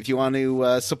 if you want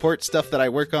to support stuff that I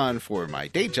work on for my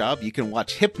day job, you can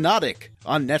watch Hypnotic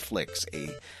on Netflix,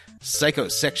 a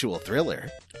psychosexual thriller.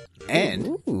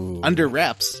 And Under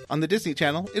Wraps on the Disney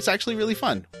Channel. It's actually really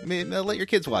fun. I mean, let your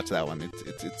kids watch that one.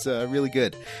 It's really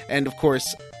good. And of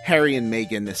course, Harry and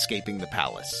Meghan escaping the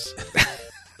palace.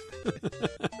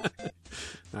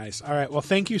 Nice. All right. Well,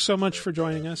 thank you so much for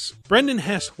joining us. Brendan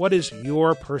Hess, what is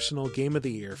your personal game of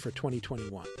the year for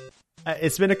 2021?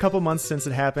 It's been a couple months since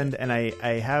it happened, and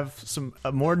I have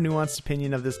a more nuanced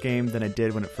opinion of this game than I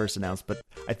did when it first announced, but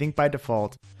I think by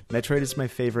default, Metroid is my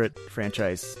favorite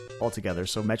franchise altogether.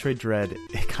 So Metroid Dread,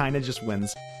 it kind of just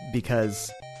wins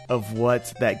because of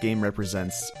what that game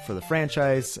represents for the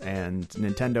franchise and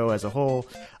Nintendo as a whole.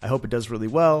 I hope it does really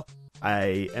well.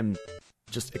 I am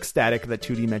just ecstatic that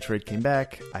 2D Metroid came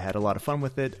back. I had a lot of fun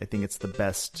with it. I think it's the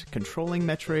best controlling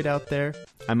Metroid out there.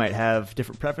 I might have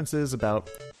different preferences about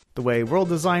the way world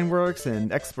design works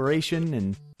and exploration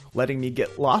and letting me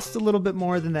get lost a little bit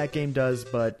more than that game does,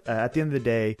 but at the end of the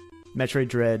day, Metroid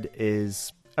Dread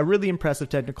is a really impressive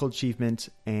technical achievement,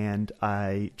 and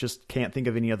I just can't think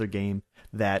of any other game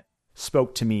that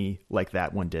spoke to me like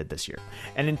that one did this year.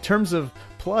 And in terms of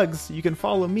plugs, you can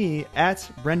follow me at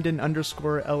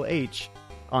Brendan_LH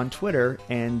on Twitter,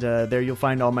 and there you'll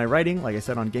find all my writing, like I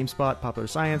said, on GameSpot, Popular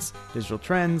Science, Digital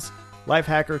Trends,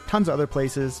 Lifehacker, tons of other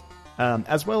places,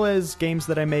 as well as games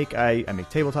that I make. I make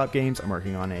tabletop games. I'm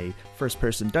working on a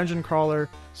first-person dungeon crawler,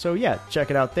 so yeah, check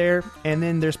it out there. And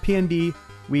then there's PNB.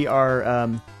 We are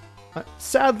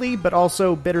sadly, but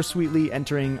also bittersweetly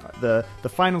entering the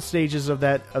final stages of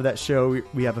that show.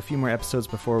 We have a few more episodes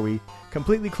before we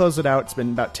completely close it out. It's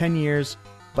been about 10 years,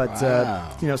 but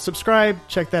wow. Subscribe,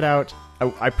 check that out.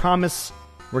 I promise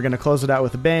we're going to close it out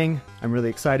with a bang. I'm really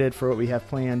excited for what we have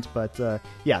planned, but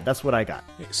yeah, that's what I got.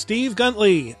 Steve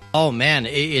Guntley. Oh man,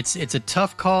 it's a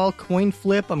tough call, coin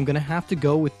flip. I'm going to have to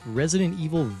go with Resident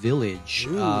Evil Village.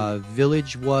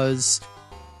 Village was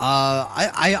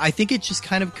I think it just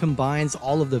kind of combines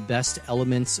all of the best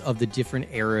elements of the different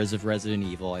eras of Resident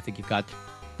Evil. I think you've got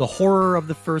the horror of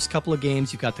the first couple of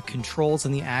games, you've got the controls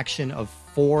and the action of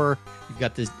 4, you've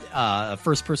got this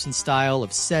first-person style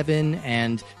of 7,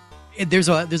 and there's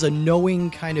a knowing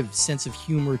kind of sense of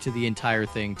humor to the entire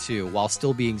thing too, while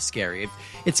still being scary.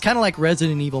 It's kind of like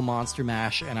Resident Evil Monster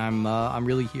Mash, and I'm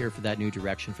really here for that new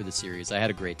direction for the series. I had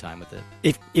a great time with it.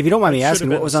 If you don't mind me asking,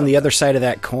 what was on the other side of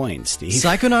that coin, Steve?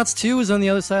 Psychonauts 2 is on the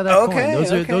other side of that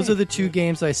coin. Those are the two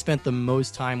games I spent the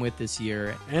most time with this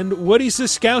year. And Woody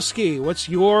Siskowski, what's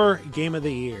your game of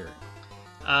the year?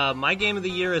 My game of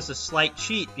the year is a slight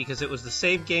cheat because it was the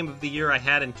same game of the year I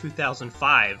had in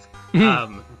 2005.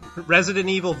 Resident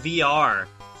Evil VR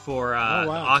for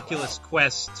Oculus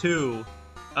Quest 2.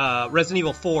 Resident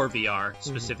Evil 4 VR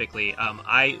specifically.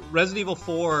 Resident Evil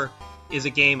 4 is a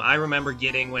game I remember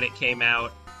getting when it came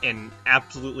out and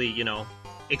absolutely,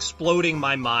 exploding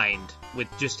my mind with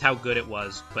just how good it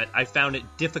was, but I found it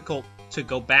difficult to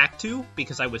go back to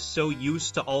because I was so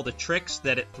used to all the tricks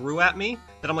that it threw at me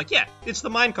that I'm like, yeah, it's the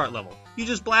minecart level. You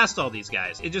just blast all these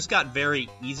guys. It just got very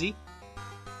easy.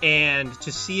 And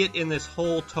to see it in this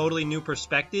whole totally new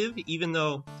perspective, even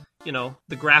though, you know,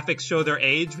 the graphics show their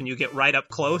age when you get right up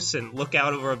close and look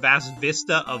out over a vast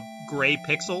vista of gray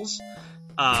pixels,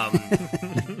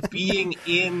 being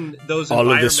in those all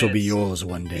environments... of this will be yours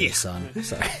one day, son.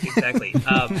 Sorry. Exactly.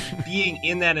 Being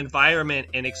in that environment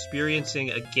and experiencing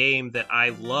a game that I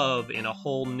love in a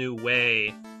whole new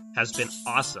way has been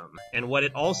awesome. And what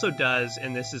it also does,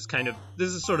 and this is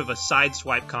sort of a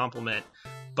sideswipe compliment,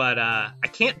 but I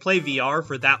can't play VR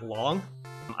for that long.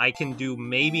 I can do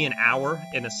maybe an hour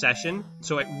in a session,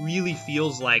 so it really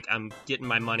feels like I'm getting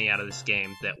my money out of this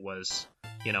game that was,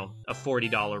 you know, a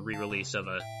 $40 re-release of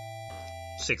a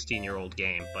 16-year-old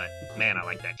game. But man, I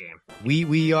like that game.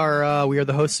 We are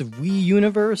the hosts of Wii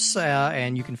Universe,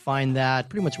 and you can find that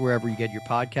pretty much wherever you get your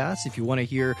podcasts. If you want to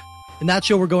hear, in that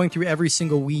show, we're going through every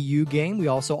single Wii U game. We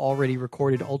also already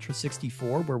recorded Ultra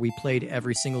 64, where we played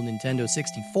every single Nintendo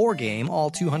 64 game, all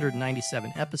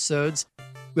 297 episodes.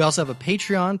 We also have a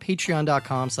Patreon,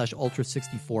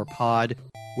 patreon.com/Ultra64pod,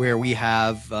 where we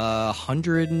have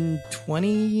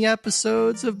 120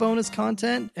 episodes of bonus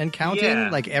content and counting,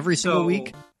 like every single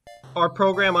week. Our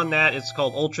program on that is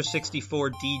called Ultra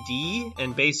 64 DD,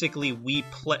 and basically we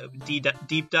play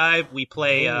deep dive. We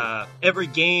play every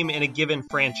game in a given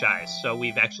franchise. So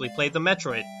we've actually played the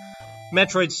Metroid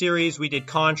series. We did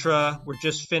Contra. We're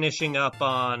just finishing up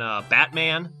on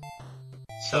Batman.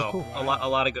 So cool. a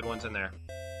lot of good ones in there.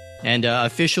 And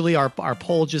officially, our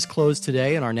poll just closed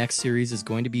today, and our next series is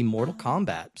going to be Mortal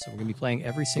Kombat. So we're going to be playing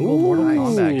every single Mortal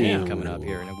Kombat game coming up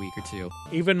here in a week or two.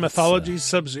 Even Mythology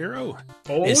Sub-Zero?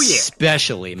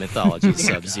 Especially Mythology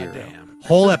Sub-Zero.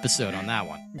 Whole episode on that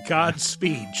one.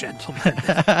 Godspeed, gentlemen.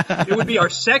 It would be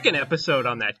our second episode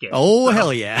on that game. Oh,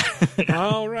 hell yeah.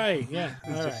 All right, yeah.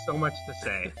 There's just so much to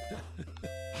say.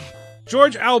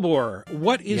 George Albor,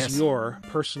 what is your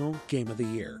personal game of the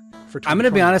year for 2020? I'm going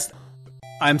to be honest.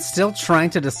 I'm still trying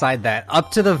to decide that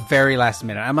up to the very last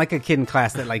minute. I'm like a kid in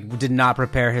class that like did not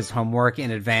prepare his homework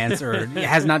in advance or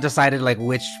has not decided like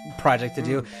which project to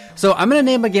do. So I'm going to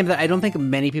name a game that I don't think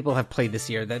many people have played this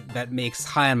year that makes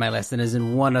high on my list and is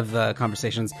in one of the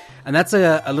conversations. And that's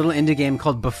a little indie game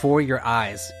called Before Your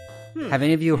Eyes. Have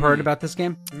any of you heard about this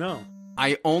game? No.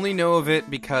 I only know of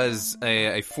it because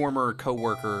a former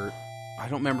coworker, I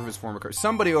don't remember if it was former coworker,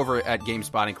 somebody over at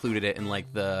GameSpot included it in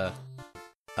like the...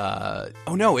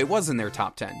 oh no, it was in their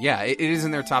top 10. Yeah, it is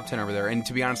in their top 10 over there. And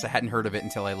to be honest, I hadn't heard of it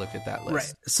until I looked at that list.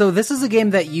 Right. So this is a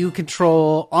game that you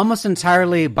control almost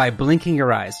entirely by blinking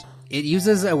your eyes. It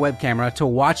uses a web camera to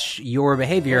watch your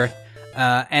behavior,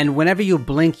 and whenever you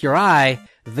blink your eye,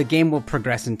 the game will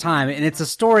progress in time. And it's a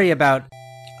story about...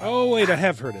 Oh, wait, I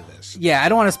have heard of this. Yeah, I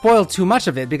don't want to spoil too much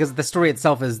of it because the story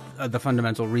itself is the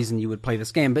fundamental reason you would play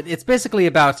this game. But it's basically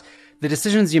about the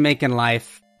decisions you make in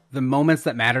life, the moments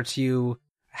that matter to you,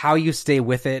 how you stay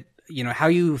with it, you know, how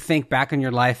you think back on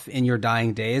your life in your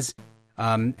dying days.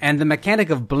 And the mechanic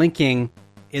of blinking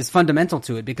is fundamental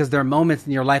to it because there are moments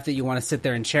in your life that you want to sit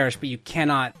there and cherish, but you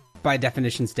cannot, by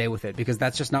definition, stay with it because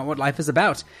that's just not what life is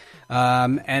about.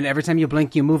 And every time you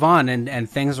blink, you move on and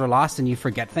things are lost and you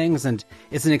forget things. And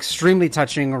it's an extremely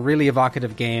touching, really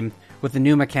evocative game with a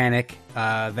new mechanic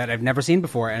that I've never seen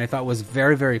before. And I thought was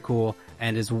very, very cool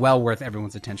and is well worth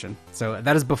everyone's attention. So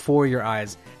that is Before Your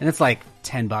Eyes. And it's like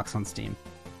 $10 on Steam.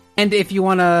 And if you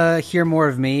want to hear more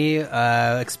of me,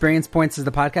 Experience Points is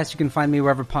the podcast. You can find me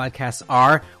wherever podcasts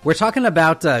are. We're talking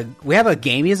about, we have a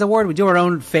Gamies Award. We do our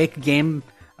own fake game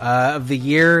of the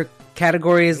year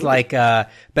categories like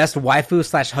best waifu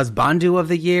 / husbandu of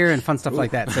the year and fun stuff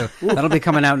like that. So that'll be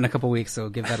coming out in a couple weeks. So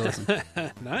give that a listen.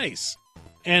 Nice.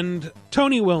 And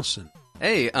Tony Wilson.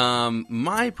 Hey,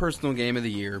 my personal game of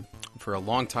the year for a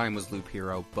long time was Loop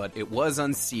Hero, but it was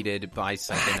unseated by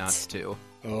Psychonauts 2.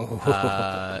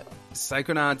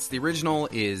 Psychonauts, the original,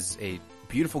 is a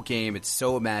beautiful game. It's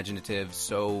so imaginative,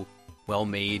 so well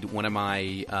made. One of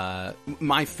my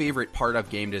my favorite part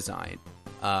of game design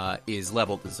is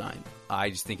level design. I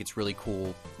just think it's really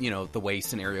cool, you know, the way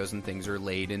scenarios and things are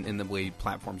laid and the way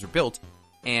platforms are built.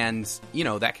 And, you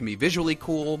know, that can be visually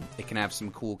cool. It can have some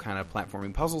cool kind of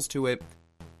platforming puzzles to it.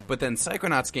 But then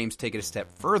Psychonauts games take it a step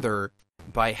further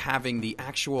by having the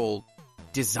actual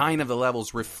design of the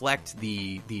levels reflect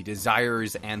the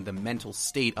desires and the mental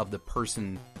state of the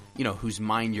person, you know, whose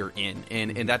mind you're in.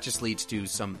 And that just leads to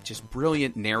some just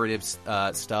brilliant narrative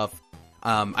stuff.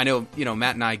 I know, you know,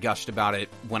 Matt and I gushed about it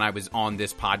when I was on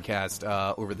this podcast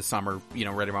over the summer, you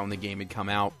know, right around when the game had come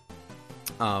out.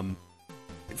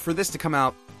 For this to come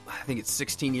out, I think it's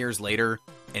 16 years later,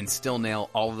 and still nail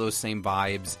all of those same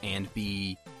vibes and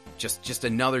be just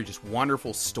another just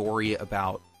wonderful story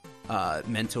about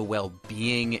mental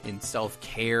well-being and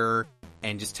self-care,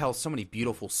 and just tell so many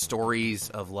beautiful stories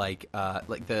of like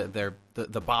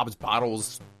the Bob's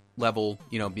Bottles level,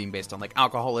 you know, being based on like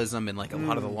alcoholism and like a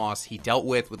lot of the loss he dealt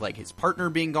with like his partner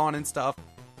being gone and stuff.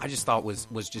 I just thought was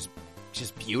just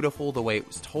beautiful the way it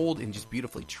was told, and just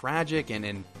beautifully tragic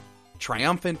and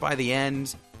triumphant by the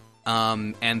end.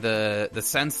 And the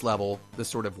sense level, the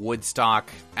sort of Woodstock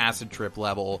acid trip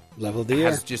level D,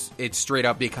 has just, it's straight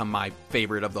up become my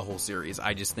favorite of the whole series.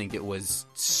 I just think it was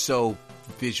so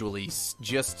visually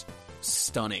just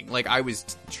stunning. Like, I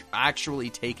was actually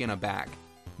taken aback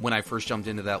when I first jumped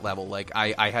into that level. Like,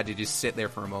 I had to just sit there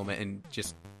for a moment and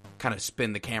just kind of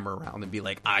spin the camera around and be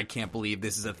like, I can't believe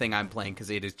this is a thing I'm playing,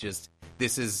 because it is just,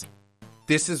 this is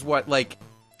what, like,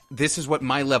 this is what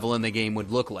my level in the game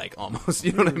would look like, almost.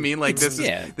 You know what I mean? Like, this is...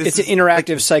 It's an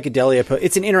interactive psychedelia...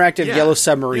 It's an interactive Yellow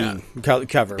Submarine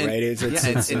cover, and, right?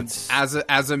 It's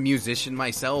as a musician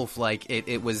myself, like,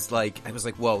 it was like... I was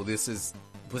like, whoa, was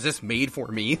this made for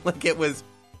me? Like, it was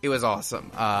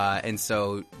awesome. And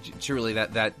so, truly,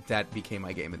 that became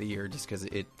my game of the year, just because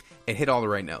it hit all the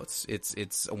right notes.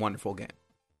 It's a wonderful game.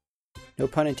 No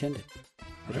pun intended.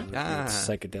 It's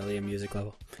psychedelia music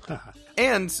level.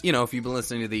 And, you know, if you've been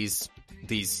listening to these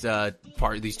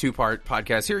two-part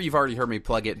podcasts here, you've already heard me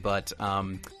plug it, but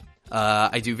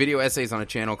I do video essays on a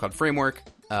channel called Framework,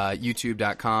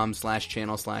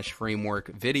 youtube.com/channel/Framework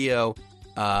video.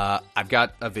 I've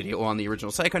got a video on the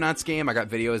original Psychonauts game. I got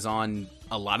videos on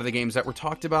a lot of the games that were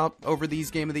talked about over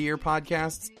these Game of the Year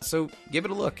podcasts. So give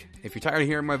it a look. If you're tired of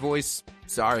hearing my voice,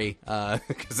 sorry,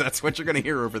 because that's what you're going to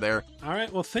hear over there. All right.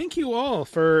 Well, thank you all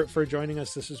for joining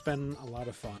us. This has been a lot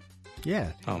of fun.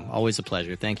 Yeah. Always a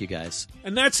pleasure. Thank you, guys.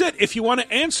 And that's it. If you want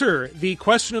to answer the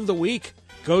question of the week,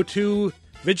 go to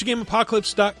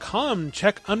VidjagameApocalypse.com.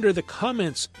 Check under the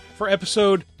comments for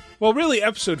episode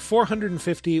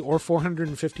 450 or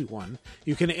 451.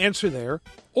 You can answer there,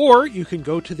 or you can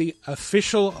go to the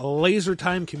official Laser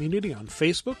Time community on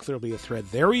Facebook. There'll be a thread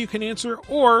there where you can answer,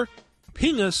 or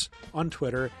ping us on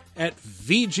Twitter at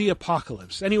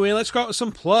VGApocalypse. Anyway, let's go out with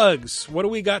some plugs. What do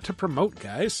we got to promote,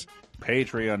 guys?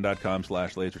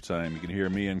 Patreon.com/LaserTime. You can hear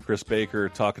me and Chris Baker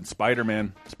talking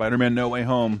Spider-Man No Way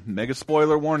Home. Mega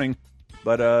spoiler warning.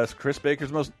 But Chris Baker's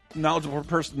the most knowledgeable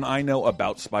person I know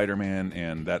about Spider-Man,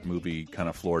 and that movie kind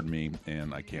of floored me,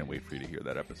 and I can't wait for you to hear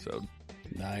that episode.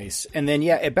 Nice. And then,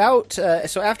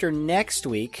 so after next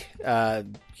week,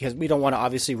 because we don't want to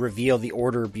obviously reveal the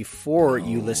order before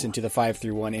you listen to the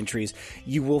 5-1 entries,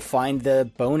 you will find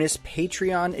the bonus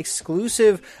Patreon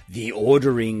exclusive, The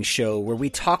Ordering Show, where we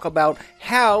talk about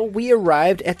how we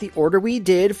arrived at the order we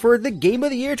did for the Game of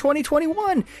the Year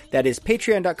 2021. That is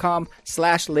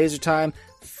patreon.com/lasertime.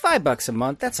 $5 a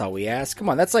month. That's all we ask. Come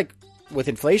on. That's like, with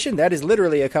inflation, that is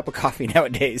literally a cup of coffee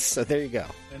nowadays. So there you go.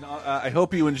 And I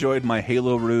hope you enjoyed my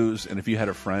Halo ruse, and if you had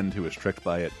a friend who was tricked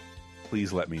by it,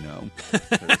 please let me know.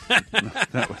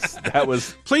 that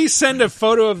was. Please send a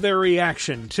photo of their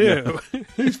reaction too. Yeah.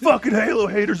 These fucking Halo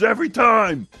haters every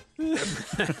time.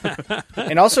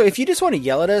 And also, if you just want to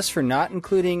yell at us for not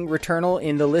including Returnal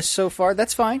in the list so far,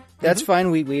 that's fine. That's fine.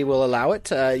 We will allow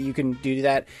it. You can do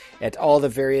that at all the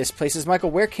various places. Michael,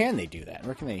 where can they do that?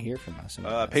 Where can they hear from us?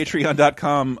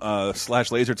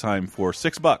 Patreon.com/LaserTime for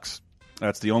 $6.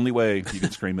 That's the only way you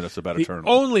can scream at us about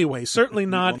Eternal. Only way. Certainly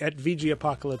not at VG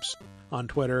Apocalypse on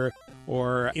Twitter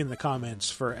or in the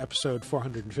comments for episode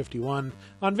 451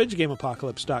 on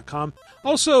VidjagameApocalypse.com.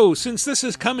 Also, since this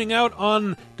is coming out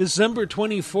on December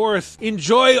 24th,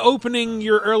 enjoy opening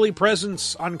your early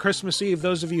presents on Christmas Eve,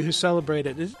 those of you who celebrate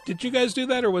it. Did you guys do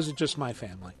that, or was it just my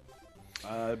family?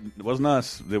 It wasn't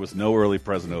us. There was no early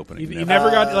present opening. You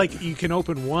never got, like, you can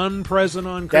open one present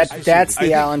on Christmas Eve. That's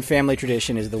the Allen family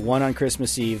tradition, is the one on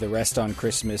Christmas Eve, the rest on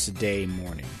Christmas Day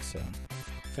morning. So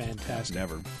fantastic.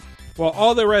 Never. Well,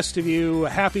 all the rest of you,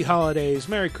 happy holidays,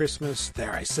 Merry Christmas.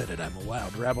 There, I said it, I'm a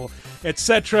wild rebel,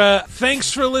 etc.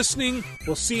 Thanks for listening.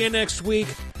 We'll see you next week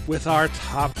with our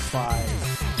top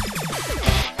 5.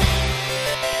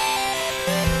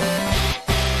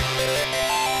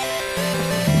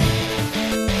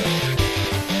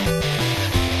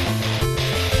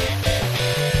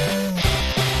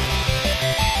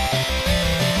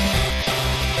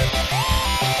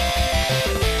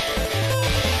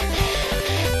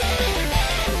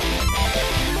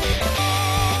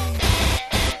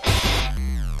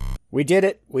 We did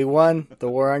it. We won the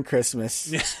war on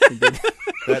Christmas.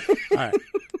 All right.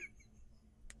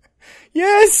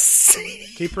 Yes!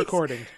 Keep recording.